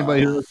mean,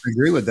 anybody who doesn't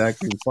agree with that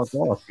can fuck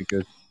off,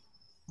 because,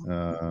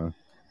 I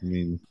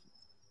mean,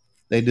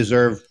 they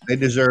deserve.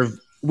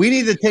 We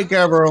need to take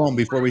care of our own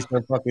before we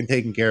start fucking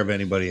taking care of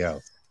anybody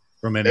else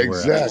from anywhere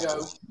Exactly.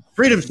 else.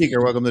 Freedom Seeker,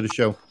 welcome to the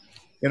show.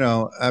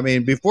 I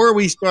mean, before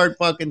we start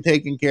fucking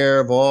taking care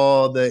of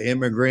all the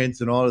immigrants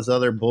and all this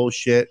other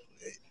bullshit,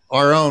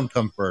 our own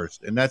come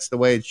first, and that's the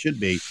way it should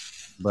be.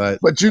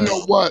 But you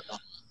know what,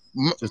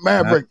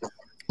 Maverick,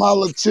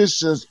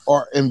 politicians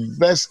are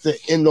invested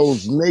in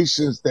those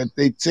nations that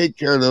they take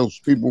care of those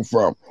people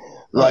from.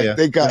 Like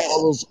they got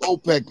all those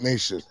OPEC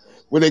nations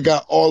where they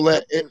got all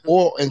that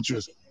oil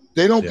interest.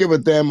 They don't give a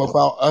damn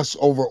about us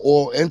over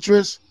oil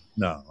interest.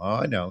 No,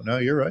 I know. No,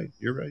 you're right.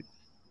 You're right.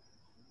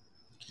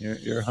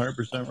 You're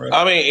 100% right.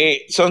 I mean,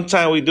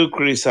 sometimes we do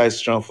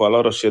criticize Trump for a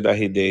lot of shit that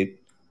he did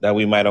that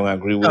we might don't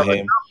agree with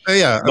him.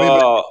 Yeah,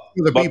 but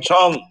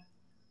Trump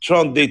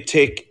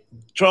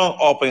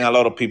opened a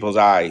lot of people's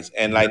eyes,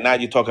 and like now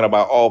you're talking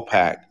about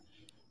OPEC.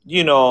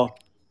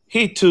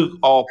 He took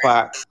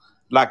OPEC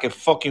like a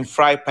fucking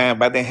fry pan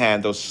by the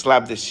handle,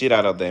 slapped the shit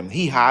out of them.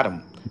 He had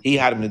them. He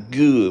had them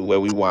good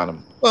where we want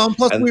them. Well, and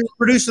plus we were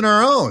producing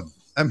our own.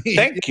 I mean,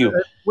 thank you.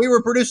 We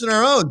were producing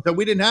our own, so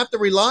we didn't have to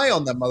rely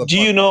on them motherfuckers. Do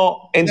you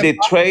know in the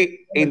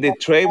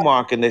trade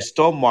market, in the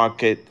stock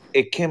market,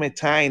 it came a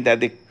time that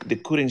they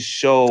couldn't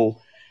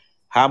show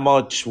how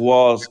much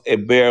was a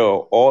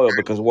barrel of oil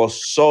because it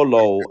was so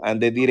low,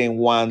 and they didn't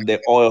want the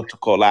oil to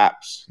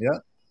collapse.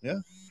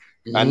 Yeah.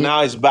 and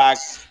now it's back.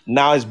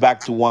 Now it's back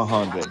to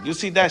 100. You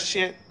see that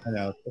shit? I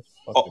know.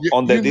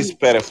 Under this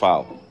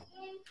pedophile.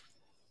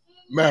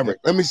 Maverick,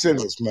 let me say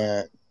this,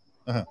 man.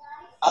 Uh-huh.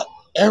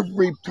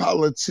 Every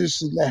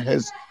politician that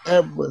has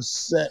ever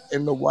sat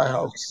in the White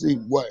House seat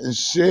wasn't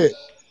shit.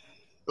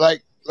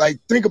 Like,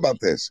 think about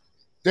this.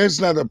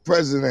 There's not a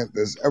president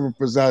that's ever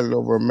presided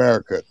over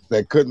America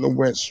that couldn't have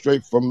went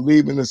straight from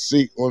leaving the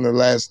seat on the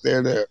last day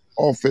of their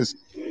office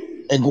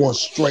and going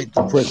straight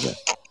to prison.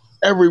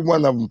 Every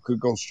one of them could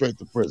go straight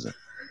to prison.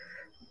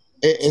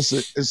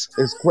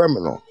 It's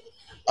criminal.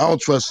 I don't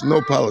trust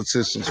no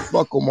politicians.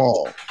 Fuck them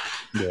all.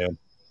 Yeah.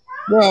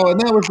 Well, and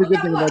that was the good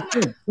thing about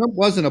Trump. Trump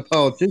wasn't a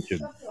politician.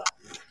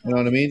 You know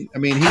what I mean? I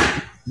mean,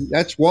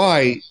 that's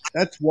why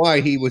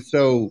he was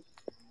so.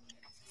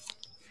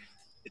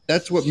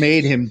 That's what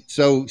made him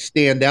so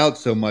stand out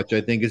so much. I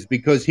think is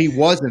because he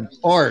wasn't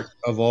part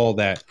of all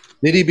that.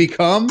 Did he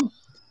become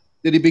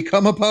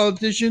a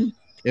politician?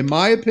 In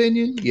my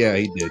opinion, yeah,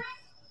 he did.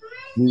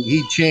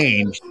 He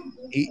changed.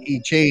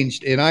 He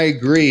changed, and I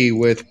agree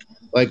with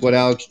like what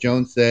Alex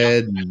Jones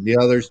said and the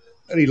others.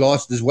 That he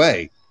lost his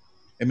way.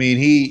 I mean,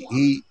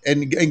 he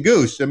and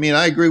Goose. I mean,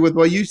 I agree with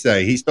what you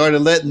say. He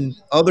started letting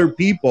other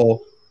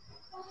people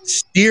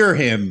steer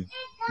him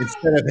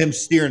instead of him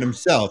steering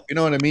himself. You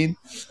know what I mean?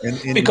 And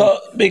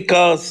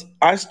Because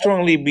I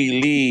strongly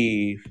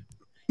believe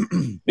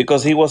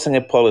because he wasn't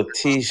a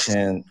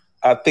politician,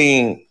 I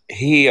think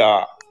he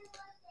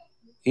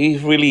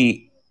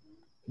really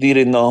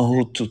didn't know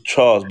who to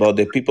trust, but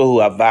the people who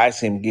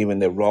advised him giving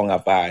the wrong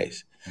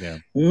advice. Yeah.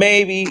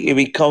 Maybe if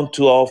he come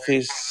to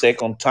office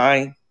second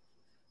time,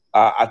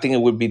 I think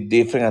it would be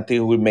different. I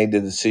think we made the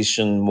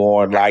decision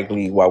more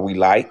likely what we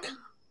like.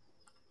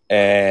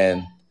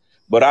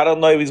 But I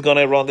don't know if he's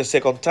gonna run the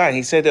second time.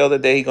 He said the other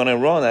day he's gonna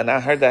run, and I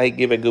heard that he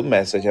gave a good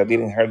message. I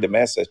didn't hear the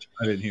message.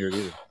 I didn't hear it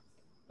either.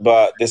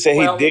 But they say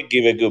he did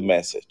give a good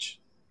message.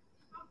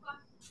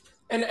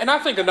 And I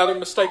think another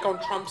mistake on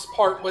Trump's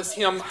part was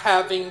him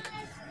having,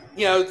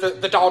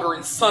 the daughter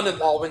and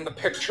son-in-law in the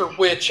picture,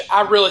 which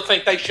I really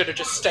think they should have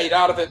just stayed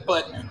out of it.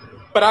 But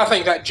I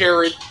think that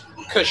Jared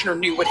Kushner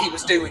knew what he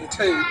was doing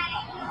too.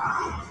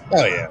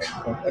 Oh yeah,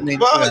 I mean,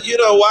 well, you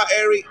know what,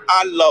 Eric?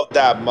 I love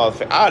that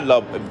motherfucker. I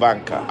love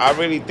Ivanka. I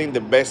really think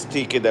the best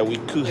ticket that we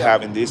could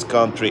have in this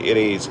country it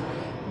is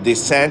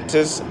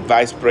DeSantis,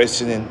 Vice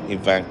President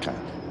Ivanka.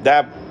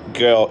 That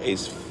girl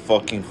is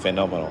fucking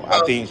phenomenal.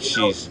 I think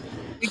she's.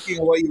 Speaking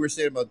of what you were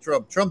saying about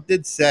Trump, Trump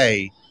did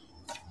say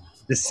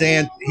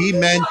DeSantis. He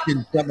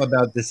mentioned something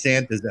about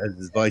DeSantis as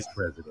his vice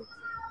president,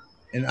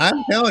 and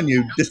I'm telling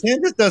you,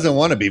 DeSantis doesn't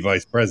want to be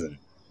vice president.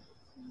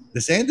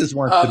 DeSantis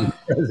wants to be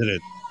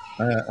president.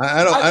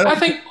 I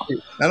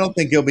don't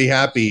think he'll be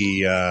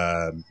happy.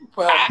 I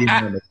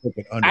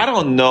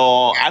don't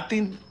know. I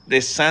think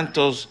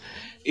DeSantis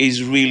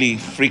is really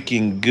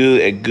freaking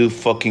good, a good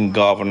fucking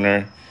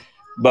governor,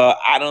 but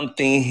I don't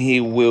think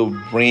he will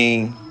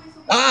bring.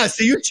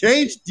 So you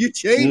changed.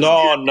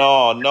 No.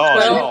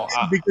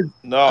 Because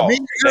no. I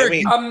mean, Eric,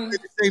 he said the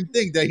same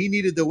thing that he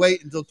needed to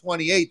wait until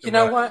 28. You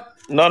know what?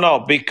 No,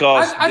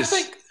 because I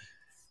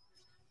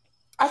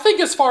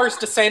think as far as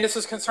DeSantis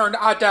is concerned,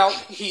 I doubt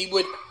he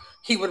would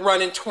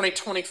run in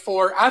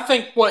 2024. I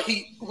think what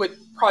he would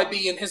probably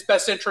be in his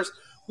best interest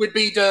would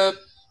be to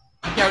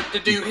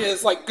do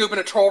his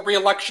gubernatorial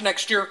re-election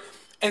next year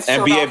and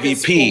be a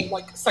VP,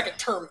 full, second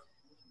term,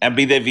 and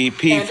be the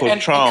VP for Trump,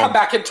 and come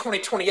back in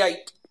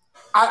 2028.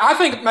 I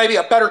think maybe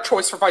a better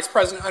choice for vice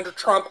president under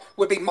Trump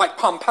would be Mike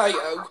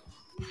Pompeo.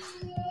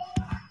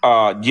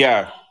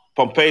 Yeah,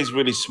 Pompeo is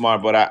really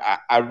smart, but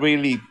I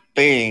really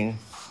think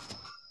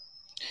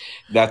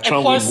that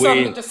Trump and plus,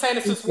 would win.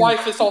 DeSantis'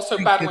 wife is also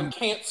battling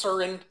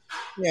cancer, and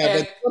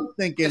but I'm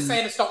thinking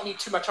DeSantis don't need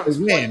too much on his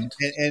win,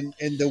 plate.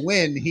 and the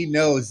win, he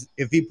knows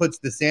if he puts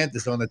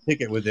DeSantis on the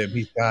ticket with him,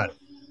 he's got it.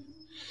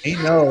 He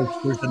knows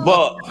there's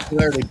enough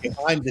popularity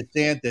behind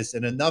DeSantis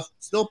and enough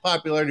still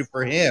popularity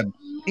for him.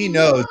 He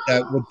knows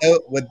that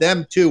with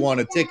them two on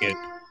a ticket,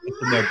 it's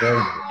a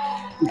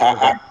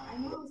no-brainer.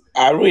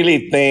 I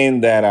really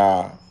think that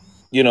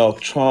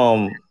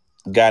Trump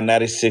got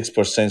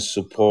 96%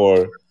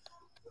 support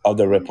of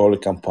the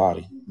Republican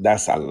Party.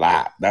 That's a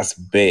lot. That's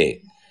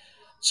big.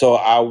 So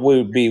I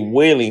would be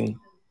willing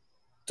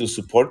to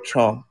support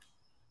Trump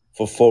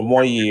for 4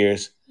 more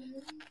years,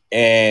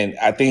 and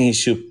I think he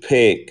should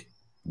pick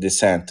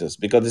DeSantis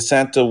because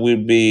DeSantis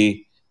will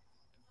be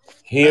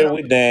here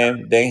with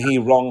them. Then he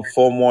run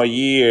 4 more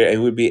years. It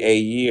will be 8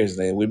 years.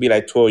 Then it will be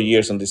like 12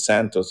 years on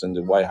DeSantis in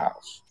the White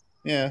House.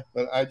 Yeah,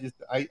 but I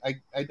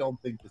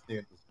don't think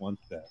DeSantis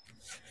wants that.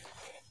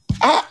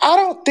 I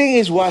don't think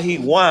it's what he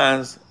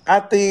wants. I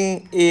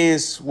think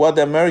it's what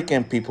the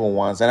American people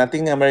wants, and I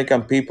think the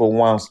American people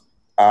wants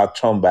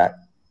Trump back.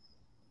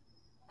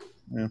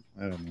 Yeah,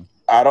 I don't know.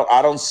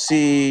 I don't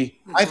see.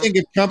 I think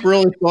if Trump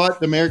really thought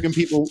the American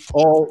people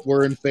all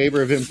were in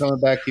favor of him coming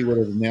back, he would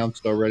have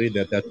announced already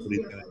that that's what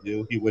he's going to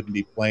do. He wouldn't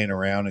be playing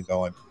around and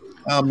going,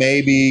 "Oh,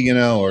 maybe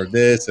or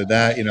this or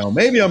that."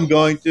 Maybe I'm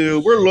going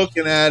to. We're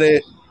looking at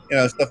it.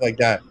 Stuff like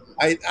that.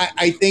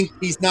 I think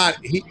he's not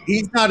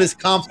as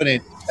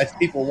confident as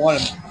people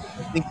want him.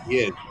 I think he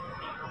is.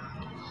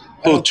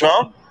 Who,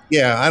 Trump?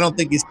 Yeah, I don't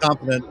think he's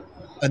confident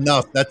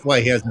enough. That's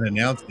why he hasn't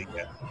announced it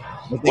yet.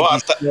 I think Well,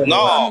 he's still,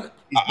 no,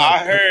 he's not.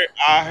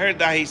 I heard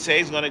that he says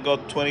he's gonna go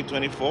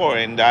 2024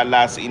 in that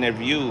last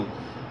interview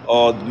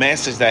or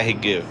message that he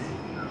gave.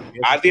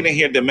 I didn't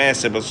hear the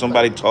message, but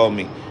somebody told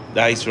me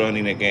that he's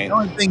running again. The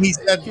only thing he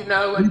said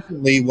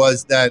recently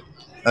was that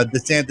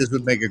DeSantis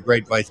would make a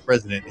great vice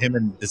president. Him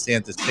and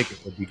DeSantis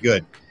ticket would be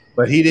good.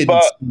 But he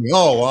didn't say,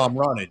 oh, well, I'm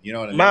running. You know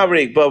what I mean?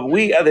 Maverick, but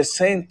we at the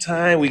same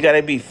time we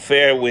gotta be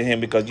fair with him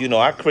because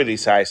I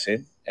criticize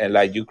him and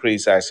like you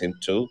criticize him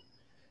too.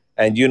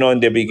 And in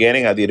the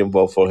beginning I didn't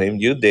vote for him.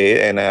 You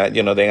did, and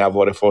then I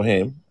voted for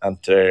him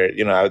until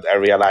I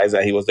realized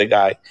that he was the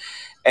guy.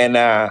 And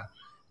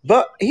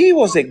but he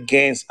was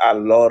against a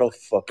lot of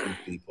fucking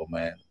people,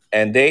 man.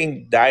 And they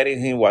indicted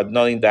him. What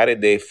not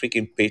indicted? They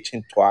freaking pitched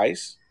him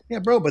twice. Yeah,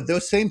 bro. But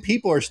those same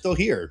people are still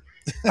here.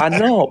 I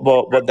know,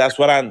 but that's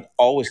what I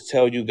always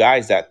tell you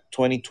guys that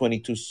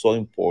 2022 is so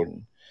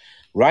important.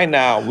 Right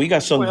now, we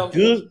got some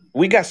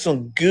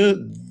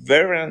good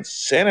veteran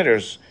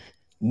senators,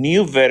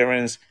 new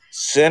veterans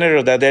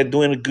senators that they're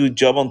doing a good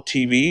job on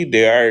TV.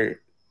 They are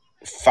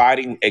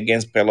fighting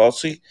against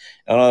Pelosi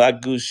and all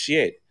that good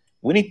shit.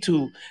 We need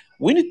to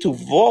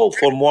vote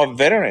for more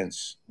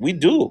veterans. We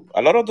do.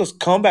 A lot of those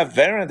combat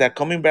veterans that are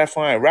coming back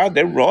from Iraq,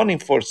 they're running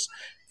for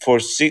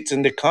seats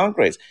in the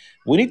Congress.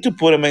 We need to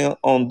put them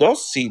on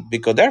those seats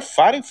because they're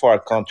fighting for our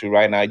country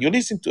right now. You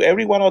listen to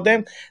every one of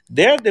them,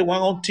 they're the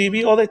one on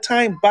TV all the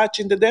time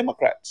bashing the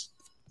Democrats.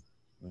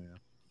 Yeah.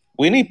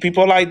 We need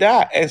people like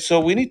that. And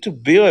so we need to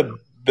build a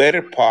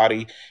better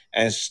party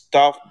and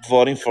stop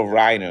voting for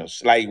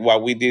rhinos like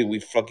what we did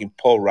with fucking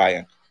Paul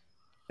Ryan.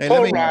 Hey,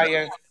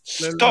 Ryan,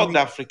 stop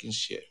that freaking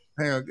shit.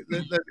 Hang on.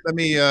 Let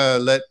me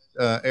let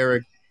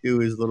Eric do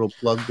his little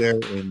plug there,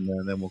 and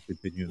then we'll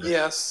continue.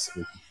 Yes.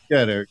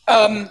 Yeah, Eric.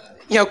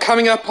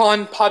 Coming up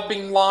on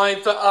Podbean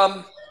Live,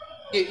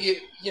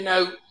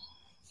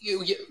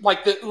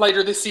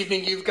 later this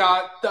evening, you've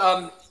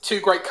got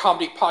two great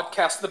comedy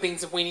podcasts, The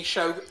Beans and Weenie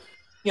Show,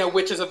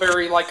 which is a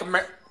very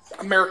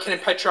American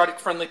and patriotic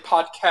friendly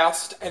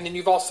podcast, and then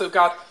you've also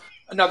got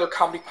another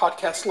comedy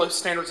podcast, Low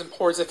Standards and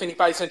Pours. If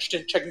anybody's interested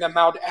in checking them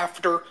out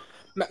after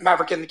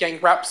Maverick and the Gang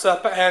wraps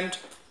up, and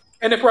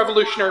if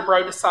Revolutionary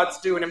Bro decides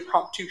to do an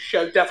impromptu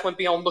show, definitely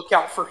be on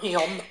lookout for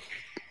him.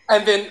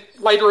 And then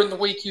later in the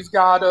week, you've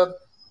got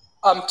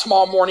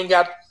tomorrow morning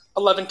at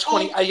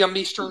 11:20 a.m.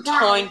 Eastern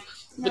Time,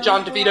 the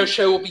John DeVito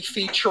Show will be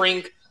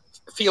featuring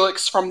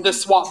Felix from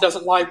This Swap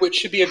Doesn't Lie, which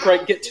should be a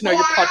great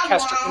get-to-know-your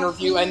podcaster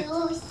interview. And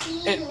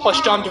plus,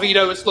 John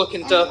DeVito is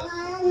looking to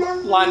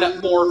line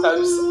up more of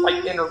those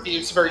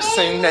interviews very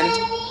soon.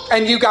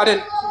 And you got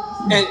an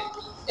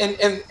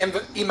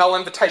email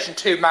invitation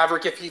too,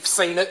 Maverick, if you've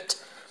seen it.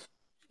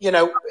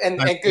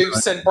 And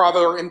Goose and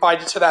Bravo are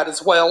invited to that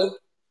as well.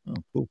 Oh,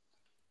 cool.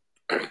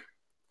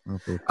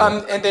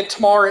 And then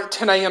tomorrow at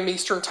 10 a.m.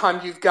 Eastern Time,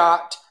 you've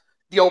got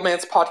the Old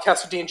Man's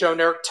Podcast with Dean, Joe,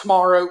 and Eric.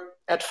 Tomorrow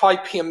at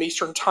 5 p.m.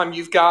 Eastern Time,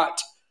 you've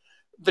got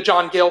the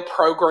John Gale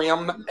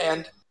program.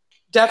 And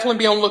definitely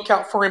be on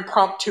lookout for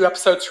impromptu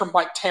episodes from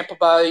Tampa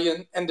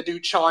Bay and the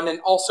Dude Sean. And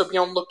also be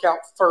on lookout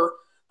for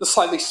the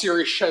Slightly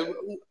Serious Show,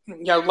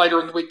 later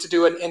in the week to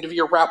do an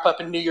end-of-year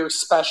wrap-up and New Year's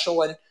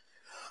special. And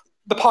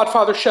the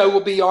Podfather Show will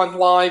be on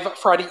live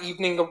Friday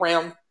evening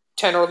around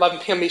 10 or 11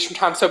 p.m. Eastern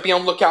Time. So be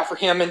on lookout for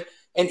him.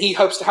 And he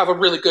hopes to have a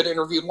really good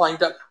interview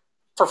lined up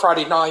for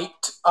Friday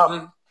night.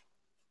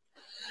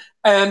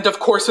 And, of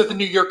course, with the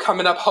new year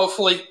coming up,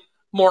 hopefully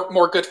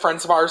more good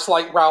friends of ours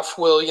like Ralph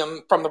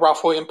William from the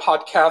Ralph William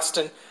Podcast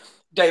and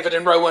David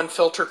and Rowan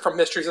Filtered from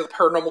Mysteries of the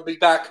Paranormal will be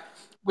back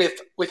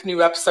with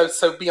new episodes.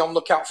 So be on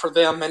lookout for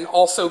them. And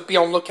also be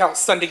on lookout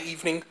Sunday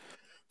evening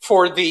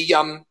for the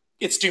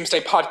It's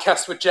Doomsday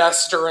Podcast with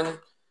Jester and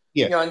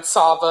and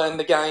Sava and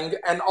the gang.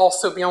 And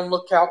also be on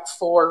lookout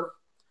for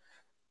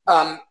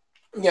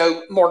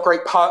more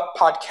great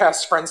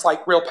podcast friends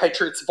like Real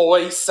Patriots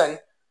Voice and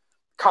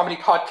comedy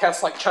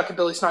podcasts like Chuck and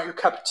Billy's Not Your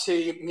Cup of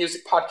Tea,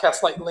 music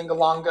podcasts like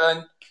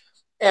Lingalonga,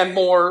 and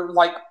more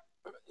like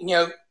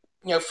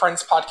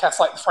friends podcasts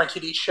like the Frankie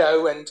D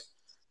Show,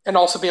 and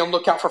also be on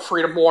lookout for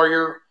Freedom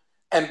Warrior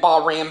and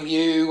Ba Ram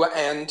U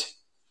and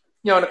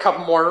a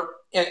couple more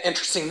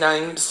interesting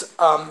names.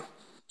 And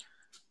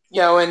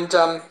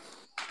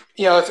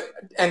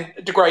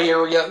the Gray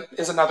Area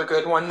is another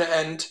good one,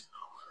 and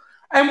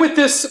with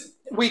this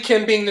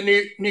weekend being the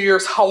New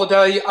Year's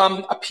holiday,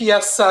 a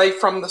PSA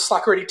from the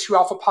Slacker 82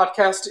 Alpha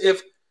podcast.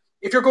 If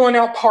you're going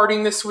out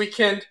partying this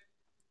weekend,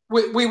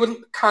 we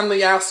would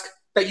kindly ask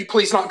that you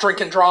please not drink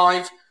and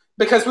drive,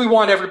 because we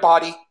want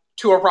everybody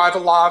to arrive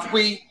alive.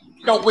 We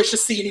don't wish to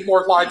see any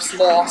more lives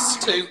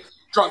lost to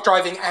drunk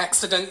driving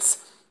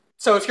accidents.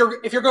 So if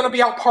you're going to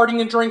be out partying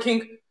and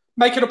drinking,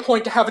 make it a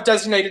point to have a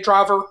designated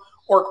driver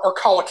or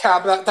call a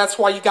cab. That's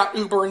why you got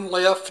Uber and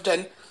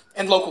Lyft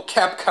and local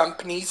cab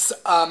companies.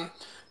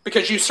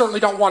 Because you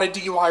certainly don't want a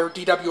DUI or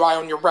DWI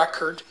on your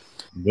record.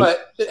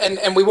 Yep.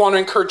 And we want to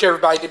encourage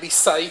everybody to be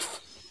safe.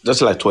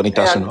 That's like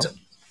 20,000.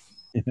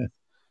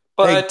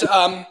 But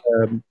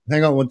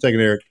hang on one second,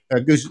 Eric.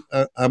 Goose,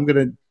 I'm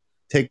gonna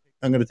take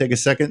a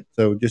second,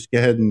 so just go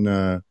ahead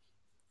and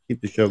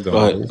keep the show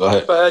going. Go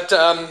ahead.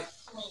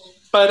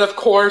 But of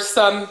course,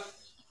 and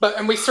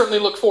we certainly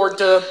look forward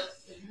to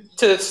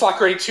Slack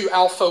Radio 2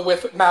 Alpha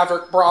with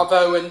Maverick,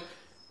 Bravo,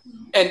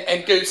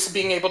 and Goose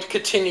being able to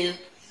continue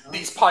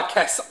these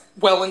podcasts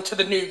well into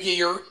the new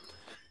year,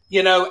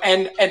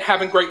 and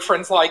having great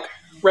friends like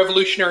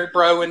Revolutionary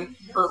Bro and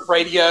Earth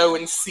Radio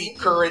and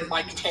Seeker and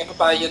Mike Tampa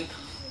Bay and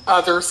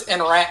others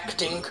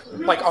interacting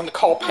like on the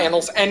call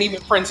panels, and even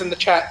friends in the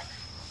chat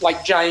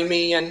like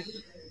Jamie and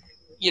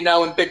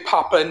and Big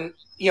Papa and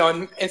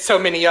and so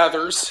many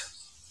others.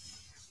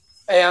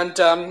 And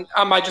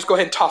I might just go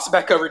ahead and toss it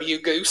back over to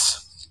you,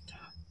 Goose.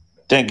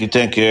 Thank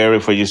you,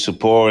 Eric, for your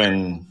support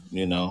and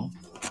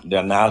the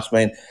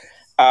announcement.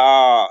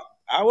 I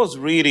was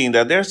reading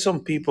that there's some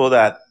people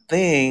that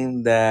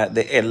think that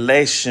the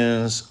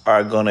elections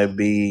are gonna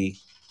be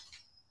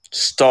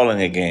stolen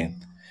again.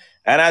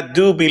 And I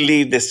do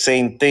believe the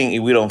same thing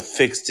if we don't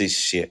fix this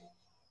shit.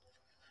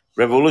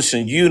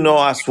 Revolution,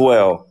 as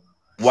well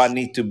what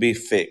need to be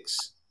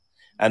fixed.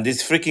 And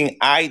this freaking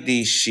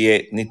ID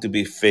shit need to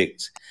be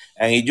fixed.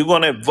 And if you're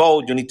going to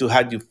vote, you need to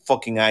have your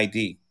fucking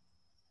ID.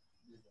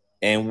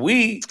 And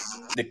we,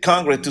 the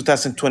Congress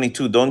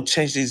 2022, don't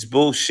change this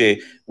bullshit.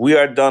 We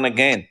are done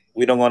again.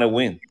 We don't want to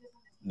win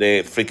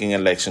the freaking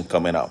election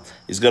coming up.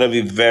 It's going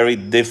to be very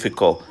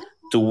difficult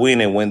to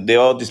win it when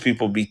all these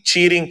people be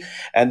cheating.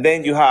 And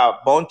then you have a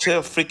bunch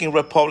of freaking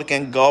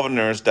Republican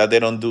governors that they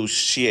don't do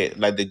shit.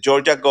 Like the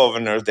Georgia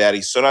governor, the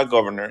Arizona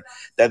governor,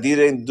 that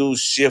didn't do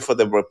shit for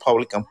the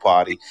Republican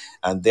Party.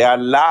 And they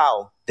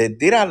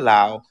did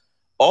allow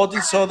all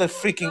these other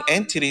freaking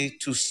entities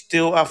to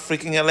steal a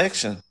freaking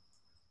election.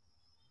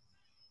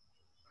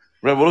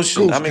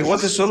 Revolution. Goose,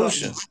 what's the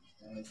solution?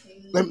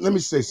 Let me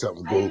say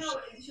something, Goose.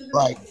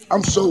 Like,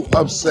 I'm so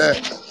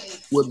upset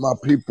with my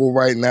people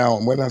right now.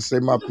 And when I say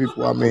my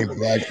people, I mean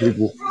black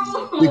people.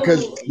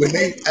 Because when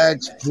they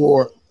ask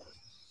for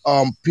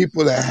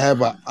people that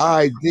have an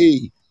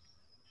ID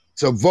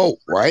to vote,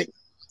 right?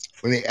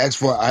 When they ask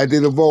for an ID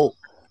to vote,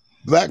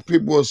 black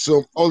people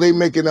assume, they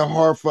making it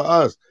hard for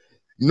us.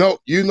 No,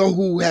 you know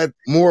who had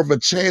more of a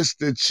chance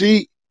to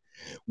cheat?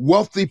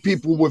 Wealthy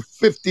people with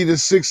 50 to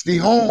 60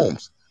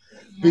 homes.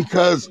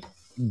 Because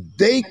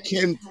they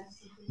can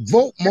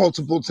vote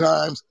multiple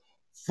times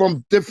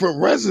from different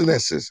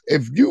residences.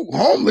 If you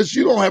homeless,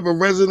 you don't have a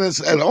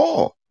residence at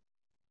all.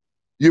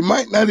 You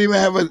might not even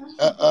have an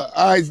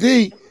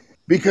ID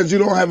because you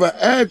don't have an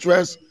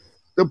address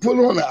to put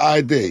on the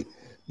ID.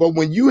 But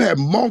when you have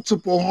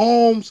multiple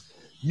homes,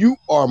 you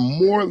are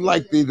more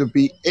likely to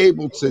be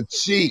able to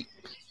cheat.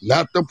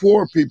 Not the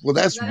poor people.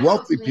 That's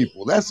wealthy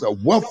people. That's a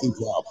wealthy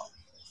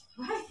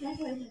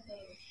problem.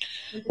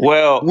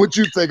 Well, what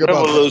you think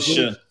about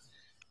Revolution?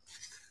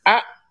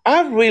 I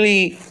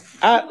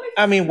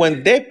mean,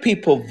 when dead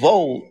people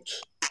vote,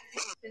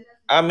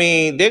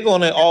 they're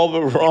gonna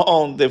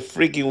overrun the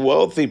freaking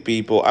wealthy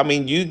people.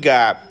 You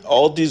got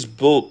all these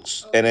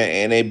books, and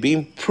it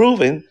been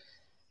proven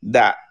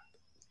that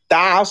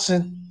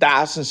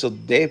thousands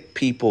of dead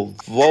people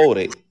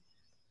voted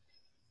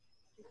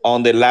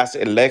on the last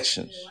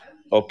elections.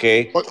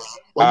 Okay,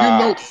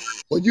 Well,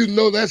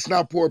 that's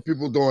not poor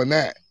people doing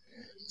that.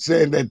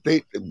 Saying that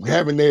they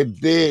having their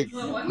dead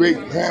great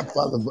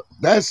grandfather.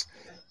 That's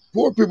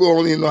poor people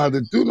don't even know how to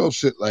do no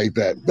shit like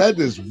that. That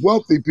is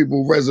wealthy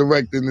people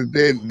resurrecting the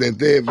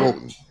dead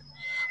voting.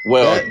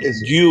 Well,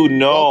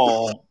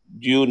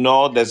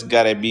 there's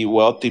gotta be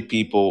wealthy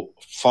people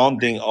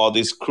funding all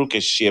this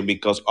crooked shit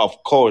because,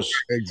 of course,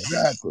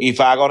 exactly. If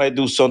I'm gonna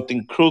do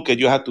something crooked,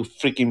 you have to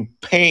freaking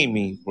pay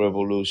me,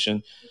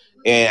 Revolution.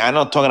 And I'm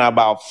not talking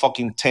about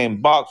fucking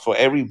 $10 for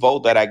every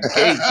vote that I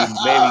gave you.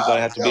 Maybe gonna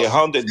have to be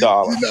 $100.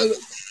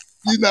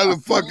 You're not a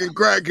fucking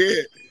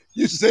crackhead.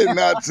 You said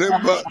not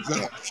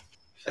 $10.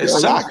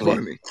 Exactly.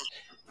 Funny.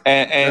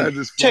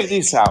 And check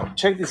this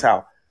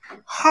out.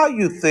 How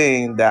you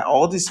think that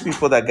all these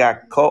people that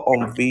got caught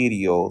on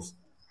videos,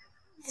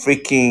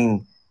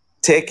 freaking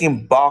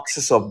taking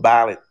boxes of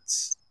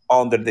ballots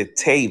under the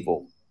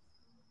table,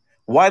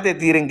 why they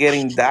didn't get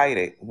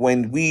indicted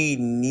when we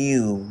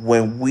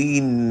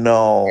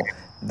know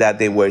that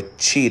they were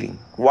cheating?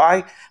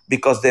 Why?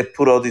 Because they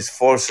put all these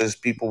forces,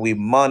 people with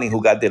money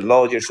who got the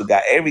lawyers, who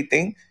got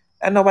everything,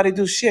 and nobody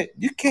do shit.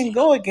 You can't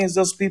go against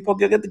those people.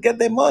 You get to get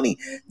their money.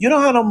 You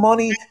don't have no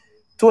money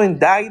to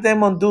indict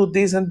them and do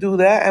this and do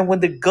that. And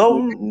when the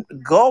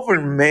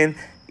government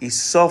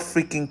is so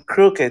freaking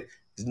crooked,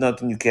 there's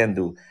nothing you can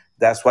do.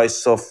 That's why it's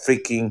so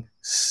freaking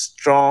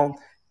strong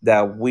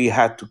that we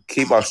had to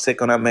keep our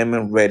Second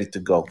Amendment ready to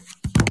go.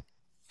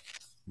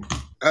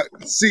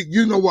 See,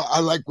 you know what?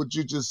 I like what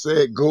you just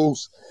said,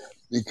 Ghost,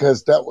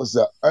 because that was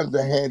an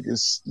underhanded,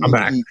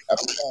 sneaky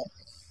attack.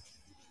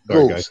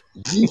 Ghost,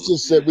 you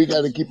just said we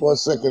got to keep our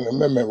Second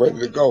Amendment ready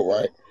to go,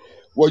 right?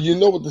 Well, you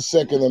know what the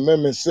Second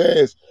Amendment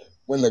says: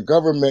 when the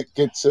government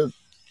gets to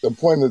the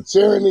point of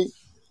tyranny,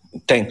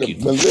 the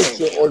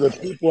militia or the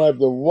people have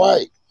the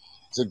right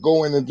to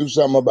go in and do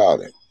something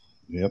about it.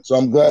 Yep. So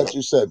I'm glad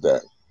you said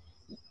that.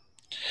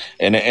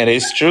 And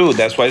it's true.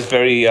 That's why it's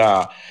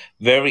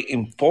very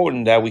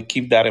important that we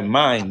keep that in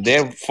mind.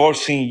 They're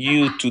forcing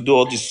you to do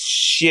all this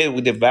shit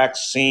with the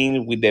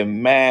vaccine, with the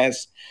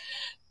mask.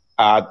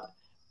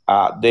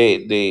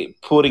 They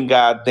putting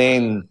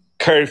goddamn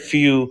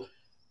curfew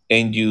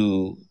in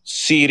you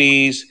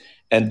cities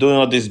and doing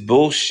all this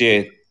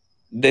bullshit.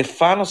 The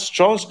final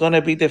straw is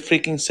gonna be the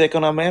freaking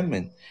Second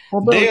Amendment.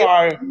 Well, They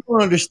are. what you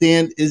don't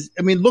understand is,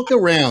 I mean, look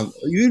around.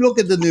 You look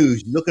at the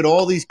news. You look at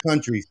all these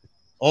countries,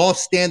 all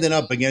standing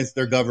up against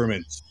their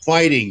governments,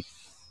 fighting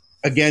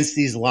against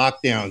these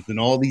lockdowns and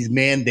all these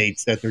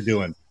mandates that they're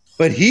doing.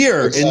 But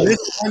here in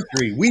this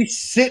country, we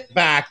sit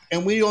back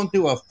and we don't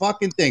do a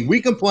fucking thing.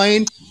 We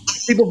complain.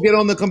 People get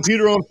on the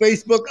computer on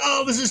Facebook.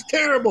 Oh, this is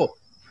terrible.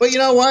 But you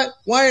know what?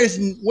 Why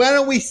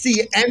don't we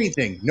see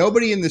anything?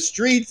 Nobody in the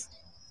streets.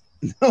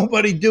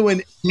 Nobody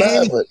doing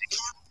anything.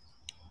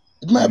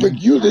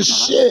 Maverick, you the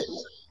shit.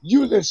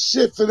 You the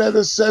shit for that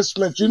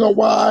assessment. You know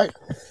why?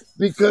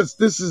 Because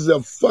this is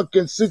a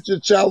fucking sit your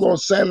child on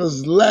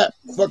Santa's lap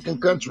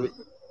fucking country.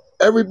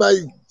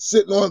 Everybody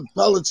sitting on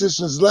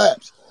politicians'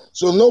 laps.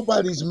 So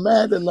nobody's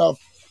mad enough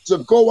to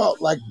go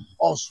out like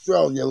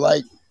Australia,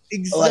 like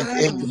in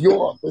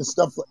Europe and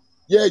stuff.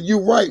 Yeah,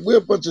 you're right. We're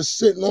a bunch of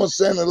sitting on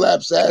Santa's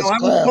laps ass I was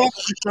clowns.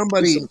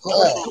 talking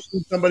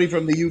to somebody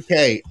from the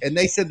UK, and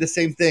they said the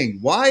same thing.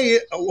 Why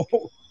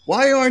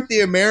aren't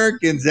the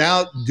Americans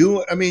out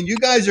doing? I mean, you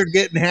guys are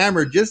getting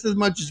hammered just as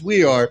much as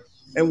we are,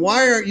 and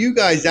why aren't you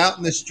guys out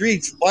in the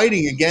streets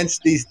fighting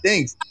against these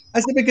things?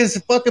 I said because the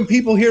fucking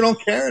people here don't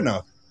care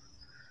enough.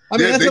 I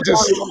mean, they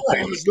just sit on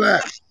Santa's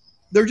lap.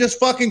 They're just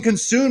fucking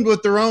consumed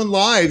with their own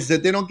lives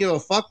that they don't give a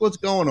fuck what's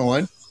going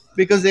on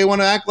because they want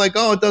to act like,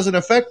 oh, it doesn't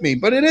affect me,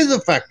 but it is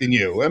affecting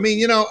you. I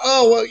mean,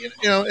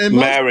 And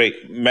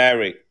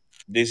Mary,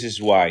 this is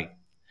why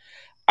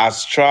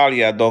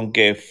Australia don't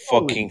get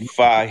fucking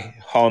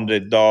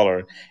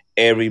 $500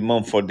 every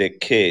month for their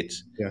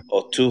kids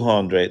or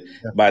 $200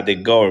 by the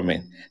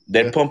government.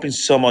 They're pumping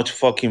so much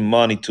fucking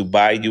money to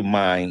buy you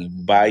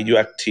mind, buy you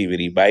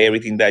activity, buy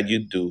everything that you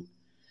do,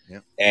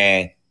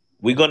 and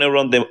we're gonna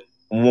run them.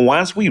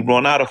 Once we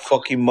run out of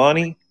fucking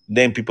money,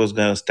 then people's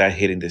gonna start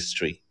hitting the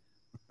street.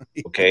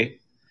 Okay,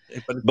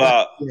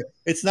 but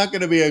it's not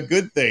going to be a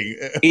good thing.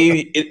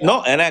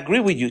 No, and I agree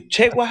with you.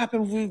 Check what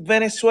happened with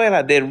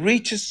Venezuela, the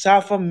richest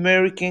South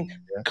American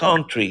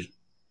country,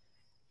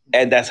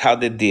 and that's how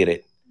they did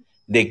it.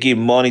 They give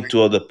money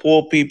to other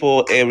poor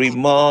people every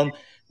month.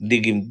 They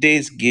give them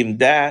this, give them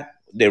that.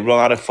 They run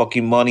out of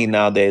fucking money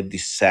now. They're a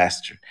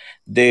disaster.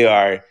 They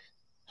are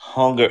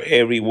hunger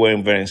everywhere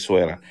in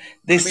Venezuela.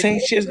 The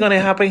same shit's gonna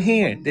happen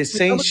here. The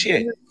same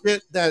shit.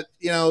 That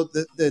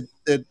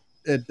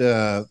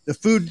the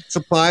food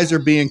supplies are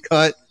being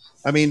cut.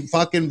 I mean,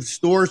 fucking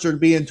stores are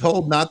being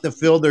told not to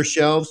fill their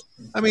shelves.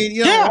 I mean,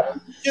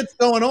 shit's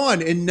going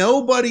on, and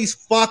nobody's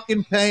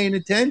fucking paying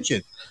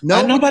attention.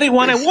 Nobody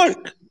want to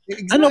work.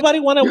 Exactly. Nobody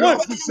want to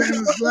work.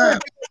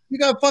 You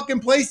got fucking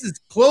places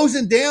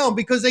closing down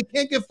because they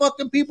can't get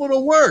fucking people to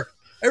work.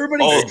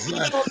 Everybody's sitting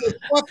on their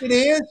fucking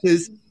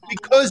asses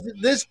because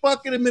this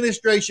fucking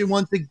administration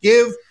wants to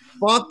give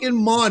fucking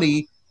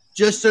money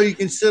just so you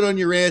can sit on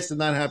your ass and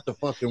not have to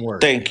fucking work.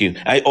 Thank you.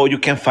 Or you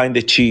can find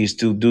the cheese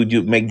to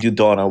make you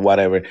donut or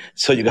whatever.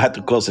 So you got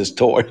to close the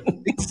store.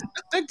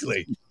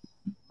 Exactly.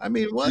 I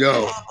mean, what?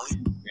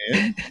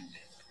 Man?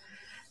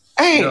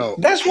 Hey,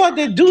 that's what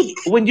they do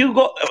when you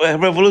go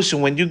revolution.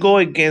 When you go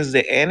against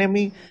the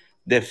enemy,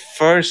 the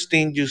first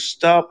thing you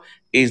stop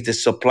is the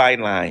supply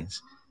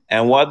lines.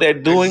 And what they're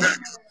doing,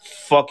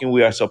 fucking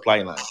we are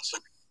supply lines.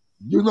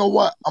 You know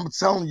what? I'm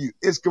telling you,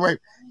 it's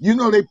correct. You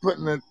know they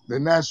putting the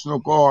National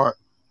Guard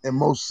in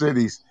most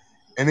cities,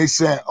 and they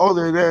saying, oh,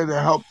 they're there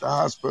to help the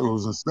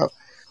hospitals and stuff.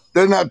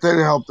 They're not there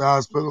to help the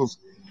hospitals.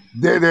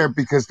 They're there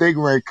because they're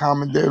going to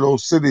commandeer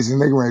those cities,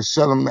 and they're going to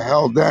shut them the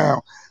hell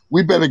down.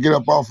 We better get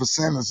up off of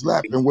Santa's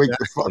lap and wake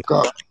the fuck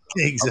up.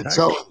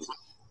 Exactly.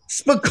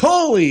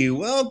 Spicoli,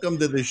 welcome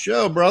to the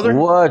show, brother.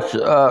 What's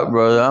up,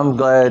 brother? I'm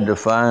glad to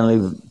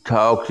finally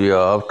talk to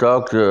y'all. I've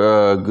talked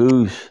to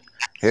Goose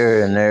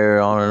here and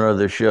there on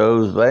other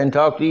shows, but I didn't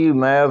talk to you,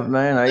 Mav,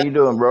 man. How you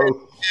doing, bro?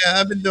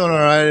 Yeah, I've been doing all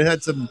right. I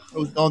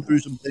was going through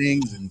some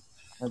things, and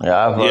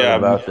yeah, I've heard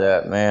about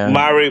that, man.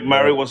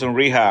 Mary was in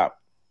rehab.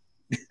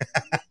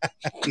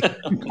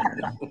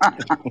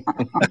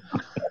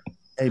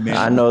 Hey, man.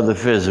 I know the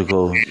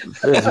physical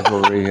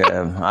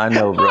rehab. I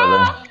know,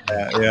 brother.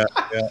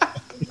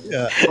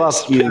 Yeah.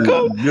 Fuck you,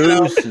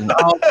 Goose.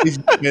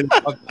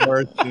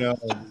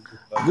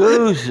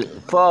 Goose,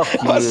 fuck you.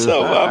 What's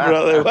up, my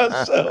brother?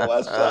 What's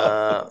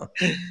up?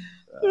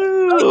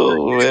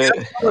 Oh, man.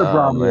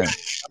 Oh, man.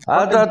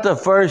 I thought the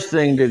first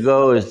thing to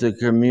go is the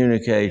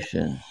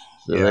communication,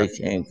 so they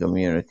can't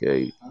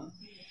communicate.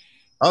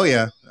 Oh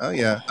yeah.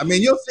 I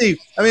mean, you'll see.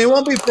 I mean, it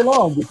won't be for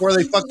long before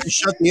they fucking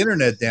shut the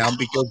internet down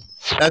because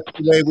that's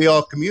the way we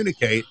all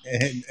communicate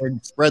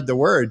and spread the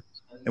word.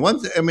 And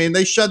once, I mean,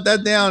 they shut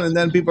that down, and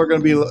then people are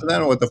going to be, I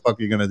don't know what the fuck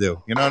you're going to do.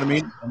 You know what I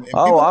mean?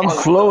 Oh, I'm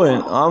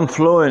fluent. I'm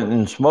fluent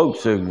in smoke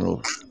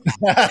signals.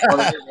 Me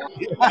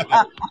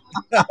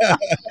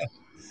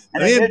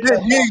and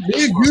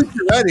Goose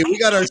are ready. We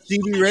got our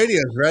CB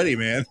radios ready,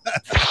 man.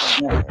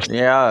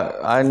 Yeah,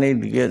 I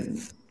need to get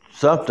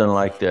something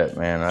like that,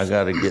 man. I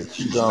got to get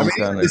some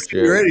kind the of CB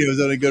shit. radio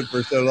is only good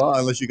for so long,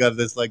 unless you got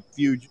this like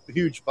huge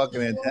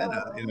fucking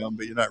antenna, you know,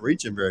 but you're not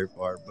reaching very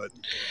far. But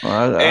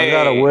I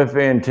got a whiff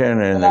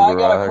antenna in the I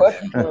got a garage.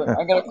 question.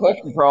 I got a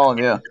question for all of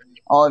you.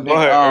 All of you. Go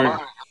ahead,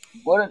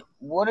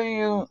 What are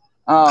you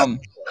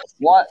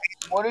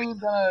what are you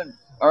gonna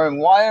or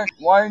why are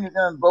you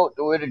gonna vote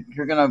the way that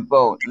you're gonna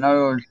vote? In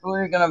other words, who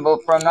are you gonna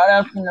vote for? I'm not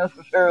asking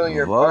necessarily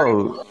your party.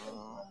 Vote.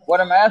 What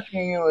I'm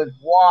asking you is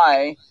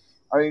why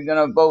are you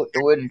gonna vote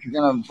the way that you're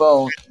gonna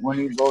vote when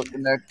you vote the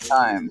next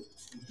time?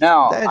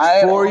 Now,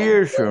 That's 4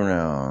 years from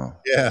now.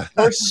 Yeah.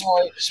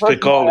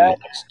 Spicoli,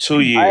 2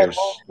 years,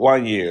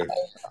 1 year.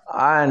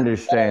 I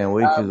understand.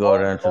 We could go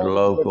down to the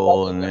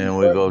local, and then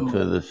we go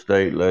to the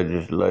state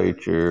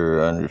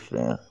legislature. I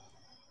understand.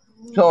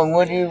 So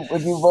would you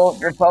vote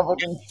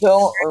Republican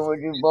still, or would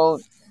you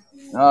vote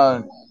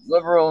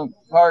Liberal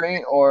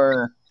Party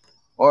or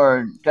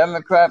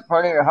Democrat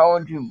Party, or how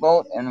would you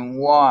vote and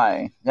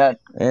why? That's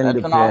an honest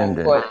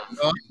Independent. question.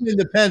 I'm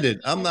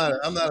independent. I'm not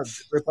a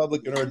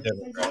Republican or a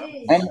Democrat.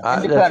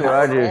 That's what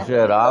I just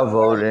said. I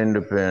vote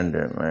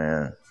independent,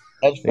 man.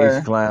 That's These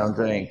fair. clowns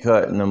ain't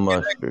cutting the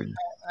mustard.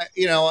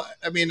 You know,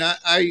 I mean,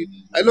 I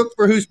look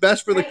for who's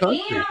best for the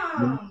country.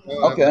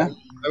 Okay.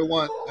 I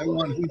want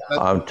who's best.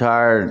 I'm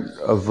tired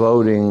of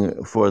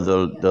voting for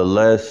the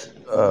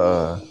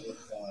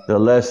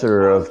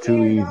lesser of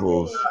two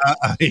evils.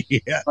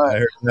 Yeah, I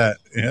heard that.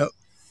 Yep.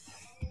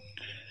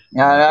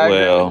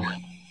 Yeah,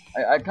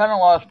 I kind of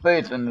lost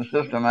faith in the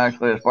system,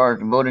 actually, as far as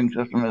the voting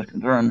system is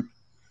concerned.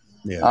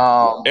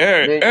 Yeah.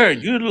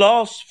 Eric, you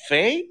lost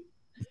faith?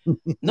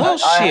 No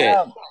shit.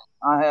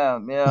 I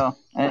have, yeah.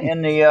 And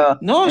in the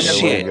No in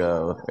shit.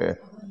 the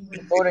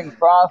voting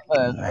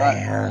process,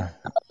 that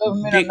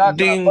doesn't mean I'm not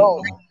going to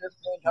vote. It just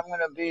means I'm going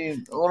to be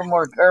a little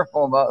more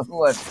careful about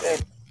who I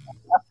pick.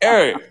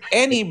 Eric,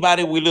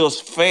 anybody will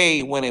lose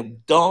faith when a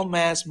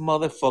dumbass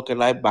motherfucker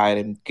like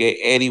Biden get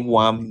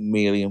 81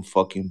 million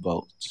fucking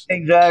votes.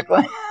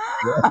 Exactly.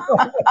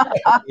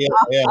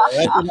 Yeah.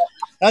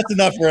 That's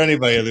enough for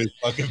anybody to lose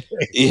fucking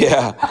faith.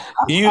 Yeah,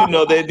 you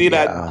know they did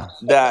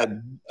that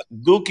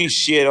dookie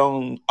shit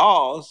on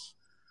us,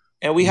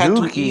 and we had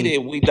to eat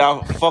it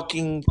without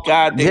fucking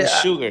goddamn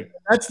sugar.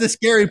 That's the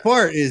scary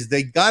part is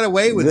they got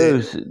away with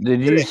it.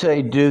 Did you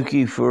say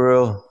Dookie for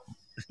real?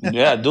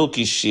 Yeah,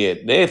 dookie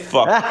shit. They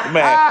fuck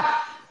man.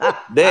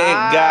 They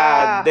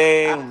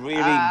goddamn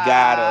really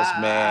got us,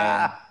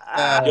 man.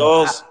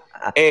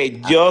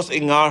 Just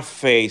in our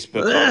face,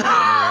 because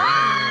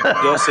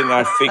just in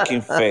our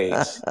freaking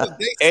face.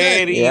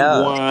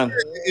 81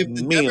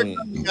 million.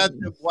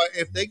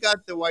 If they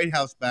got the White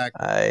House back,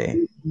 they're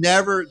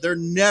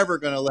never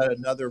going to let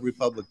another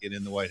Republican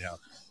in the White House.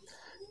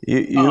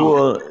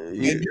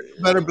 You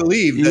better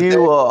believe that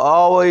you will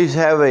always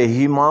have a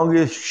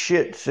humongous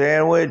shit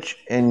sandwich,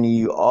 and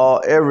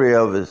every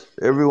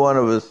one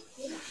of us,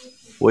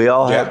 we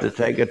all have to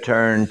take a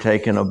turn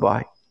taking a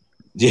bite.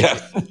 Yeah.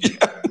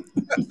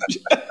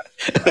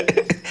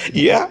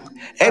 Yeah.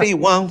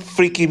 81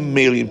 freaking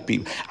million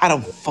people. I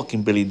don't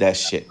fucking believe that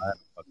shit.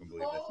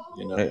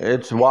 You know?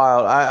 It's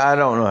wild. I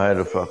don't know how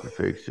to fucking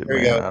fix it,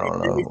 man. I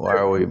don't know. Why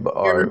are we?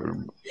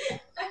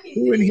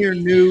 Who in here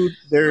knew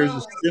there's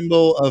a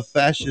symbol of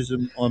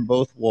fascism on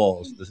both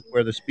walls,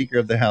 where the Speaker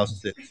of the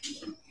House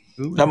sits?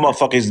 That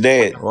motherfucker's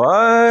dead.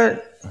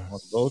 What? On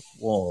both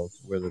walls,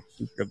 where the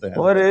Speaker of the House.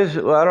 What is?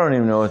 Well, I don't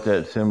even know what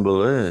that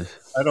symbol is.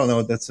 I don't know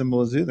what that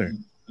symbol is either.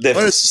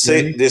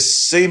 The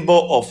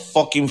symbol of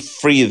fucking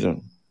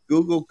freedom.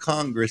 Google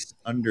Congress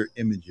under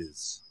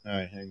images. All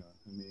right, hang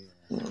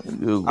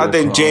on. I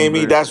think,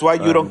 Jamie, that's why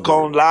you don't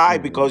come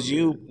live, because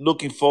you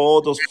looking for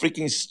all those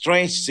freaking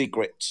strange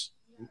secrets.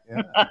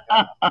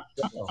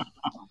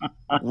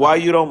 Why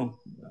you don't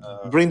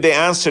bring the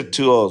answer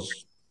to us?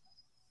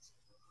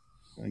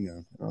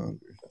 Hang on.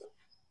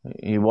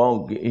 He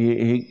won't.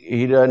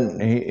 He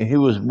doesn't. He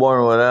was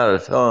born without a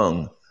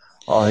tongue.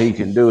 All he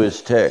can do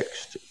is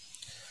text.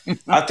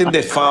 I think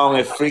they found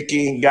a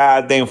freaking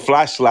goddamn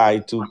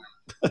flashlight too.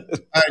 All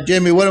right,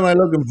 Jamie, what am I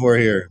looking for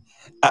here?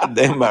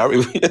 Damn,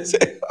 Mary.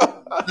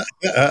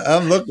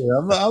 I'm looking.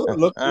 I'm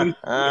looking.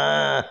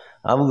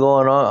 I'm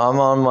going on. I'm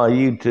on my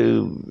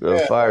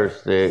YouTube Fire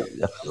Stick.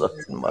 I'm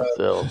looking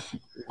myself.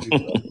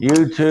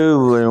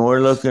 YouTube, and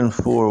we're looking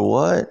for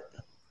what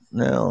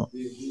now?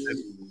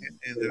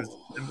 And there's a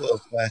symbol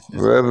of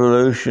fascism.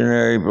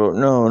 Revolutionary.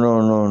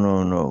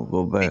 No.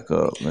 Go back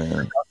up,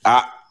 man.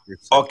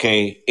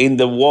 Okay, in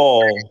the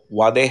wall,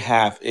 what they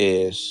have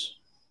is.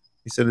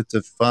 He said it's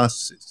a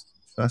fascist.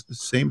 That's the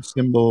same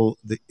symbol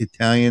the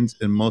Italians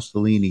and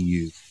Mussolini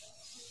used.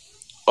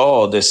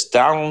 Oh, the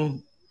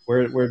stone.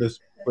 Where the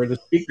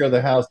Speaker of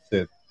the House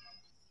sits.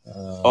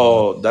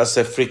 That's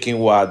a freaking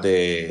what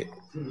the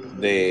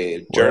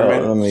the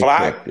German let me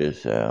flag? check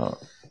this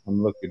out.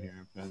 I'm looking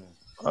here. I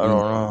don't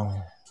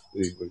know. See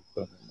what he's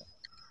talking about.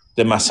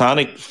 The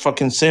Masonic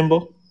fucking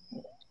symbol?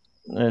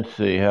 Let's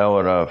see. How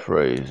would I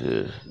phrase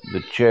this?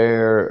 The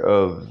chair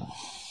of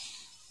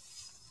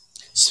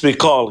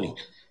Spicoli.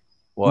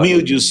 what?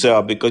 Mute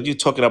yourself because you're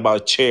talking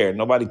about chair.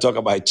 Nobody talk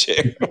about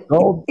chair.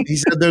 Gold. He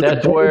said they're That's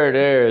the gold. where it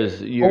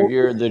is.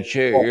 You're the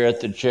chair. You're at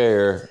the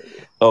chair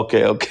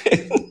Okay.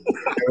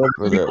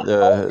 for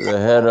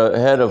the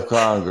head of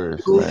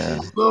Congress, man.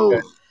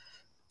 Okay.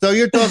 So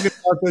you're talking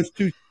about those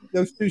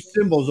two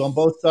symbols on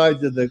both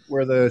sides of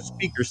where the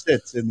speaker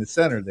sits in the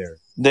center there.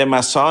 The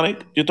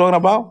Masonic you're talking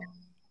about?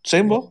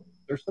 Symbol?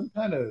 There's some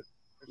kind of.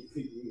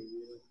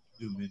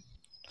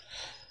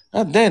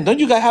 God damn, don't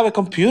you guys have a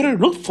computer?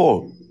 Look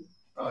for it.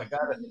 Oh,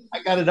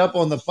 I got it up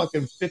on the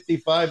fucking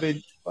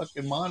 55-inch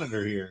fucking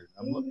monitor here.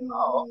 I'm looking.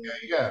 Oh,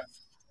 okay, yeah.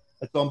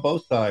 It's on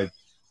both sides.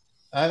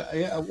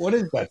 Yeah. What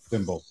is that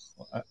symbol?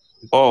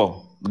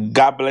 Oh,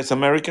 God bless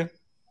America?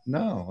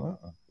 No,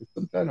 it's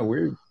some kind of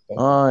weird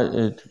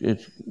stuff.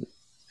 It's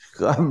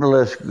God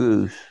bless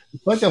Goose.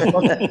 It's like a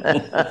fucking.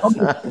 It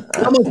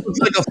almost looks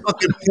like a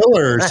fucking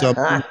pillar or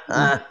something.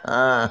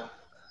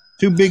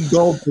 Two big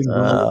gold things.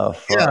 Oh,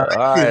 fuck. Yeah,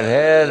 All right,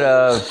 head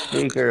of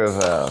Speaker of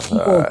House.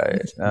 All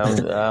right,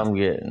 I'm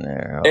getting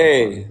there.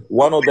 Hey,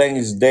 one of them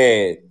is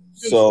dead.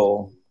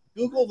 So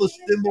Google the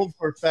symbol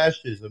for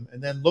fascism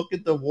and then look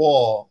at the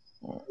wall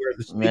where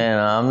the speaker. Man,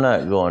 I'm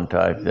not going to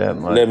type that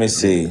much. let me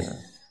see.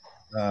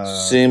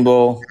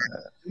 Symbol.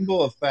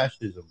 Symbol of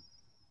fascism.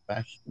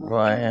 I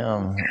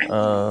am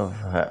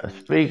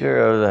Speaker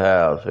of the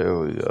House. Here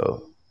we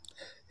go.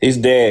 He's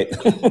dead.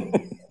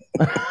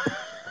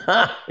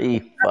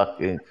 You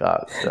fucking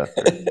cocksucker.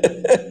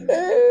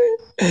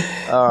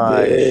 All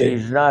right,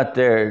 she's not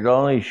there. It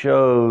only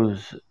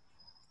shows.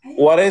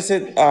 What is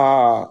it,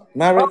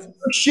 Maverick?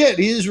 Oh, shit,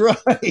 he's right.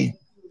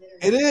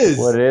 It is.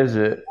 What is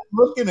it? I'm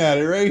looking at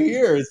it right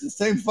here. It's the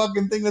same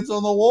fucking thing that's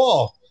on the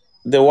wall.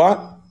 The what?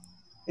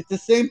 It's the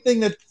same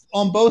thing that's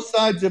on both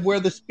sides of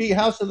where the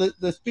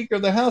Speaker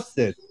of the House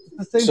sits.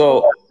 It's the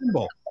same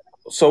symbol.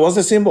 So what's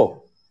the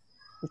symbol?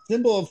 The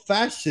symbol of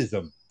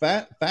fascism.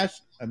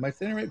 Am I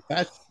saying it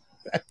right?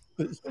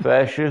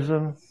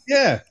 Fascism?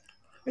 Yeah.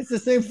 It's the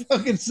same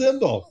fucking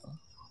symbol.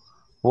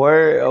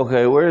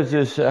 Where's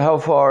this? How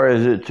far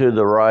is it to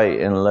the right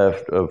and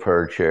left of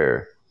her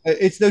chair?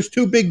 It's those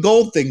two big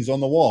gold things on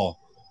the wall.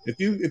 If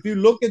you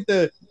look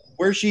at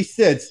where she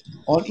sits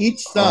on each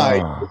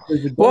side,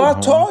 there's a gold. Well, I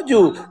told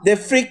you the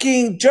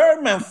freaking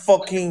German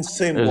fucking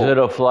symbol. Is it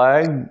a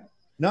flag?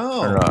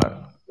 No, or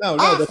not? No.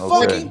 The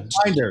flag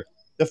behind her.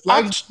 The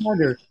flag's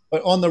behind her.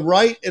 But on the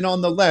right and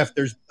on the left,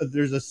 there's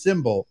a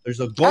symbol.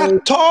 There's a gold. I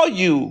told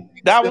you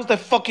that was the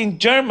fucking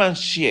German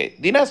shit.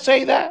 Didn't I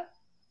say that?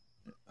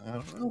 I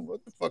don't know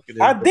what the fuck it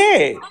is. I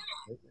did.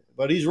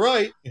 But he's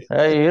right.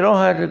 Hey, you don't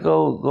have to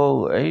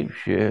go ape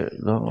shit.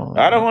 No.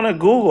 I don't want to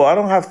Google. I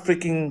don't have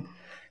freaking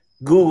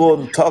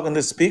Google talking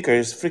to speaker.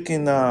 It's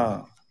freaking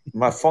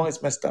my phone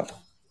is messed up.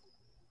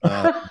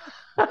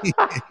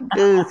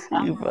 Goose,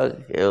 you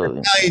fucking killed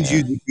me. Italians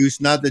use the goose,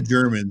 not the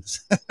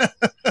Germans.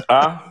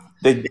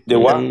 The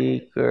what?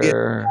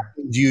 Yeah,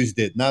 used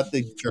it, not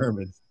the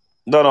Germans.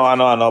 No, I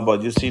know,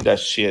 but you see that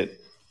shit.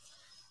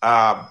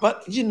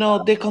 But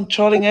they're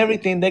controlling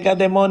everything. They got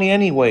their money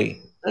anyway.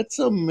 That's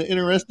some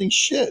interesting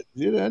shit.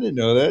 Dude, I didn't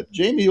know that.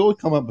 Jamie always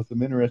come up with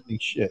some interesting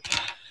shit.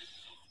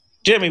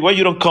 Jamie, why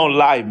you don't come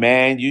live,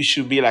 man? You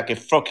should be like a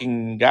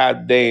fucking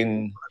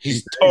goddamn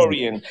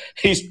historian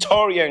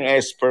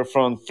expert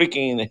from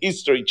freaking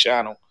History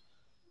Channel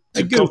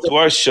to come to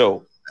our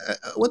show.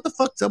 What the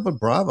fuck's up with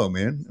Bravo,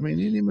 man? I mean,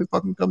 he didn't even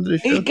fucking come to the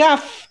show.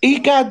 He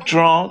got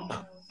drunk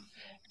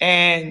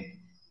and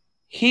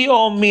he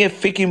owed me a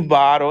freaking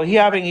bottle. He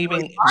haven't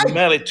even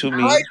mailed it to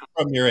me.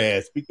 From your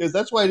ass, because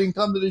that's why I didn't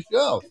come to the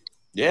show.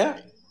 Yeah.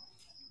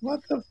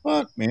 What the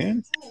fuck,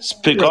 man?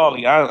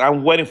 Spicoli,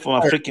 I'm waiting for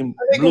my freaking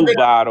blue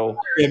bottle.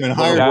 Him and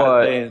hire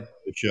the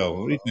show.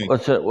 What do you think?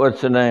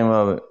 What's the name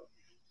of it?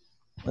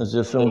 Is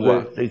this some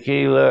good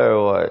tequila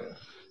or what?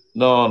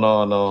 No.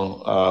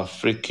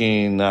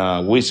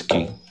 Freaking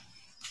whiskey.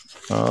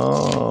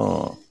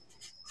 Oh.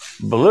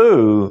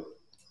 Blue?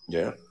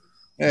 Yeah.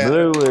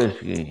 Blue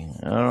whiskey.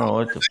 I don't know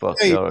what the fuck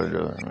y'all are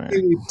doing, man.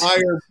 We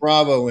hire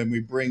Bravo and we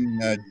bring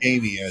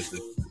Jamie as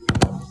the.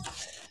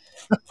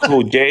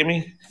 Who,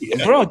 Jamie?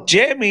 Yeah. Bro,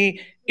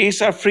 Jamie is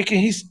a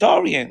freaking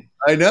historian.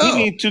 I know. He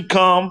need to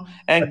come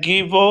and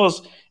give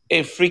us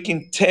a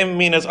freaking 10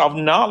 minutes of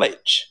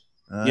knowledge.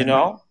 You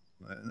know?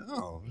 I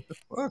know. What the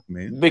fuck,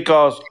 man?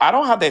 Because I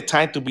don't have the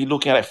time to be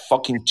looking at a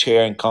fucking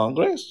chair in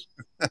Congress.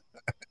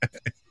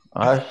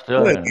 I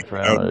still haven't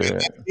found it.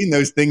 I've seen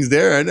those things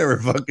there. I never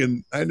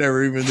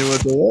even knew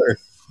what they were.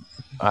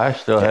 I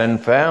still hadn't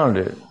found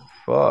it.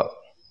 Fuck.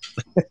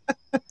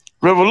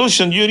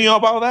 Revolution, you knew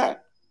about that?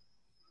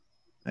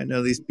 I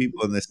know these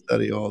people and they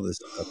study all this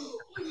stuff.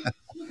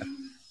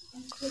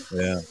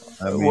 Yeah.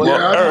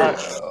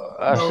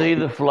 I see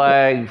the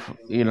flag,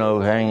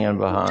 hanging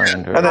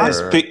behind her. And then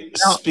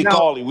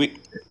Spicoli.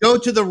 Go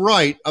to the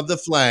right of the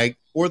flag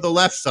or the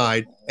left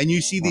side, and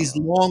you see these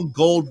long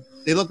gold.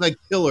 They look like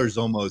pillars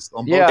almost.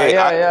 On both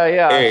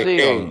Yeah. I see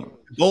them.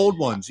 Gold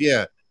ones.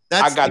 Yeah,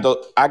 I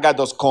got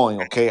those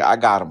coins. Okay, I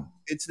got them.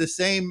 It's the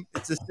same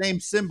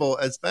symbol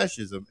as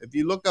fascism. If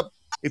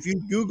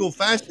you Google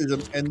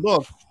fascism and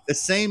look, the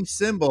same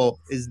symbol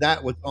is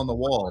that what's on the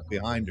wall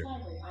behind her.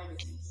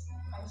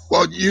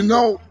 Well, you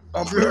know,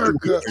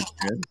 America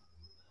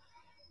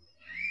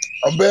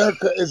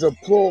is a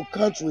plural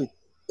country.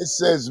 It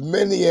says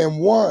many and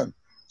one.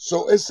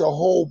 So it's a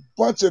whole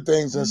bunch of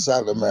things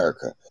inside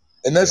America.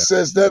 And that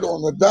says that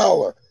on the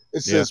dollar.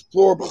 It says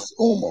pluribus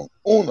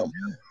unum.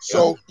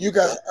 So you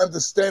got to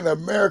understand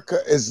America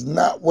is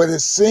not what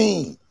it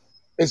seems.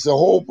 It's a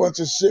whole bunch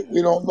of shit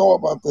we don't know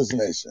about this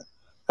nation.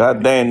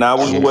 God damn, now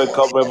we wake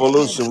up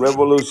revolution.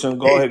 Revolution,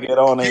 go ahead, get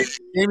on it.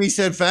 Amy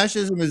said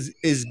fascism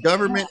is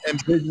government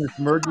and business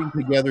merging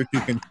together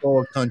to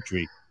control a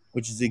country,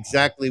 which is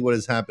exactly what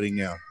is happening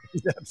now.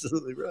 He's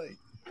absolutely right.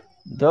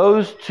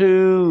 Those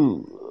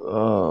two,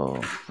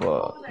 oh,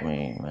 fuck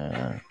me,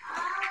 man.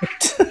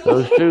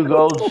 Those two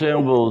gold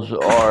symbols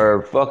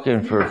are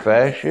fucking for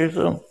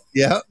fascism?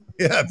 Yeah.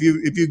 If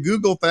you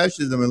Google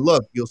fascism and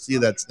look, you'll see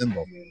that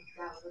symbol.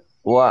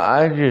 Well,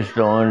 I just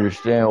don't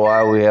understand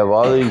why we have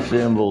all these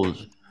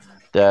symbols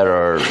that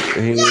are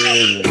here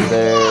and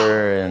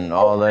there and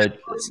all that,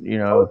 you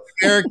know,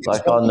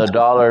 like on the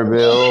dollar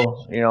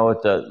bill, you know,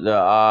 with the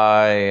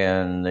eye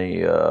and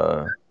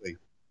the...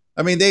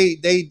 I mean,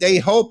 they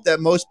hope that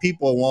most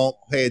people won't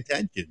pay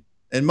attention,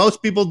 and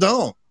most people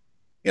don't.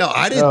 You know,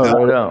 I didn't know.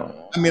 They don't.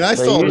 I mean, They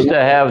used to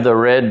have the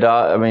red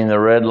dot. I mean, the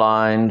red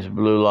lines,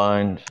 blue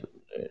lines,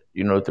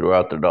 you know,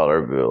 throughout the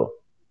dollar bill.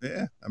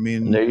 Yeah, I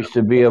mean, and there used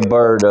to be a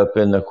bird up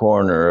in the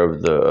corner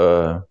of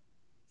the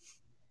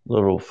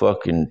little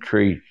fucking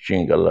tree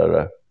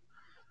chingaletta,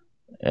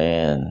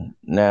 and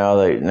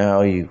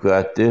now you've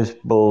got this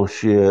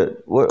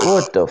bullshit.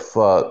 What the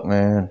fuck,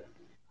 man?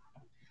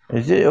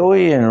 Are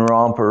we in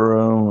Romper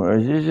Room or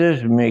is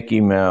this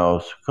Mickey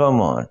Mouse? Come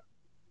on.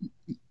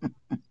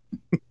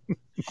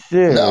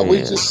 No, we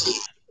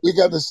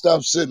got to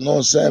stop sitting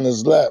on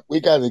Santa's lap. We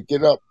got to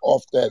get up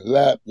off that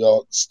lap,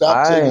 y'all.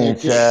 Stop taking your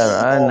kids.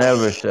 I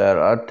never sat.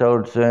 I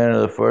told Santa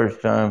the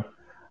first time,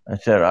 I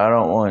said, I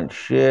don't want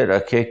shit.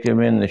 I kicked him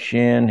in the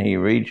shin. He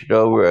reached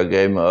over. I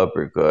gave him an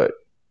uppercut.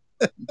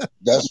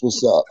 That's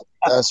what's up.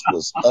 That's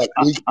what's up.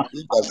 We got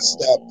to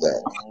stop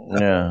that.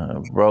 Yeah,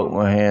 I broke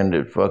my hand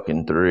at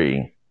fucking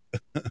 3.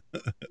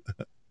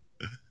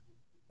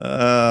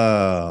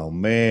 Oh,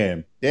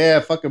 man. Yeah,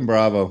 fucking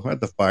Bravo. I have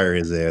to fire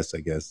his ass, I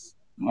guess.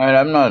 Right,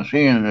 I'm not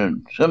seeing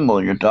the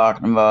symbol you're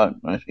talking about.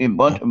 I see a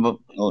bunch of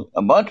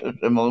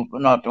symbols,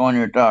 but not the one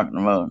you're talking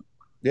about.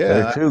 Yeah.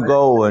 There's 2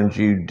 gold ones,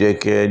 you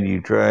dickhead.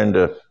 You trying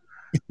to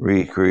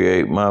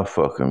recreate my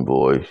fucking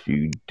voice,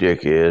 you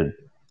dickhead.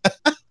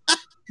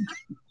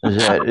 Is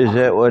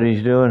that what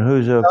he's doing?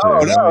 Who's up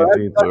here? No, How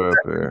many people are up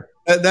here?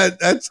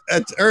 That's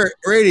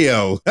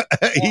radio.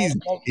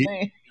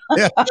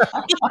 Yeah.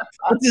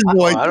 What's his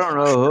voice? I don't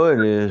know who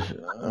it is.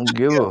 I don't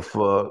give a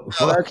fuck.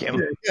 Fuck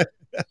him.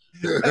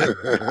 He's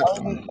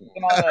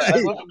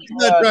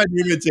not trying to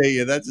imitate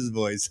you. That's his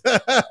voice.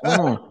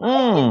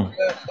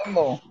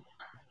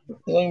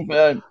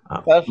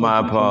 My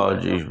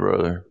apologies,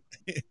 brother.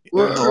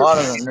 There's a lot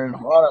of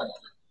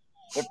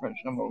different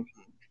symbols.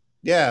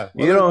 Yeah.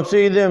 You don't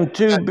see them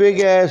 2 big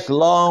ass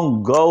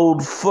long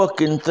gold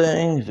fucking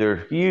things?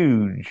 They're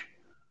huge.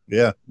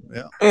 Yeah.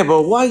 Hey,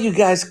 but why you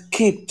guys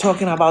keep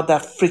talking about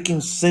that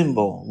freaking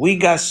symbol? We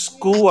got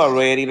school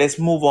already. Let's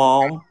move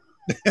on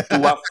to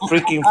what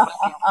freaking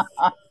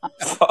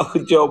fuck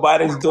Joe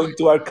Biden's doing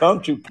to our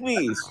country,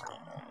 please.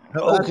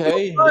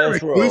 Okay,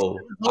 let's roll.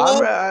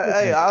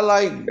 I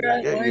like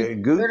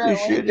goofy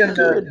shit. Is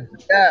good.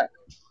 Yeah.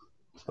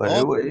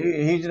 But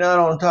he's not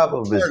on top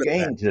of his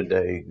game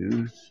today,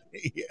 Goose.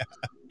 Yeah.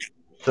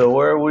 So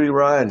where are we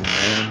riding,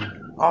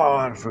 man? Oh,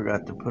 I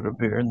forgot to put a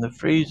beer in the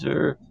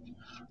freezer.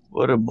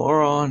 What a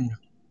moron.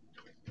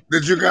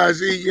 Did you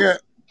guys eat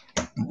yet?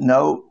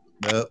 Nope.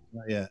 Nope,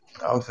 not yet.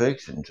 I'm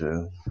fixing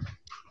to.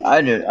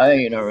 I did. I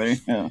ate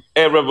already. Yeah.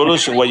 Hey,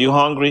 Revolution, were you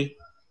hungry?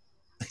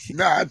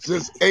 Nah, I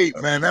just ate,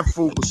 man. That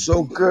food was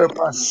so good.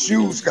 My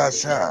shoes got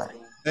shine.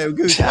 Hey,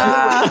 Goose. He's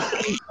not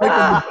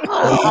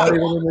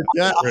even in the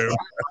chat room.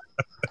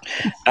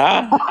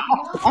 Why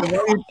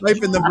are you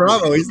typing the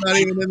Bravo? He's not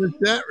even in the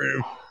chat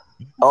room.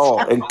 Oh,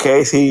 in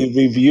case he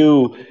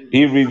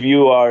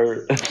review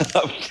our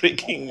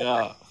freaking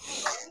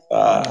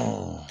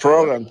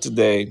program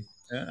today.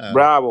 Yeah.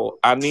 Bravo!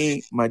 I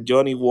need my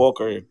Johnny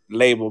Walker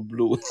label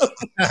blue.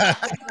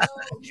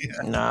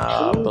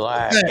 Nah,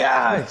 black.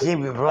 Yeah, keep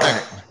it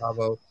black.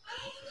 Bravo.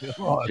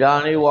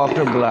 Johnny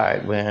Walker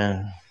Black,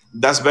 man.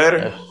 That's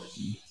better.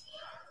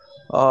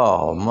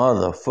 Oh,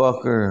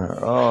 motherfucker!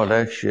 Oh,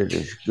 that shit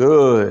is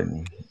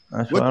good.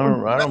 That's why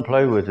I don't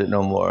play with it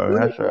no more.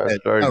 That's why I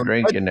started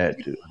drinking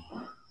that too.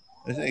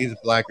 I think it's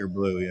black or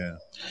blue, yeah.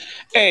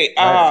 Hey,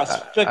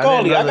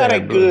 Spicoli, I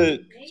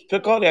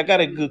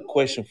got a good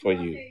question for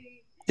you.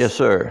 Yes,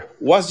 sir.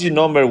 What's your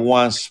number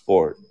 1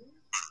 sport?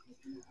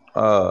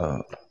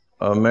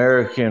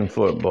 American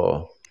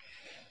football.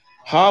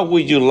 How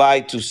would you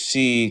like to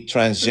see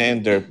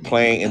transgender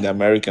playing in the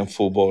American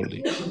Football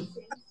League?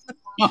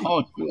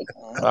 Oh,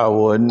 I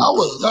wouldn't. I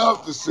would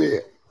love to see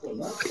it.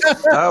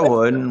 I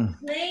wouldn't.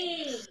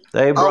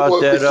 They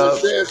brought that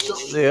up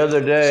the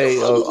other day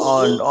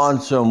on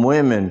some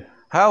women.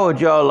 How would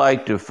y'all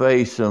like to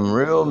face some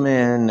real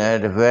men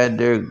that have had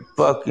their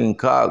fucking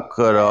cock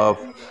cut off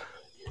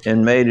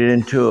and made it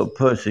into a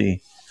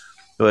pussy,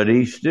 but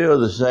he's still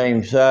the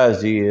same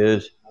size he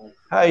is?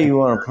 How you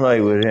want to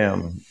play with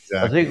him?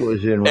 I think it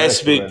was in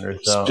wrestling or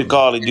something.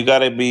 Spicoli, you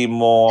gotta be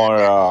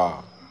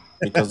more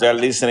because they're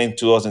listening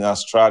to us in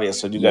Australia,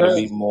 so you gotta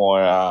be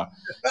more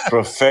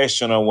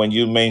professional when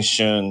you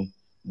mention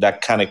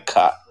that kind of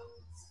cut.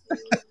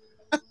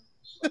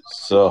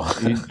 So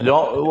you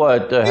don't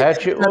what the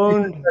hatchet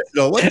wound?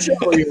 No, what show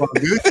are you on,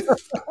 dude?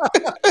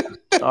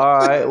 All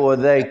right. Well,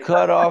 they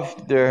cut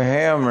off their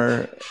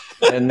hammer,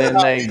 and then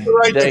they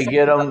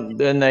get them.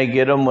 Then they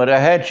get them with a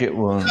hatchet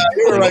wound.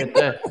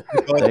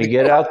 They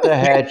get out the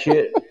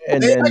hatchet,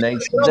 and then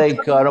they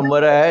cut them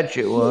with a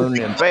hatchet wound,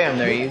 and bam,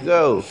 there you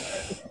go.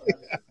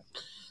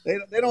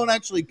 They don't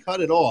actually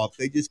cut it off.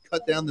 They just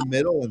cut down the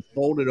middle and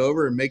fold it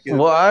over and make it.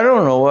 Well, I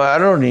don't know. I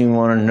don't even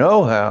want to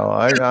know how.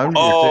 I'm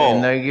just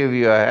saying they give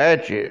you a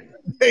hatchet.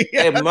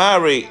 Hey,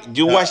 Mary,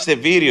 you watched the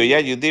video? Yeah,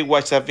 you did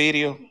watch that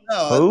video.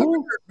 No,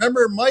 Who?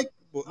 Remember Mike?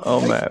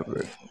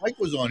 Maverick. Mike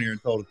was on here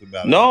and told us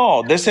about it.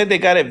 No, they said they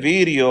got a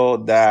video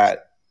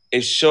that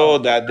it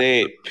showed that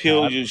they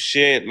peel you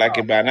shit like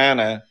a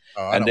banana,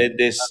 and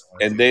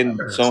then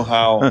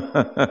somehow.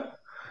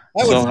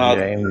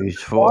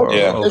 Jamie's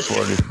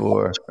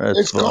 44.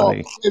 That's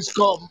funny. It's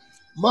called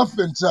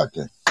muffin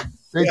tucking.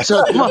 They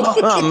tuck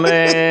Oh,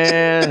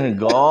 man,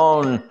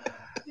 gone.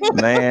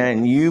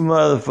 Man, you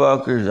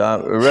motherfuckers.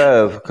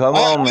 Rev, come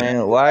on,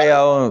 man. Why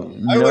y'all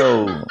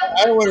no?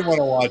 I wouldn't want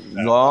to watch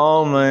that. Go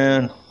on,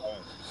 man.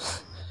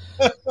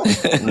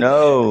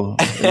 No.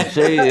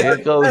 See, here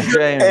goes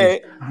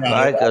Jamie.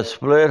 Like a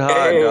split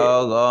hot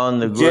dog on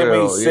the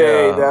grill. Jimmy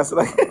said that's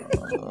like...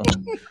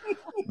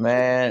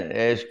 Man,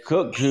 it's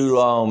cooked too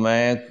long,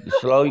 man.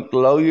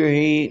 Low your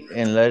heat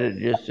and let it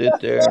just sit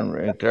there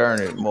and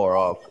turn it more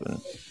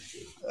often.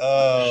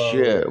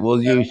 Shit, we'll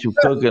give you some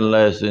cooking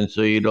lessons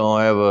so you don't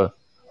have a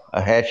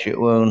hatchet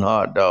wound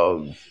hot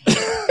dog.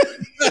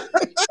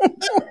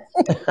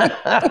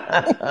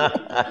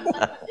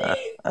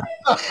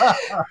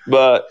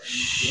 But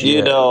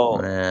you know,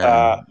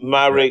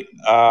 Maverick.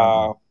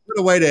 What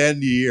a way to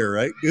end the year,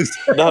 right?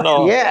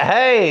 No. Yeah,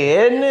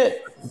 hey, isn't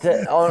it?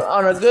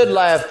 On a good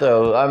laugh,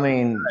 though. I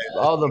mean,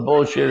 all the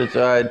bullshit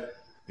aside.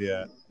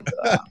 Yeah.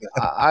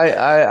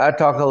 I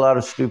talk a lot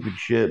of stupid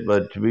shit,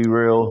 but to be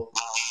real,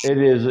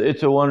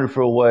 it's a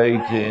wonderful way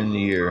to end the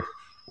year.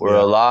 We're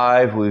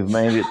alive. We've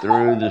made it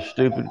through the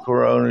stupid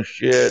Corona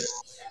shit.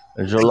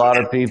 There's a lot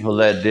of people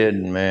that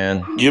didn't,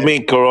 man. You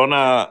mean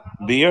Corona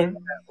beer?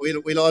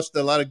 We lost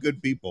a lot of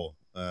good people.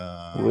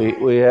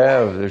 We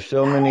have. There's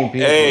so many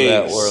people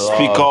that were lost.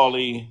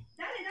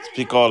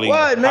 Spicoli.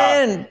 What,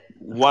 man?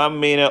 1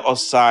 minute of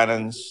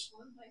silence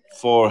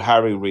for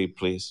Harry Reid,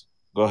 please.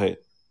 Go ahead.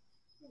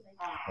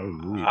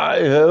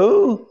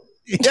 Who?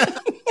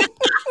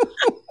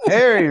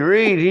 Harry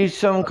Reid, he's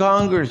some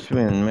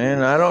congressman,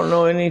 man. I don't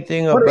know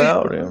anything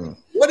about him.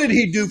 What did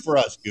he do for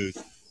us, Goose?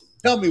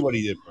 Tell me what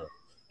he did for us.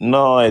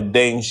 No, it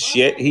dang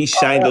shit. He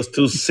shined those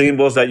two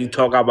symbols that you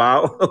talk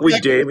about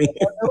with Jamie.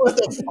 What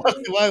the fuck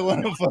do I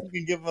want to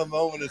fucking give him a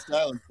moment of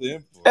silence to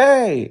him for?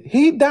 Hey,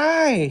 he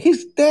died.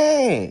 He's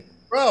dead.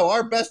 Bro,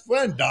 our best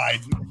friend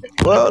died.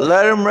 Well,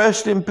 let him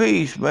rest in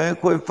peace, man.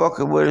 Quit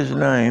fucking with his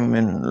name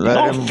and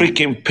let him.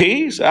 Freaking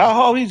peace. I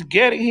hope he's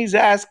getting his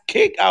ass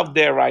kicked out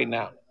there right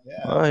now.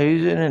 Yeah. Well,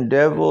 he's in the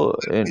devil,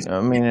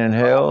 in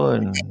hell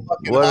and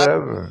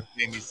whatever.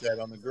 Jamie said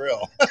on the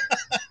grill.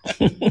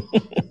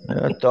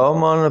 Throw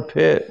him on the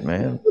pit,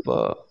 man.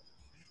 Fuck.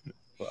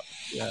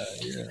 Yeah.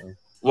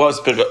 Well,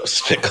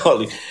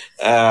 Spicoli,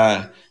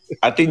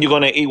 I think you're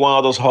gonna eat one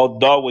of those hot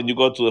dogs when you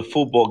go to the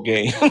football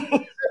game.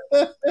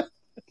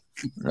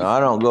 No, I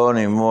don't go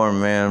anymore,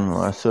 man.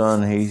 My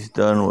son, he's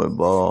done with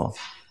ball.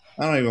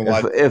 I don't even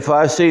watch. If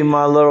I see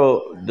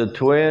the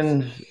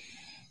twins,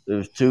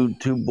 there's two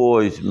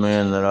boys,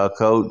 man, that I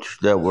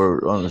coached that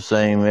were on the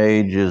same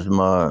age as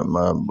my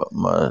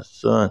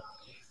son,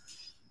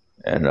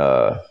 and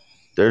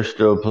they're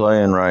still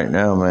playing right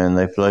now, man.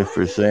 They play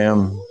for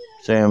Sam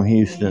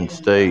Houston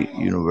State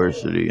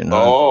University in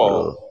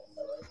Huntsville,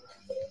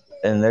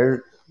 and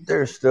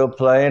they're still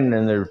playing,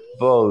 and they're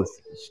both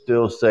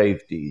still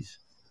safeties.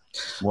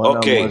 One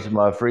of them was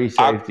my free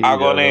safety. I'm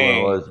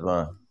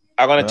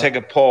gonna take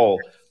a poll.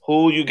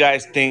 Who you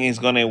guys think is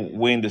gonna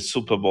win the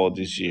Super Bowl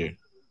this year?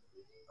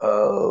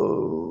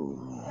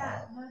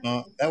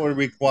 That would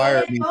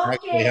require me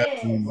actually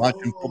having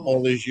watching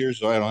football this year,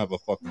 so I don't have a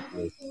fucking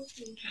clue.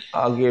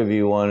 I'll give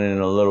you one in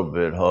a little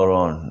bit. Hold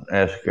on.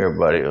 Ask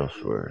everybody else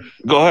first.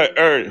 Go ahead,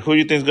 Erd. Who do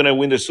you think is gonna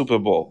win the Super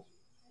Bowl?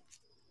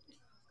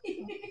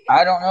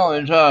 I don't know.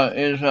 Is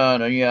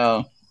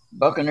the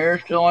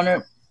Buccaneers still in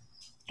it?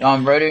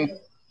 Tom Brady?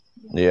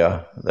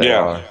 Yeah, they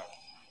are.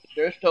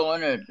 They're still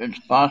in it. It's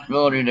a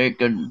possibility they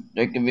could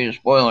be a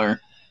spoiler.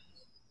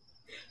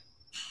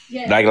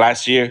 Like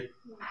last year.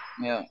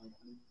 Yeah.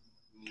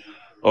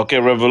 Okay,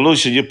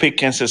 Revolution. You picked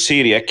Kansas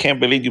City. I can't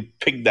believe you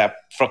picked that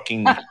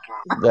fucking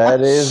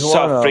That is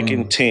one of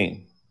freaking them.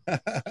 team.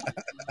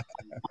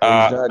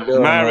 not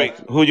doing Mary,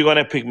 nothing. who you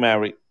gonna pick,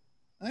 Mary?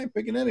 I ain't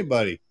picking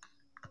anybody.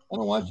 I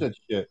don't watch that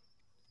shit.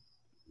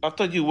 I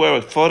thought you were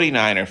a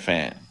 49er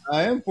fan.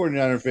 I am a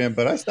 49er fan,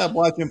 but I stopped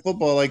watching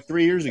football like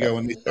 3 years ago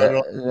when they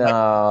started.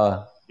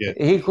 No,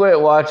 he quit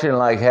watching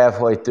like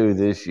halfway through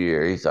this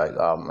year. He's like,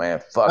 "Oh man,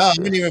 fuck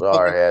this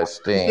sorry ass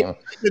team." I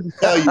couldn't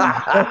tell you.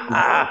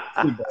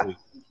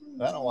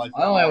 I don't watch.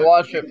 I only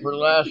watched it for the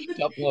last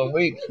couple of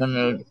weeks and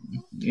the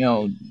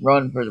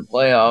run for the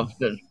playoffs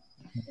because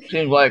it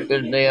seems like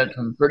they had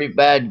some pretty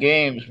bad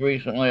games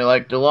recently,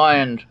 like the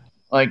Lions,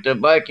 like the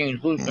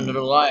Vikings losing to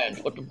the Lions.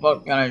 What the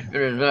fuck kind of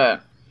shit is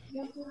that?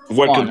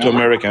 Welcome to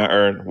America,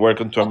 Ern.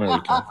 Welcome to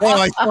America. Oh,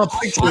 I saw a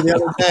picture the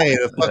other day.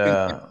 The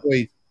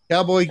fucking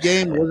Cowboy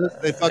game. Was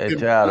it? They fucking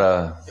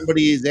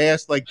somebody's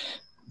ass like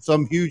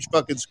some huge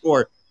fucking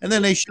score, and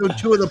then they showed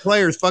two of the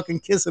players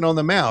fucking kissing on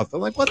the mouth. I'm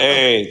like, what?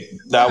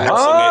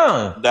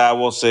 That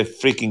was a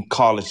freaking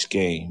college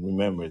game.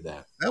 Remember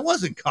that? That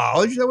wasn't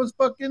college. That was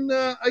fucking.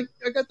 I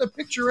got the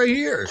picture right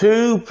here.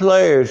 Two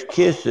players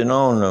kissing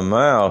on the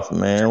mouth,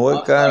 man.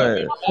 What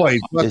kind of?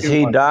 Is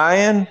he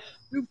dying?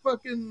 Two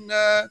fucking.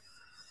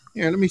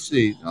 Here, let me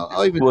see.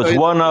 I'll even. Was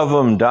one of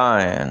them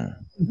dying?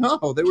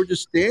 No, they were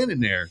just standing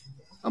there.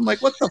 I'm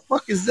like, what the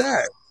fuck is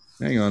that?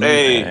 Hang on.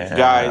 Hey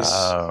guys,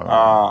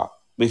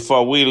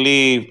 before we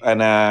leave,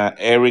 and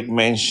Eric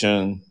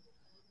mentioned,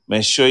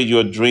 make sure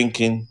you're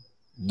drinking.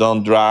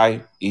 Don't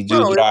drive. If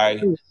you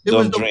drive,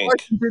 don't drink.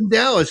 Washington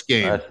Dallas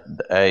game.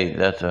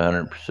 That's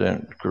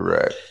 100%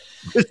 correct.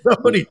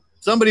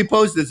 Somebody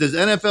posted, it says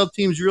NFL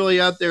teams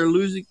really out there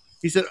losing.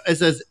 He said, it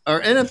says, are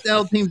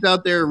NFL teams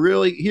out there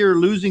really here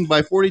losing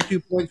by 42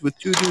 points with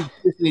two dudes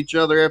kissing each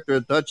other after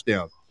a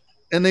touchdown?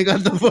 And they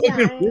got the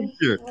fucking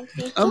picture.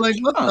 I'm like,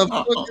 what the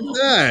fuck is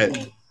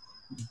that?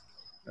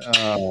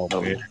 Oh,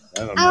 man. I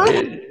don't know.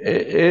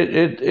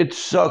 It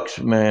sucks,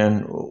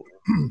 man.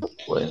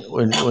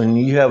 When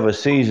you have a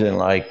season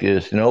like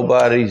this,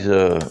 nobody's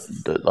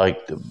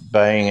like the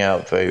bang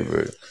out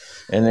favorite.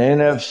 And the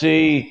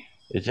NFC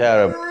is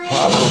out of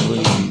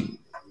probably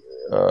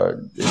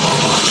the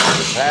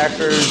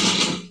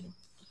Packers.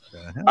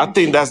 I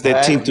think that's the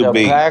team to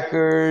beat. The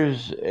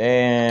Packers,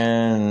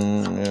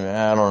 and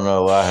I don't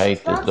know. I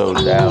hate to throw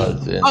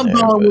Dallas in I'm there.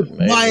 going with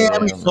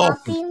Miami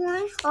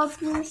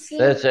Dolphins.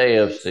 That's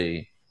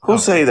AFC. Who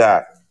say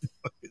that?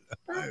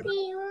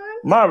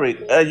 Mari,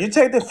 you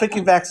take the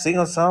freaking vaccine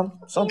or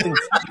something?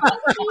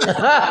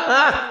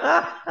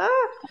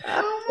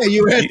 Hey,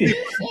 you asked me.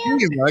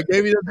 I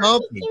gave you the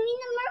Dolphins.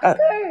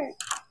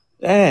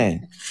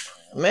 Dang.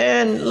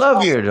 Man,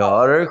 love your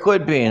daughter.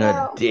 Quit being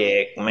a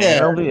dick, man. Yeah.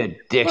 Don't be a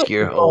dick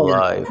your whole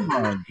life. Come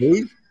on,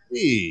 dude.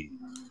 Hey,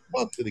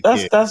 fuck to the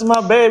kid. That's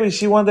my baby.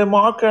 She want the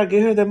marker. I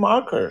give her the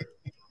marker.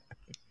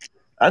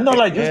 I know,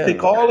 like you be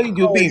calling,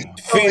 you be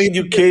feeding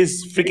your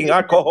kids freaking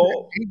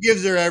alcohol. He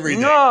gives her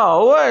everything.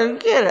 No,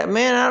 what? Get it,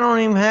 man. I don't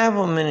even have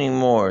them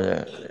anymore.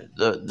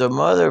 The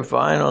mother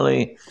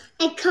finally.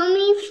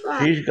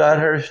 She's got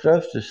her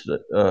stuff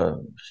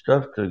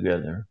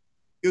together.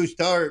 Goose,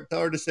 tell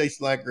her to say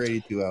Slacker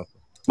 82 Alpha.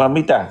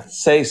 Mamita,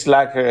 say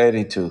Slacker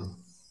 82.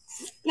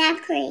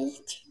 Slacker.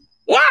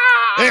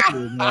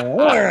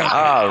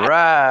 All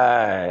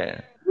right.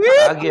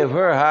 I'll give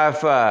her a high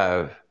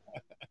five.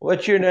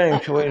 What's your name,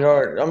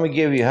 sweetheart? I'm gonna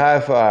give you a high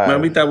five.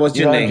 Mamita, what's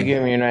your You don't name? have to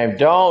give me your name.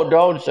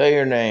 Don't say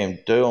your name.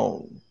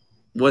 Don't.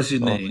 What's your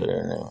Don't name? say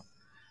your name.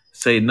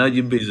 Say none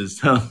your business,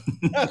 huh?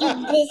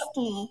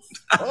 Business.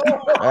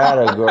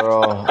 Atta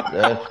girl.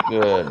 That's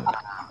good.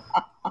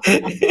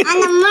 And a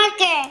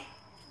marker.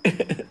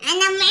 And a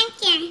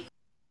marker.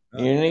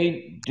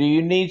 Do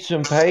you need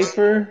some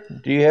paper?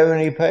 Do you have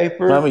any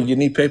paper? Mommy, you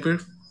need paper?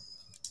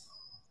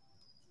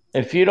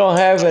 If you don't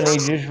have any,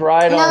 just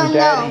write on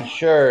Daddy's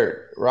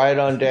shirt. Write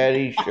on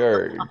Daddy's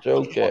shirt. It's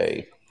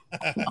okay.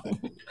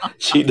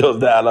 She does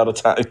that a lot of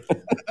time.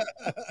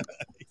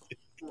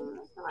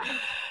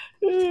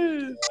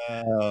 You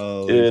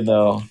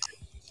know.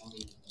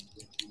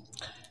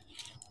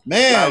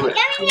 Man,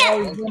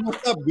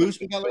 what's up, Goose?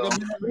 We got like a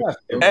minute left.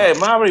 Hey,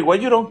 Mari, why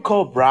you don't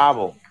call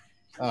Bravo?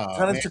 Oh,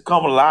 Tell him man. to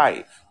come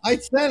live. I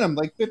sent him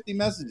like 50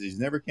 messages,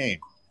 never came.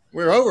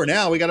 We're over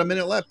now. We got a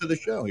minute left of the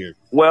show here.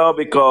 Well,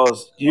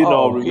 because Get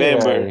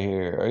remember, outta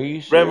here. Are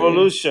you serious?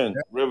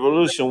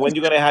 Revolution. When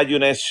you gonna have your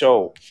next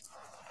show?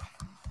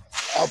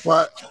 I'll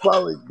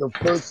probably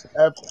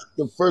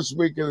the first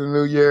week of the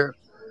new year,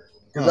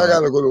 because I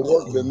gotta go to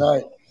work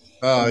tonight.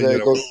 Oh, I gotta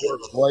go to work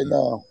right now.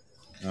 All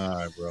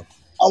right, bro.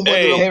 I'm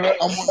Hey, one of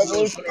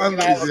those Revolution, are you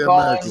gonna have uneasy a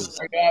call-in? Americans.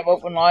 Are you gonna have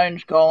open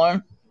lines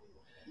calling?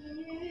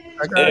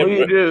 What do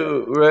you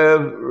do,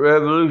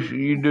 Revolution?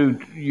 You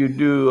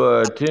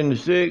do 10 to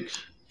 6?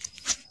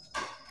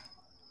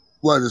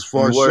 What, as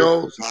far as You work-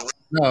 shows?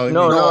 No.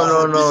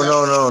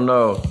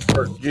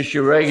 Just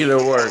your regular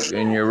work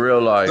in your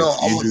real life. No,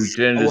 you do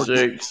 10 to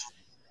 6?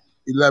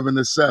 11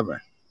 to 7.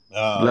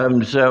 11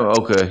 to 7,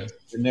 okay.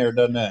 Been there,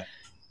 done that.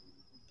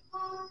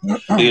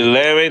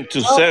 11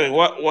 to 7.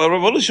 What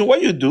Revolution?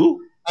 What you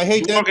do? I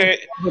hate that.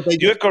 Okay,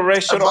 you're a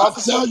correctional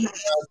officer. 2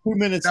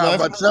 minutes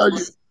left.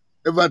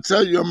 If I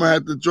tell you, I'm gonna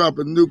have to drop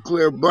a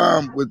nuclear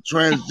bomb with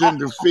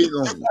transgender feet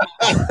on it.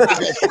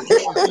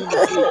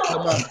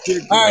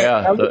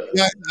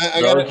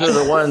 Those are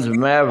the ones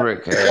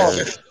Maverick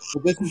has.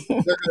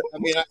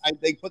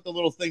 They put the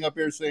little thing up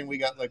here saying we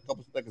got like a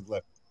couple seconds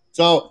left.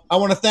 So I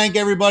want to thank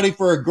everybody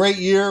for a great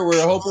year.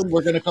 We're hoping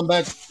we're going to come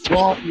back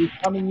strong this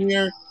coming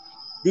year.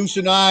 Goose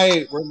and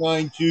I, we're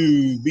going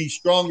to be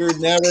stronger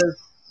than ever.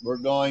 We're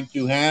going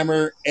to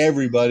hammer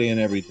everybody and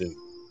everything.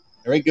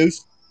 All right,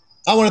 Goose?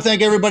 I want to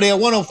thank everybody at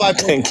 105.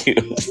 Thank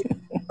you.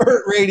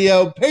 Earth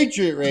Radio,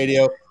 Patriot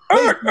Radio.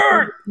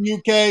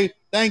 UK,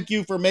 thank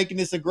you for making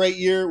this a great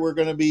year. We're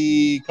going to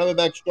be coming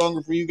back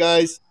stronger for you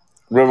guys.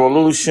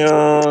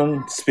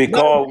 Revolution, Speak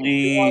All.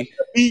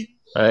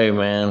 Hey,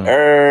 man.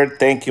 Earth,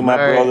 thank you, my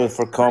brother,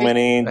 for coming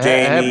in.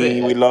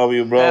 Jamie, we love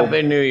you, bro.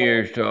 Happy New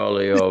Year's to all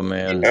of y'all,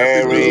 man.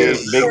 Eric,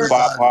 Big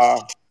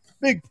Papa.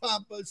 Big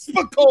Papa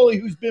Spicoli,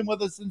 who's been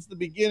with us since the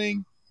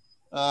beginning.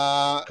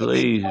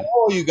 Please,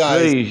 all you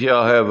guys. Please,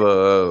 y'all have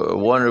a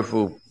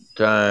wonderful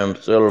time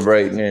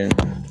celebrating and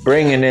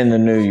bringing in the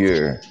new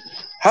year.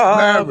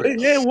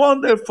 Having a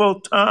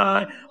wonderful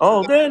time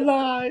all their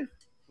life.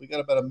 We got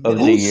about a minute.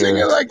 Who's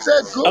singing like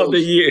that? Goose? Of the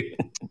year.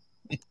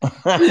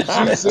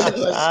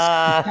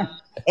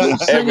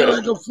 Who's singing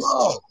like a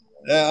frog?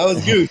 Yeah, that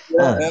was Goose.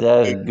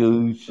 That's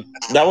Goose.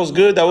 That was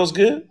good. That was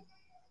good.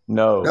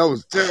 No, that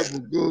was terrible,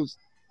 Goose.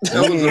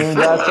 You even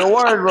got the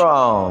word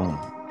wrong,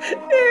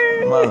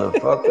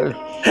 motherfucker.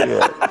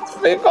 Shit.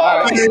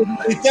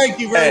 Thank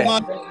you very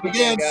much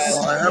again.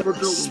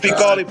 Speak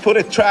all. Put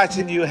a trash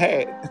in your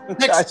head.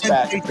 Trash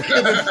bag.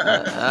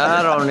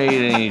 I don't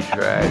need any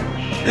trash.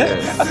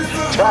 Shit.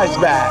 Trash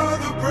bag.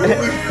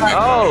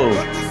 All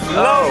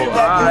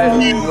right.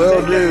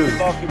 Will do.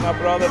 Love you, my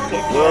brother.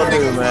 Will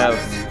do, man.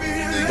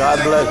 God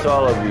bless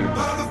all of you.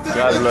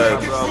 God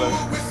bless.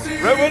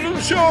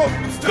 Revolution,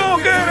 go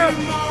get him.